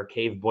as her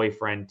cave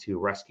boyfriend to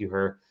rescue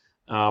her.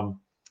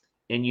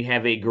 And you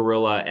have a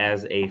gorilla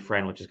as a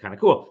friend, which is kind of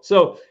cool.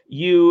 So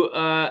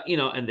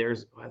and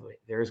there's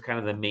kind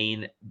of the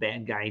main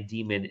bad guy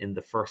demon in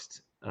the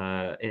first,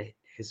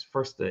 his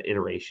first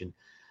iteration.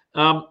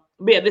 But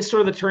yeah, this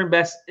sort of the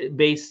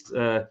turn-based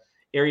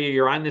area.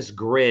 You're on this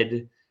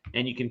grid,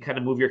 and you can kind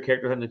of move your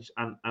characters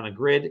on a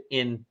grid.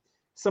 In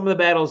some of the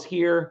battles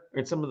here, or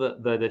in some of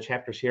the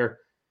chapters here,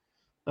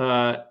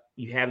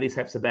 you have these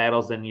types of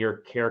battles, and your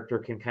character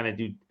can kind of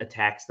do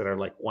attacks that are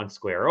like 1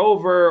 square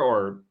over,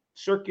 or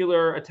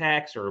circular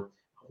attacks, or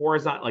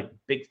horizontal, like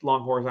big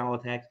long horizontal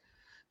attacks.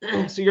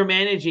 So you're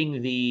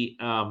managing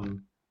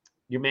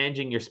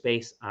your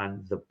space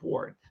on the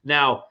board.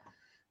 Now,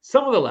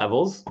 some of the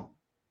levels,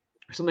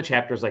 some of the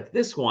chapters like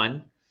this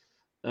one,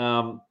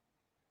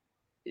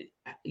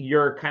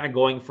 you're kind of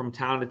going from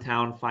town to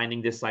town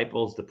finding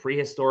disciples. The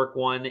prehistoric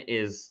one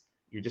is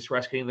you're just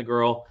rescuing the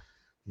girl.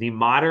 The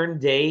modern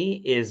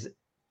day is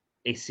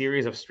a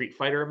series of Street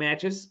Fighter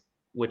matches,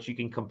 which you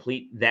can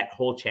complete that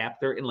whole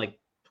chapter in like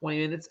 20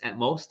 minutes at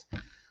most.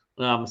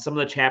 Some of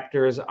the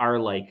chapters are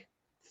like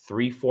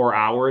 3-4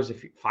 hours,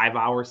 5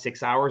 hours,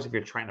 6 hours, if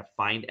you're trying to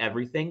find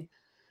everything.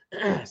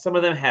 Some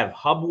of them have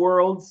hub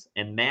worlds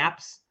and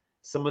maps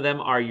Some of them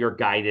are you're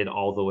guided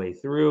all the way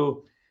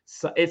through.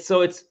 So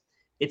it's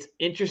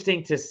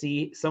interesting to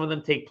see. Some of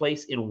them take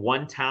place in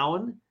one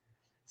town.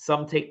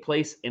 Some take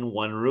place in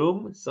one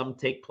room. Some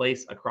take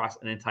place across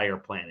an entire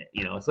planet.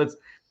 So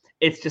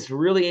it's just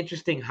really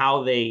interesting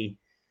how they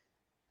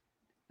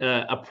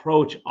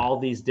approach all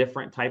these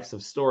different types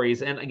of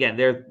stories. And again,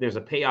 there's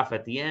a payoff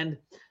at the end.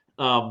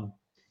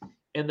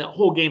 And the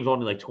whole game's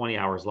only like 20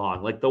 hours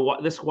long. Like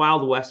this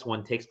Wild West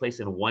one takes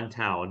place in one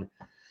town,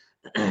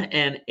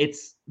 and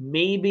it's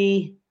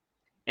maybe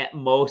at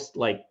most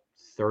like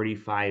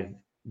 35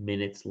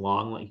 minutes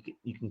long. Like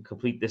you can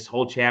complete this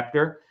whole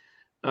chapter.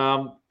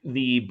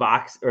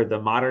 The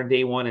modern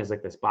day one is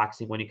like this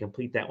boxing one. You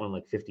complete that one in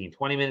like 15,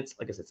 20 minutes.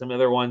 Like I said, some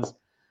other ones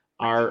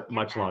are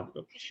much longer.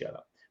 Oh, shut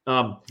up.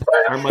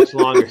 Are much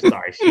longer.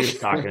 Sorry, she's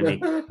talking to me.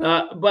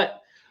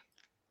 But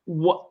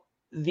what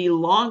the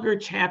longer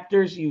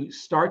chapters, you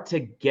start to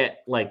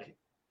get like,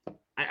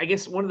 I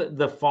guess one of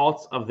the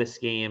faults of this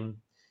game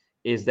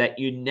is that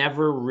you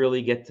never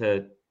really get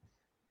to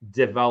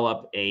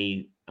develop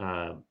a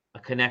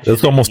connection.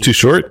 It's almost too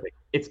short.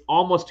 It's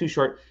almost too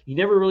short. You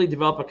never really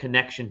develop a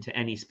connection to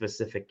any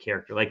specific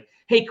character. Like,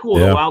 hey, cool,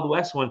 the Wild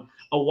West one,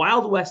 a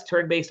Wild West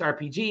turn-based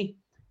RPG.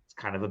 It's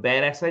kind of a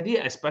badass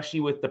idea,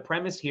 especially with the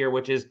premise here,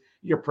 which is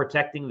you're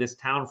protecting this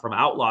town from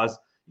outlaws.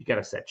 You got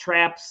to set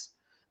traps.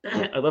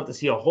 I'd love to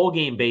see a whole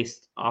game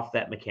based off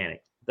that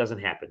mechanic. It doesn't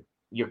happen.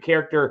 Your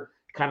character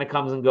kind of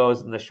comes and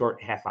goes in the short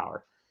half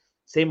hour.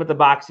 Same with the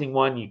boxing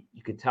one. You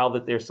could tell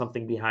that there's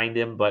something behind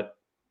him, but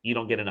you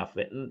don't get enough of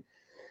it. And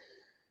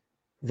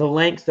the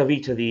length of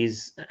each of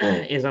these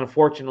is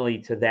unfortunately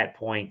to that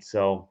point.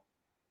 So,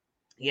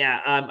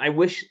 yeah, I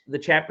wish the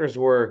chapters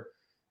were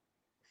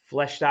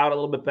fleshed out a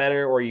little bit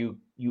better, or you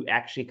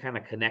actually kind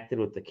of connected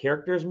with the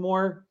characters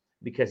more,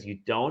 because you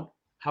don't.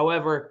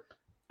 However,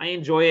 I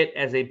enjoy it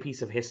as a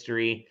piece of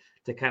history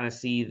to kind of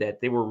see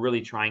that they were really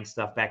trying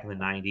stuff back in the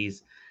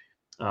 90s.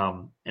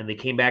 And they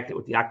came back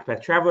with the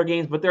Octopath Traveler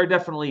games, but there are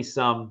definitely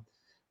some,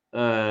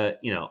 some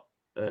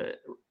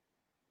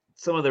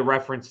of the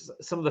reference,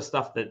 some of the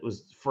stuff that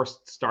was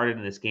first started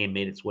in this game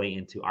made its way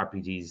into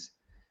RPGs,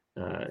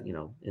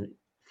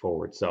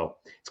 forward. So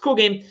it's a cool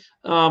game.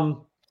 I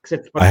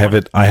have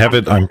it.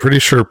 I'm pretty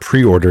sure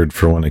pre-ordered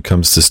for when it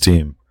comes to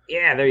Steam.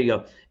 Yeah, there you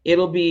go.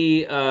 It'll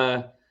be,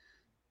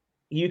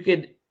 you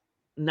could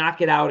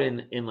knock it out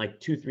in like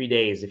 2-3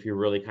 days if you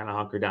really kind of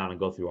hunker down and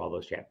go through all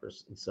those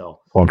chapters. And so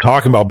what I'm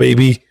talking about,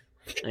 baby.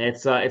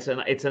 It's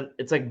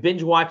like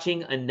binge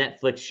watching a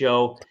Netflix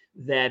show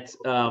that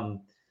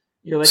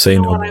you're like, say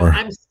no more.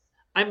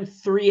 I'm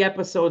 3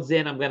 episodes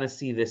in. I'm gonna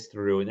see this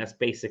through, and that's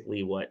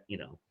basically what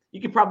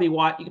you could probably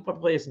watch. You could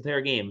probably play this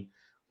entire game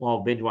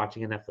while binge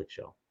watching a Netflix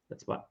show.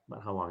 That's about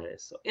how long it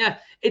is. So yeah,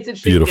 it's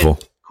interesting. Beautiful,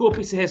 cool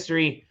piece of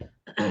history.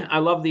 I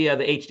love the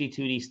HD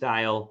 2D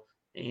style,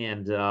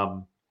 and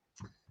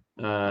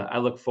I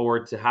look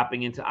forward to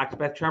hopping into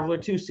Octopath Traveler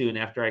 2 soon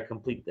after I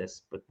complete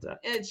this. But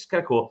it's just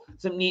kind of cool.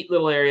 Some neat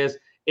little areas.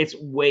 It's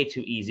way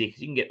too easy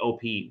because you can get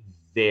OP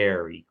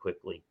very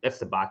quickly. That's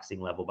the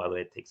boxing level, by the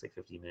way. It takes like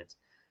 15 minutes.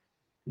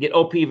 Get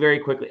OP very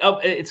quickly. Oh,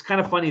 it's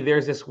kind of funny.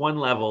 There's this one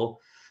level,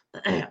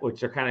 which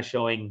they're kind of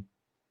showing.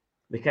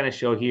 They kind of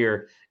show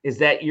here is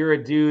that you're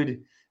a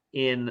dude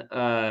in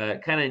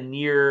kind of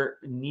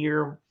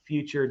near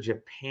future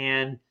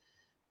Japan,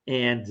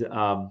 and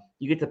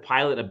you get to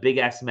pilot a big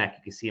ass mech.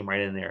 You can see him right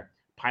in there.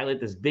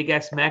 Pilot this big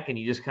ass mech, and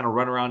you just kind of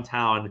run around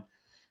town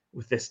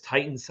with this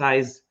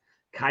Titan-sized,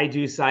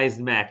 kaiju-sized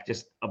mech,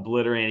 just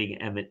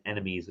obliterating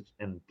enemies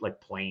and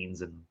like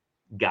planes and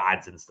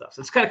gods and stuff.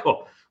 So it's kind of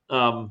cool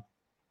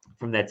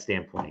from that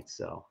standpoint.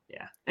 So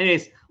yeah.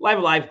 Anyways, Live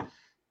Alive,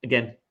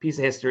 again, piece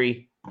of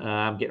history.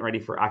 I'm getting ready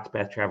for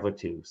Octopath Traveler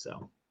 2.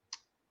 So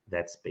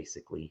that's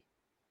basically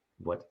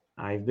what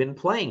I've been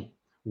playing.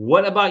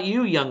 What about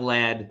you, young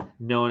lad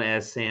known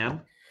as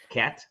Sam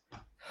Cat?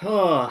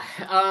 Oh,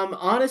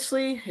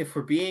 honestly, if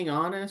we're being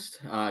honest,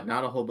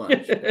 not a whole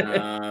bunch.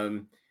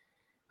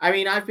 I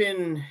mean, I've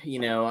been,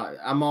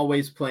 I'm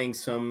always playing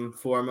some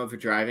form of a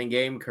driving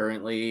game.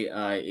 Currently,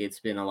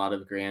 it's been a lot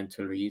of Gran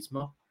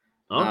Turismo.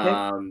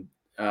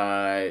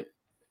 Okay.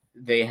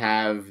 They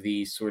have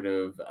these sort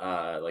of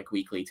like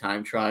weekly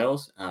time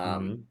trials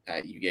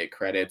that you get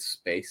credits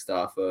based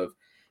off of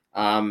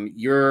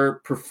your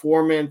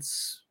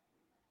performance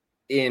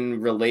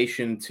in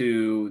relation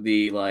to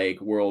the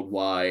like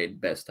worldwide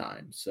best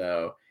time.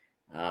 So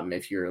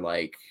if you're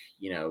like,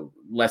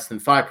 less than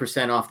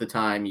 5% off the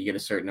time, you get a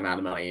certain amount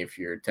of money. If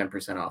you're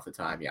 10% off the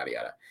time, yada,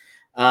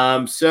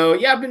 yada. So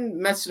yeah, I've been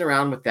messing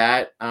around with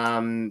that,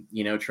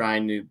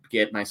 trying to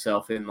get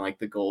myself in like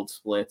the gold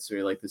splits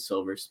or like the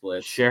silver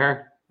splits.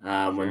 Sure.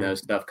 When those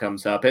stuff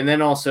comes up. And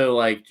then also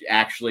like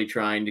actually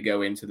trying to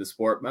go into the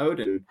sport mode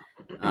and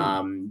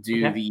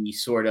do the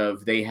sort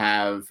of, they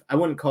have, I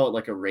wouldn't call it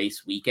like a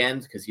race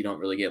weekend because you don't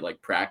really get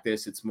like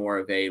practice. It's more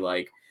of a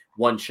like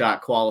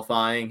one-shot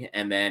qualifying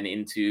and then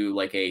into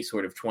like a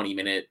sort of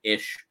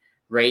 20-minute-ish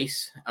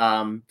race,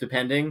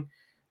 depending.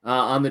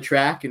 on the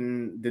track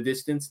and the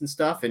distance and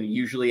stuff, and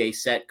usually a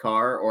set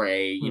car or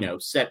a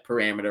set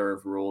parameter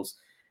of rules.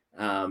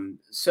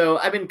 So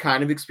I've been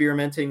kind of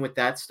experimenting with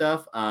that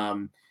stuff.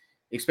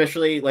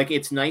 Especially like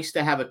it's nice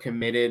to have a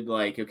committed,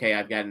 like, okay,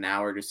 I've got an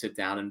hour to sit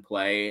down and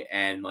play,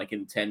 and like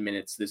in 10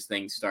 minutes this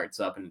thing starts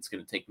up and it's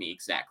going to take me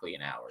exactly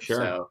an hour. Sure.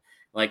 So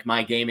like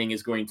my gaming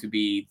is going to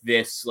be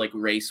this like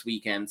race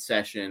weekend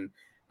session,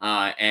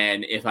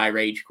 and if I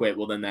rage quit,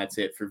 well then that's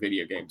it for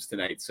video games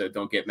tonight, so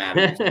don't get mad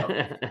at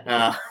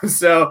yourself.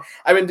 So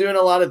I've been doing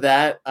a lot of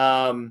that.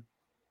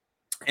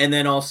 And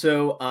then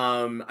also,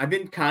 I've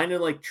been kind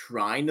of like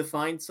trying to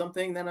find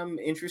something that I'm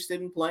interested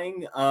in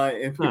playing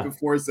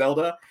before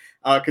Zelda,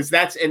 because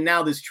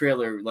now this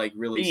trailer like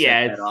really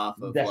set that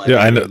off of. Like,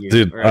 I know,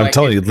 dude. I'm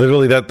telling you,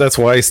 literally that's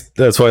why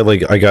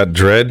like I got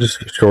Dredge,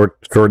 short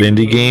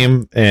indie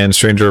game, and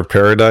Stranger of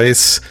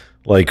Paradise,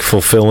 like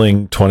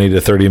fulfilling 20 to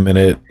 30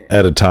 minute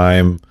at a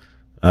time.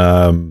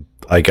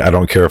 Like I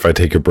don't care if I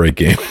take a break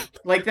game.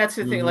 Like that's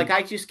the thing. Like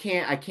I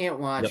can't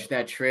watch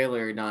that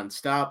trailer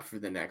nonstop for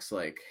the next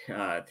like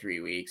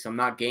 3 weeks. I'm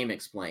not Game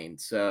Explained,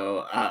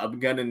 so I'm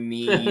gonna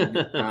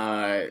need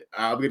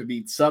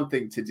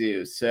something to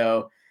do.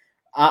 So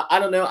I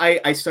don't know.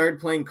 I started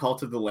playing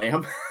Cult of the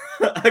Lamb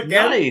again.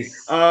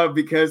 Nice.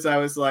 Because I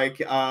was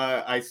like,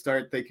 I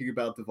started thinking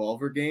about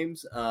Devolver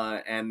games,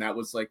 and that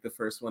was like the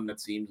first one that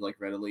seemed like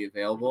readily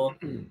available.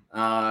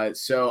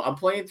 So I'm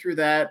playing through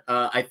that.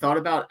 I thought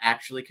about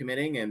actually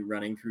committing and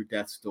running through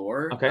Death's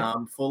Door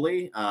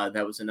fully.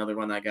 That was another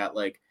one I got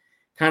like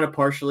kind of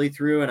partially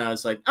through, and I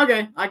was like,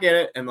 okay, I get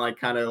it, and like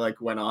kind of like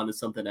went on to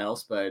something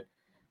else, but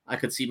I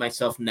could see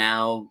myself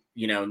now,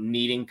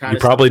 needing kind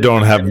of. You probably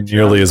don't have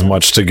nearly as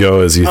much to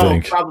go as you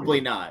think.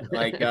 Probably not.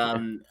 Like,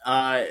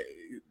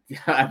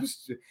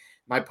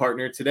 my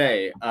partner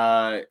today.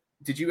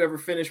 Did you ever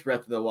finish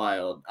Breath of the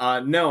Wild?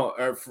 No.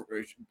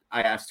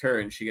 I asked her,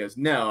 and she goes,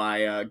 "No."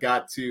 I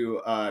got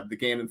to the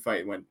Ganon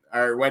fight, went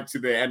to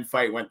the end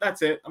fight, went,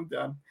 "That's it, I'm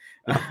done."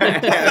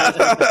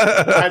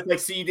 I was like,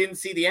 "So you didn't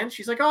see the end?"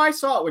 She's like, "Oh, I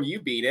saw it when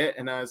you beat it,"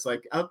 and I was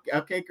like,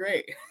 "Okay,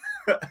 great."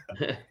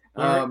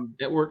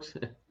 It works.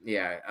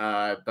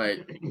 Yeah, but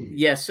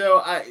yeah,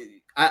 so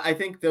I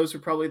think those are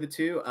probably the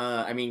two.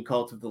 I mean,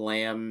 Cult of the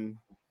Lamb.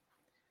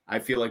 I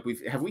feel like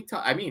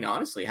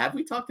honestly, have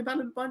we talked about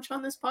it a bunch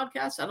on this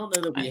podcast? I don't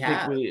know that we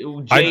have.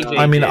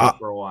 I mean,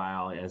 for a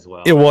while as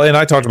well. Yeah, well, and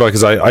I talked about it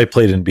because I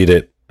played and beat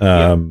it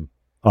on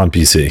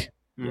PC.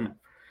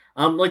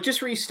 Mm-hmm. Like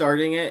just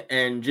restarting it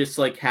and just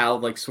like how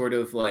like sort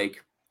of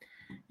like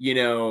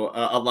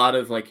a lot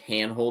of like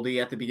hand-holdy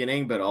at the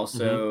beginning, but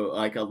also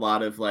like a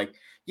lot of like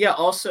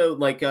also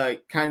like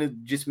kind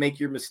of just make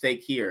your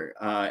mistake here,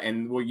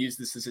 and we'll use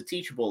this as a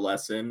teachable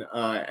lesson,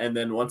 and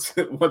then once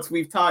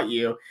we've taught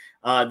you,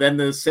 then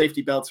the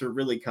safety belts are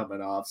really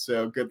coming off,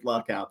 so good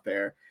luck out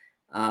there.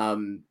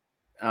 I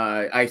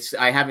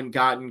haven't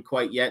gotten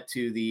quite yet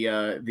to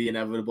the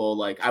inevitable,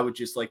 like I would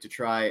just like to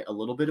try a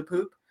little bit of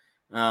poop.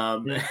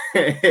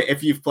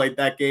 If you've played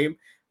that game,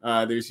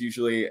 there's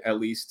usually at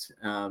least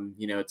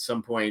at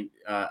some point,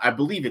 I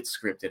believe it's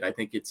scripted. I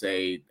think it's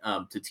to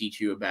teach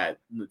you about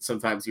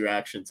sometimes your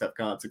actions have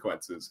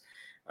consequences.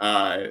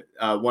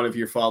 One of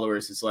your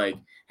followers is like,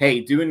 "Hey,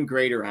 doing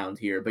great around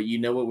here, but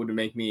what would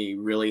make me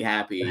really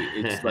happy?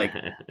 It's like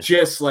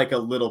just like a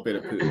little bit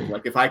of poop.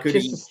 Like if I could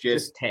eat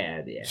just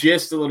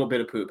a little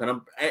bit of poop."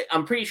 And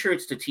I'm pretty sure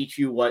it's to teach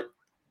you what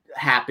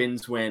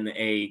happens when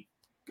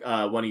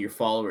one of your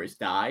followers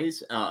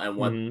dies, and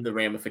what the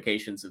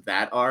ramifications of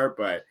that are.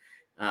 But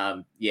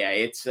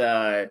it's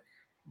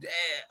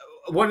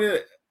one of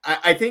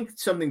I think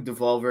something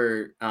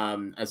Devolver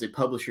as a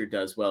publisher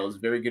does well is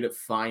very good at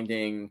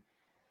finding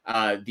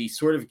these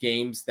sort of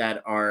games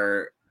that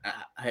are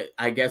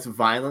I guess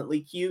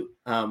violently cute,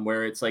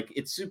 where it's like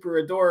it's super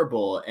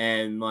adorable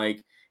and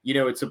like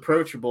it's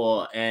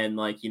approachable and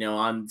like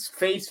on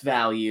face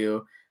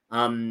value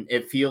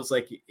it feels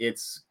like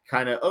it's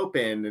kind of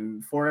open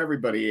and for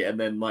everybody, and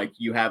then like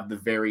you have the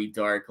very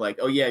dark, like,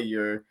 oh yeah,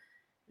 you're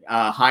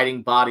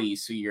hiding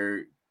bodies so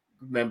your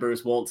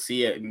members won't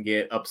see it and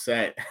get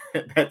upset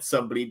that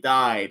somebody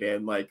died,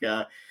 and like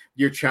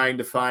you're trying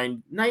to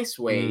find nice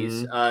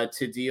ways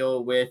to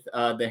deal with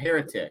the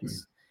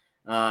heretics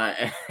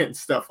and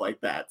stuff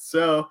like that.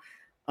 So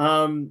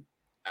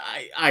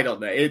I don't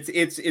know,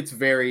 it's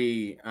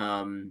very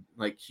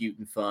like cute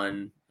and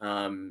fun,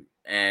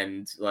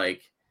 and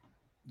like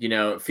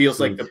it feels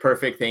like the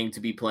perfect thing to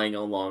be playing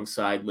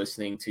alongside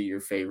listening to your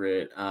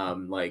favorite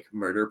like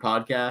murder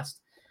podcast.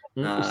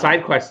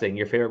 SideQuesting,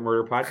 your favorite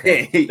murder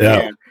podcast.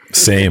 Yeah,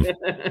 same.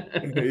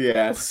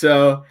 Yeah,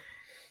 so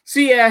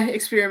yeah,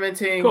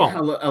 experimenting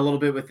a little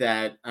bit with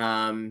that.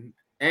 And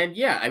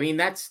yeah, I mean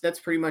that's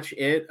pretty much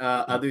it.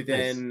 Other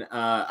than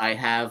I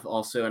have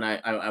also, and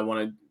I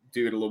want to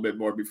do it a little bit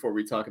more before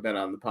we talk about it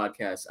on the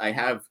podcast. I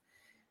have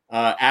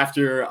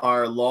after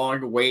our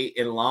long wait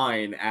in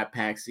line at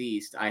PAX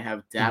East, I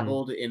have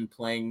dabbled in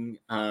playing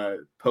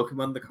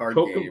Pokemon the card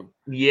game.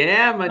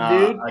 Yeah, my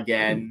dude.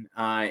 Again,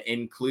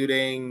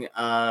 including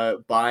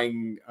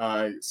buying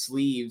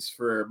sleeves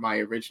for my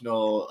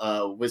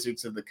original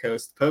Wizards of the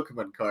Coast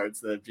Pokemon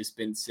cards that have just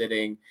been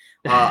sitting.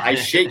 I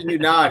shit you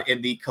not,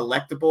 in the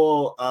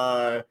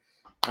collectible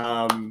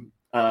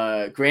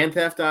Grand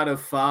Theft Auto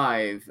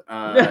 5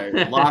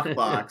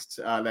 lockbox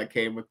that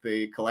came with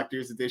the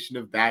collector's edition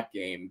of that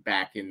game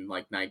back in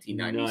like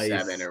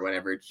 1997 or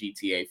whenever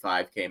GTA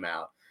 5 came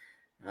out.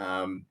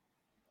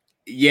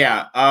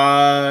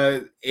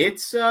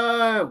 It's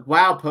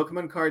wow,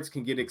 Pokemon cards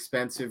can get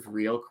expensive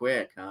real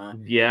quick, huh?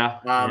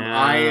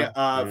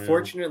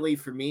 Fortunately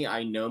for me,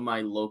 I know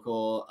my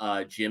local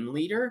gym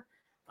leader.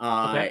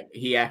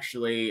 He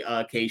actually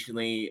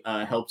occasionally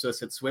helps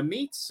us at swim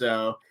meets,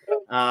 so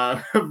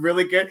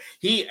really good.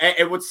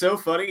 And what's so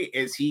funny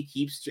is he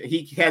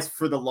has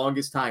for the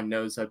longest time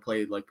knows I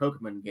played like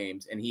Pokemon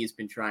games, and he has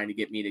been trying to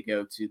get me to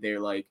go to their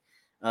like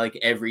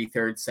every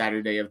third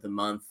Saturday of the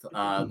month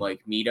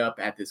like meetup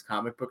at this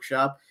comic book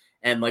shop.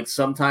 And like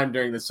sometime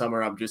during the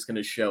summer, I'm just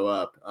gonna show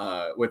up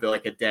with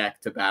like a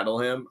deck to battle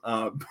him.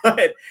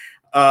 But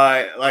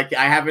like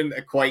I haven't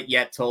quite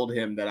yet told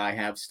him that I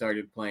have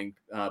started playing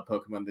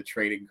Pokemon the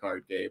trading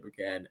card game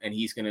again, and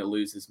he's gonna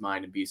lose his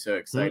mind and be so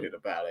excited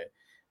about it.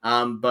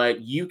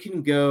 But you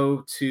can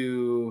go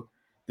to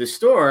the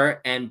store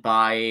and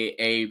buy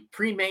a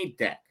pre-made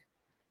deck.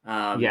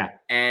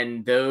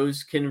 And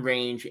those can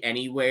range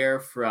anywhere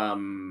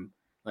from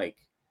like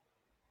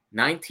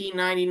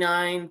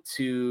 $19.99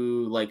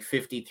 to like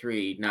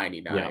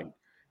 $53.99.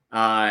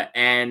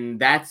 And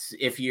that's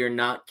if you're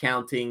not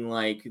counting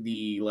like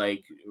the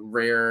like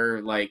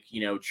rare like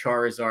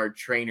Charizard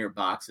trainer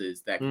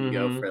boxes that can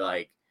go for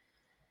like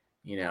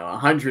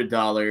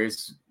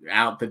 $100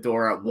 out the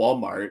door at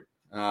Walmart.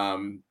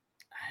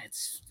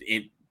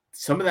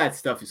 Some of that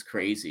stuff is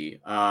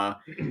crazy.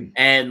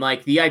 And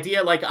like the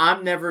idea, like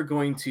I'm never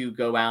going to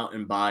go out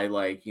and buy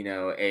like,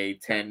 a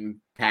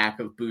 10-pack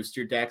of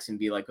booster decks and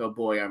be like, oh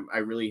boy, I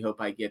really hope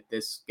I get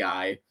this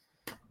guy.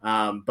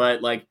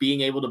 But like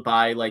being able to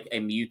buy like a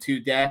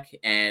Mewtwo deck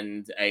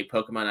and a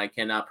Pokemon I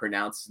cannot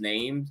pronounce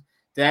named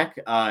deck,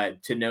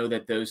 to know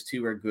that those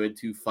two are good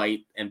to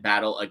fight and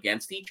battle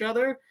against each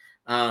other.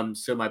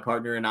 So my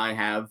partner and I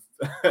have,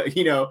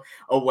 a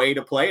way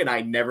to play, and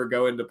I never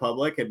go into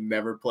public and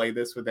never play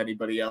this with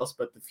anybody else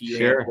but the few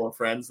handful of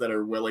friends that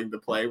are willing to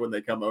play when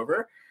they come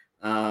over.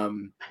 I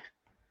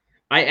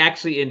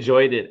actually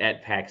enjoyed it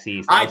at PAX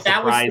East. I was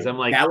surprised. I'm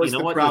like, you know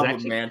what? It's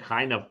actually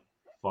kind of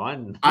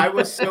fun. I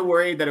was so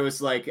worried that it was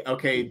like,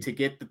 okay, to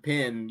get the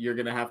pin, you're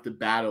gonna have to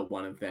battle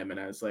one of them, and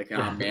I was like,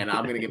 oh man,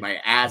 I'm gonna get my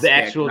ass. The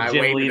actual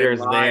gym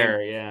leaders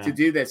there, to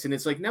do this, and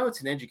it's like, no,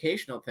 it's an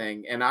educational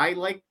thing, and I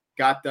like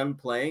got done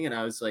playing, and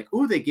I was like,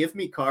 oh, they give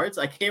me cards.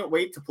 I can't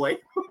wait to play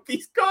with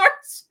these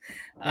cards.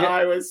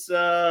 I was,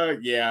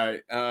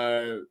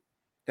 that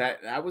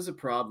was a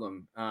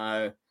problem.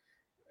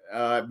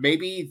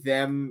 Maybe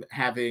them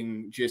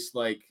having just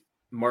like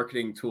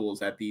marketing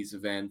tools at these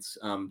events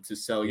to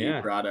sell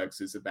you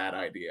products is a bad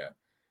idea.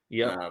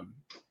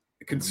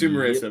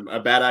 Consumerism,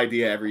 a bad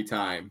idea every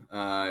time.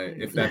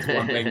 If that's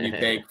one thing you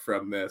take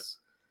from this.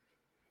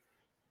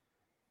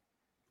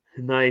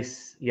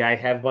 Nice. Yeah, I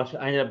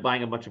ended up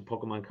buying a bunch of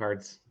Pokemon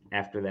cards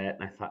after that,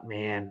 and I thought,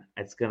 man,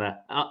 it's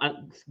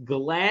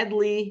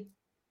gladly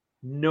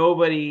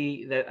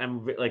nobody that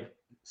I'm like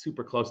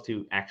super close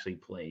to actually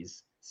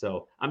plays.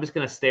 So I'm just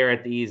gonna stare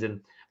at these, and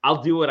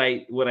I'll do what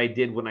I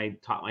did when I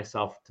taught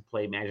myself to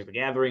play Magic the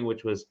Gathering,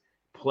 which was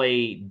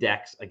play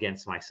decks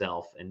against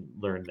myself and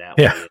learn that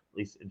way, at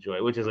least enjoy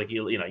it. Which is like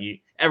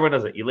everyone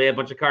does it. You lay a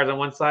bunch of cards on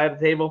one side of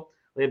the table,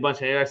 lay a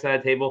bunch on the other side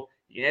of the table.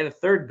 You add a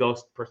third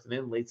ghost person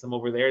in, lay some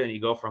over there, then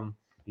you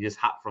just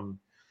hop from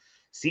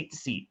seat to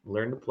seat,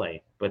 learn to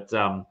play. But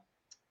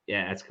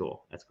yeah, that's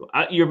cool. That's cool.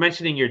 You're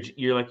mentioning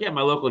you're like, yeah,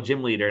 my local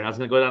gym leader, and I was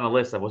gonna go down the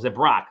list of, was it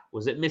Brock?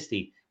 Was it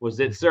Misty? Was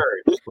it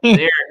Serge? Was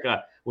it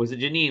Erica? Was it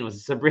Janine? Was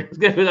it Sabrina? I was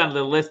gonna go down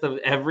the list of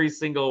every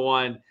single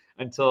one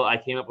until I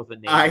came up with a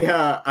name.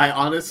 I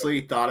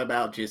honestly thought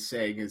about just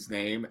saying his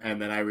name,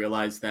 and then I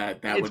realized that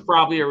it's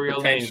probably a real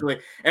name.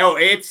 Oh,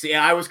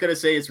 I was gonna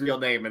say his real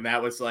name, and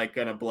that was like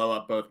gonna blow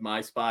up both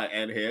my spot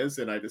and his,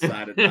 and I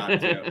decided not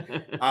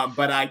to.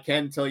 But I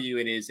can tell you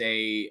it is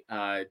a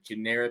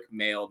generic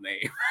male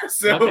name.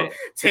 So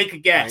take a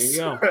guess.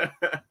 There you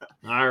go.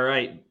 All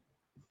right.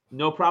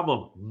 No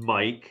problem,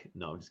 Mike.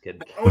 No, I'm just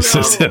kidding. Oh,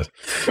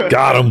 no.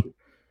 Got him.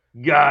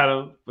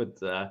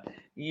 But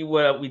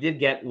what we did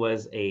get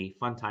was a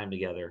fun time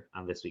together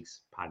on this week's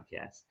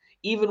podcast,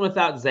 even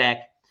without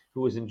Zach, who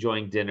was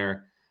enjoying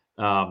dinner,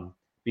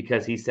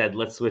 because he said,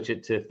 let's switch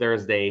it to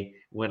Thursday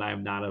when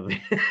I'm not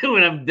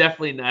when I'm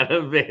definitely not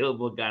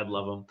available. God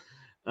love him.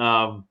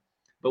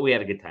 But we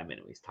had a good time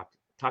anyways.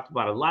 Talked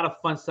about a lot of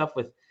fun stuff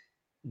with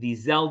the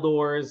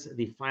Zeldors,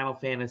 the Final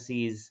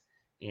Fantasies,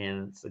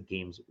 and the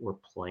games we're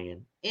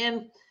playing.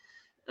 And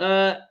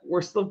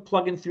we're still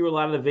plugging through a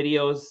lot of the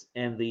videos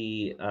and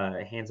the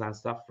hands-on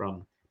stuff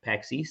from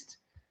PAX East.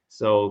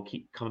 So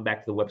keep coming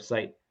back to the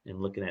website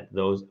and looking at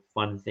those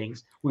fun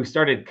things. We've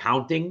started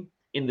counting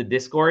in the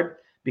Discord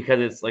because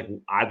it's like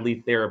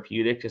oddly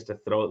therapeutic just to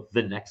throw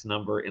the next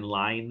number in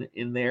line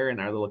in there in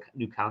our little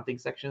new counting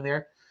section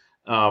there.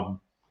 So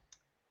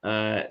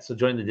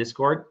join the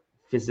Discord,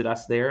 visit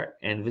us there,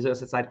 and visit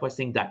us at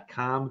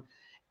sidequesting.com,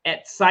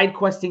 at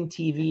SideQuesting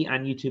TV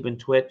on YouTube and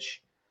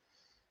Twitch.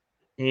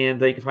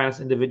 And you can find us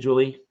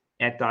individually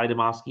at Dolly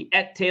Demowski,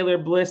 at Taylor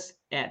Bliss,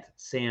 at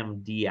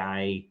Sam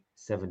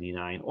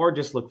DI79, or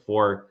just look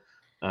for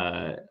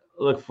garbages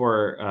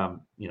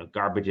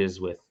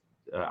with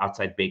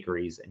outside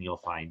bakeries, and you'll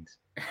find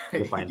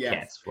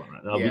cats for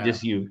it. It'll be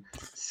just you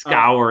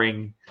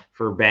scouring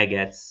for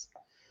baguettes.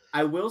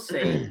 I will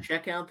say,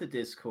 check out the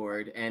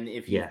Discord, and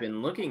if you've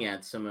been looking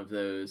at some of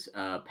those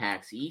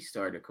PAX East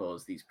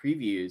articles, these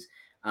previews,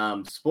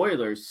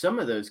 spoilers, some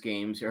of those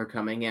games are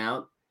coming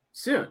out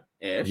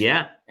soon-ish.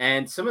 Yeah.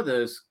 And some of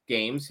those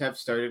games have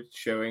started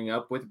showing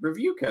up with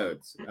review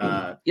codes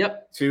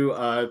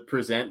to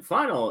present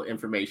final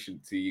information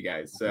to you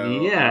guys. So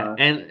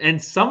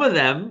and some of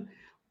them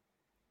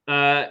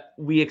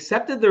we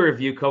accepted the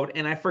review code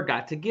and I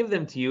forgot to give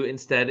them to you,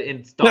 instead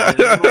installing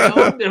my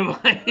own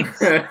device.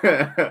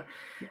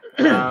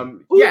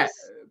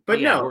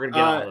 But no, we're gonna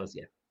get all those.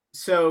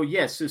 So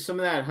some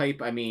of that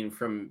hype, I mean,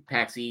 from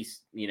PAX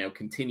East,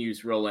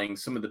 continues rolling.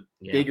 Some of the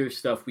bigger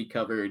stuff we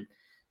covered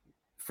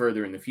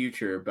further in the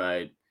future,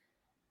 but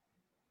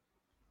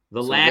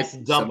the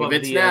last dump of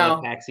the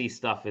PAX East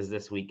stuff is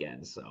this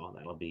weekend, so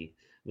that'll be.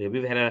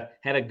 We've had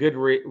a good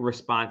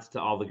response to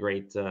all the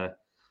great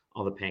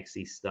all the PAX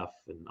East stuff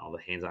and all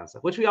the hands-on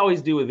stuff, which we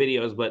always do with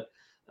videos, but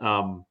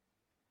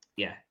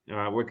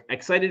we're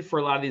excited for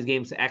a lot of these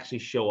games to actually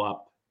show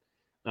up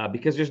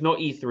because there's no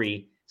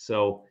E3,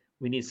 so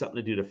we need something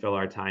to do to fill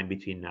our time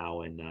between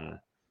now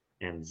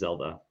and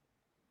Zelda.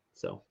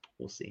 So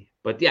we'll see.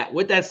 But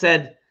with that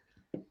said,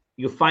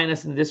 you'll find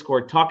us in the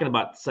Discord talking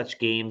about such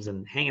games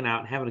and hanging out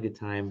and having a good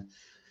time.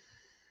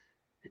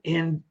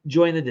 And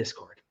join the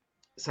Discord.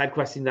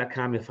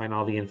 SideQuesting.com, you'll find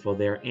all the info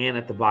there and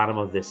at the bottom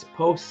of this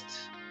post.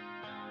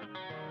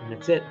 And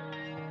that's it.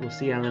 We'll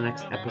see you on the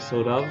next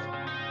episode of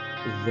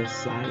The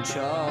Side.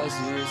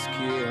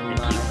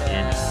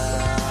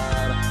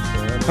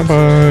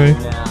 Bye-bye.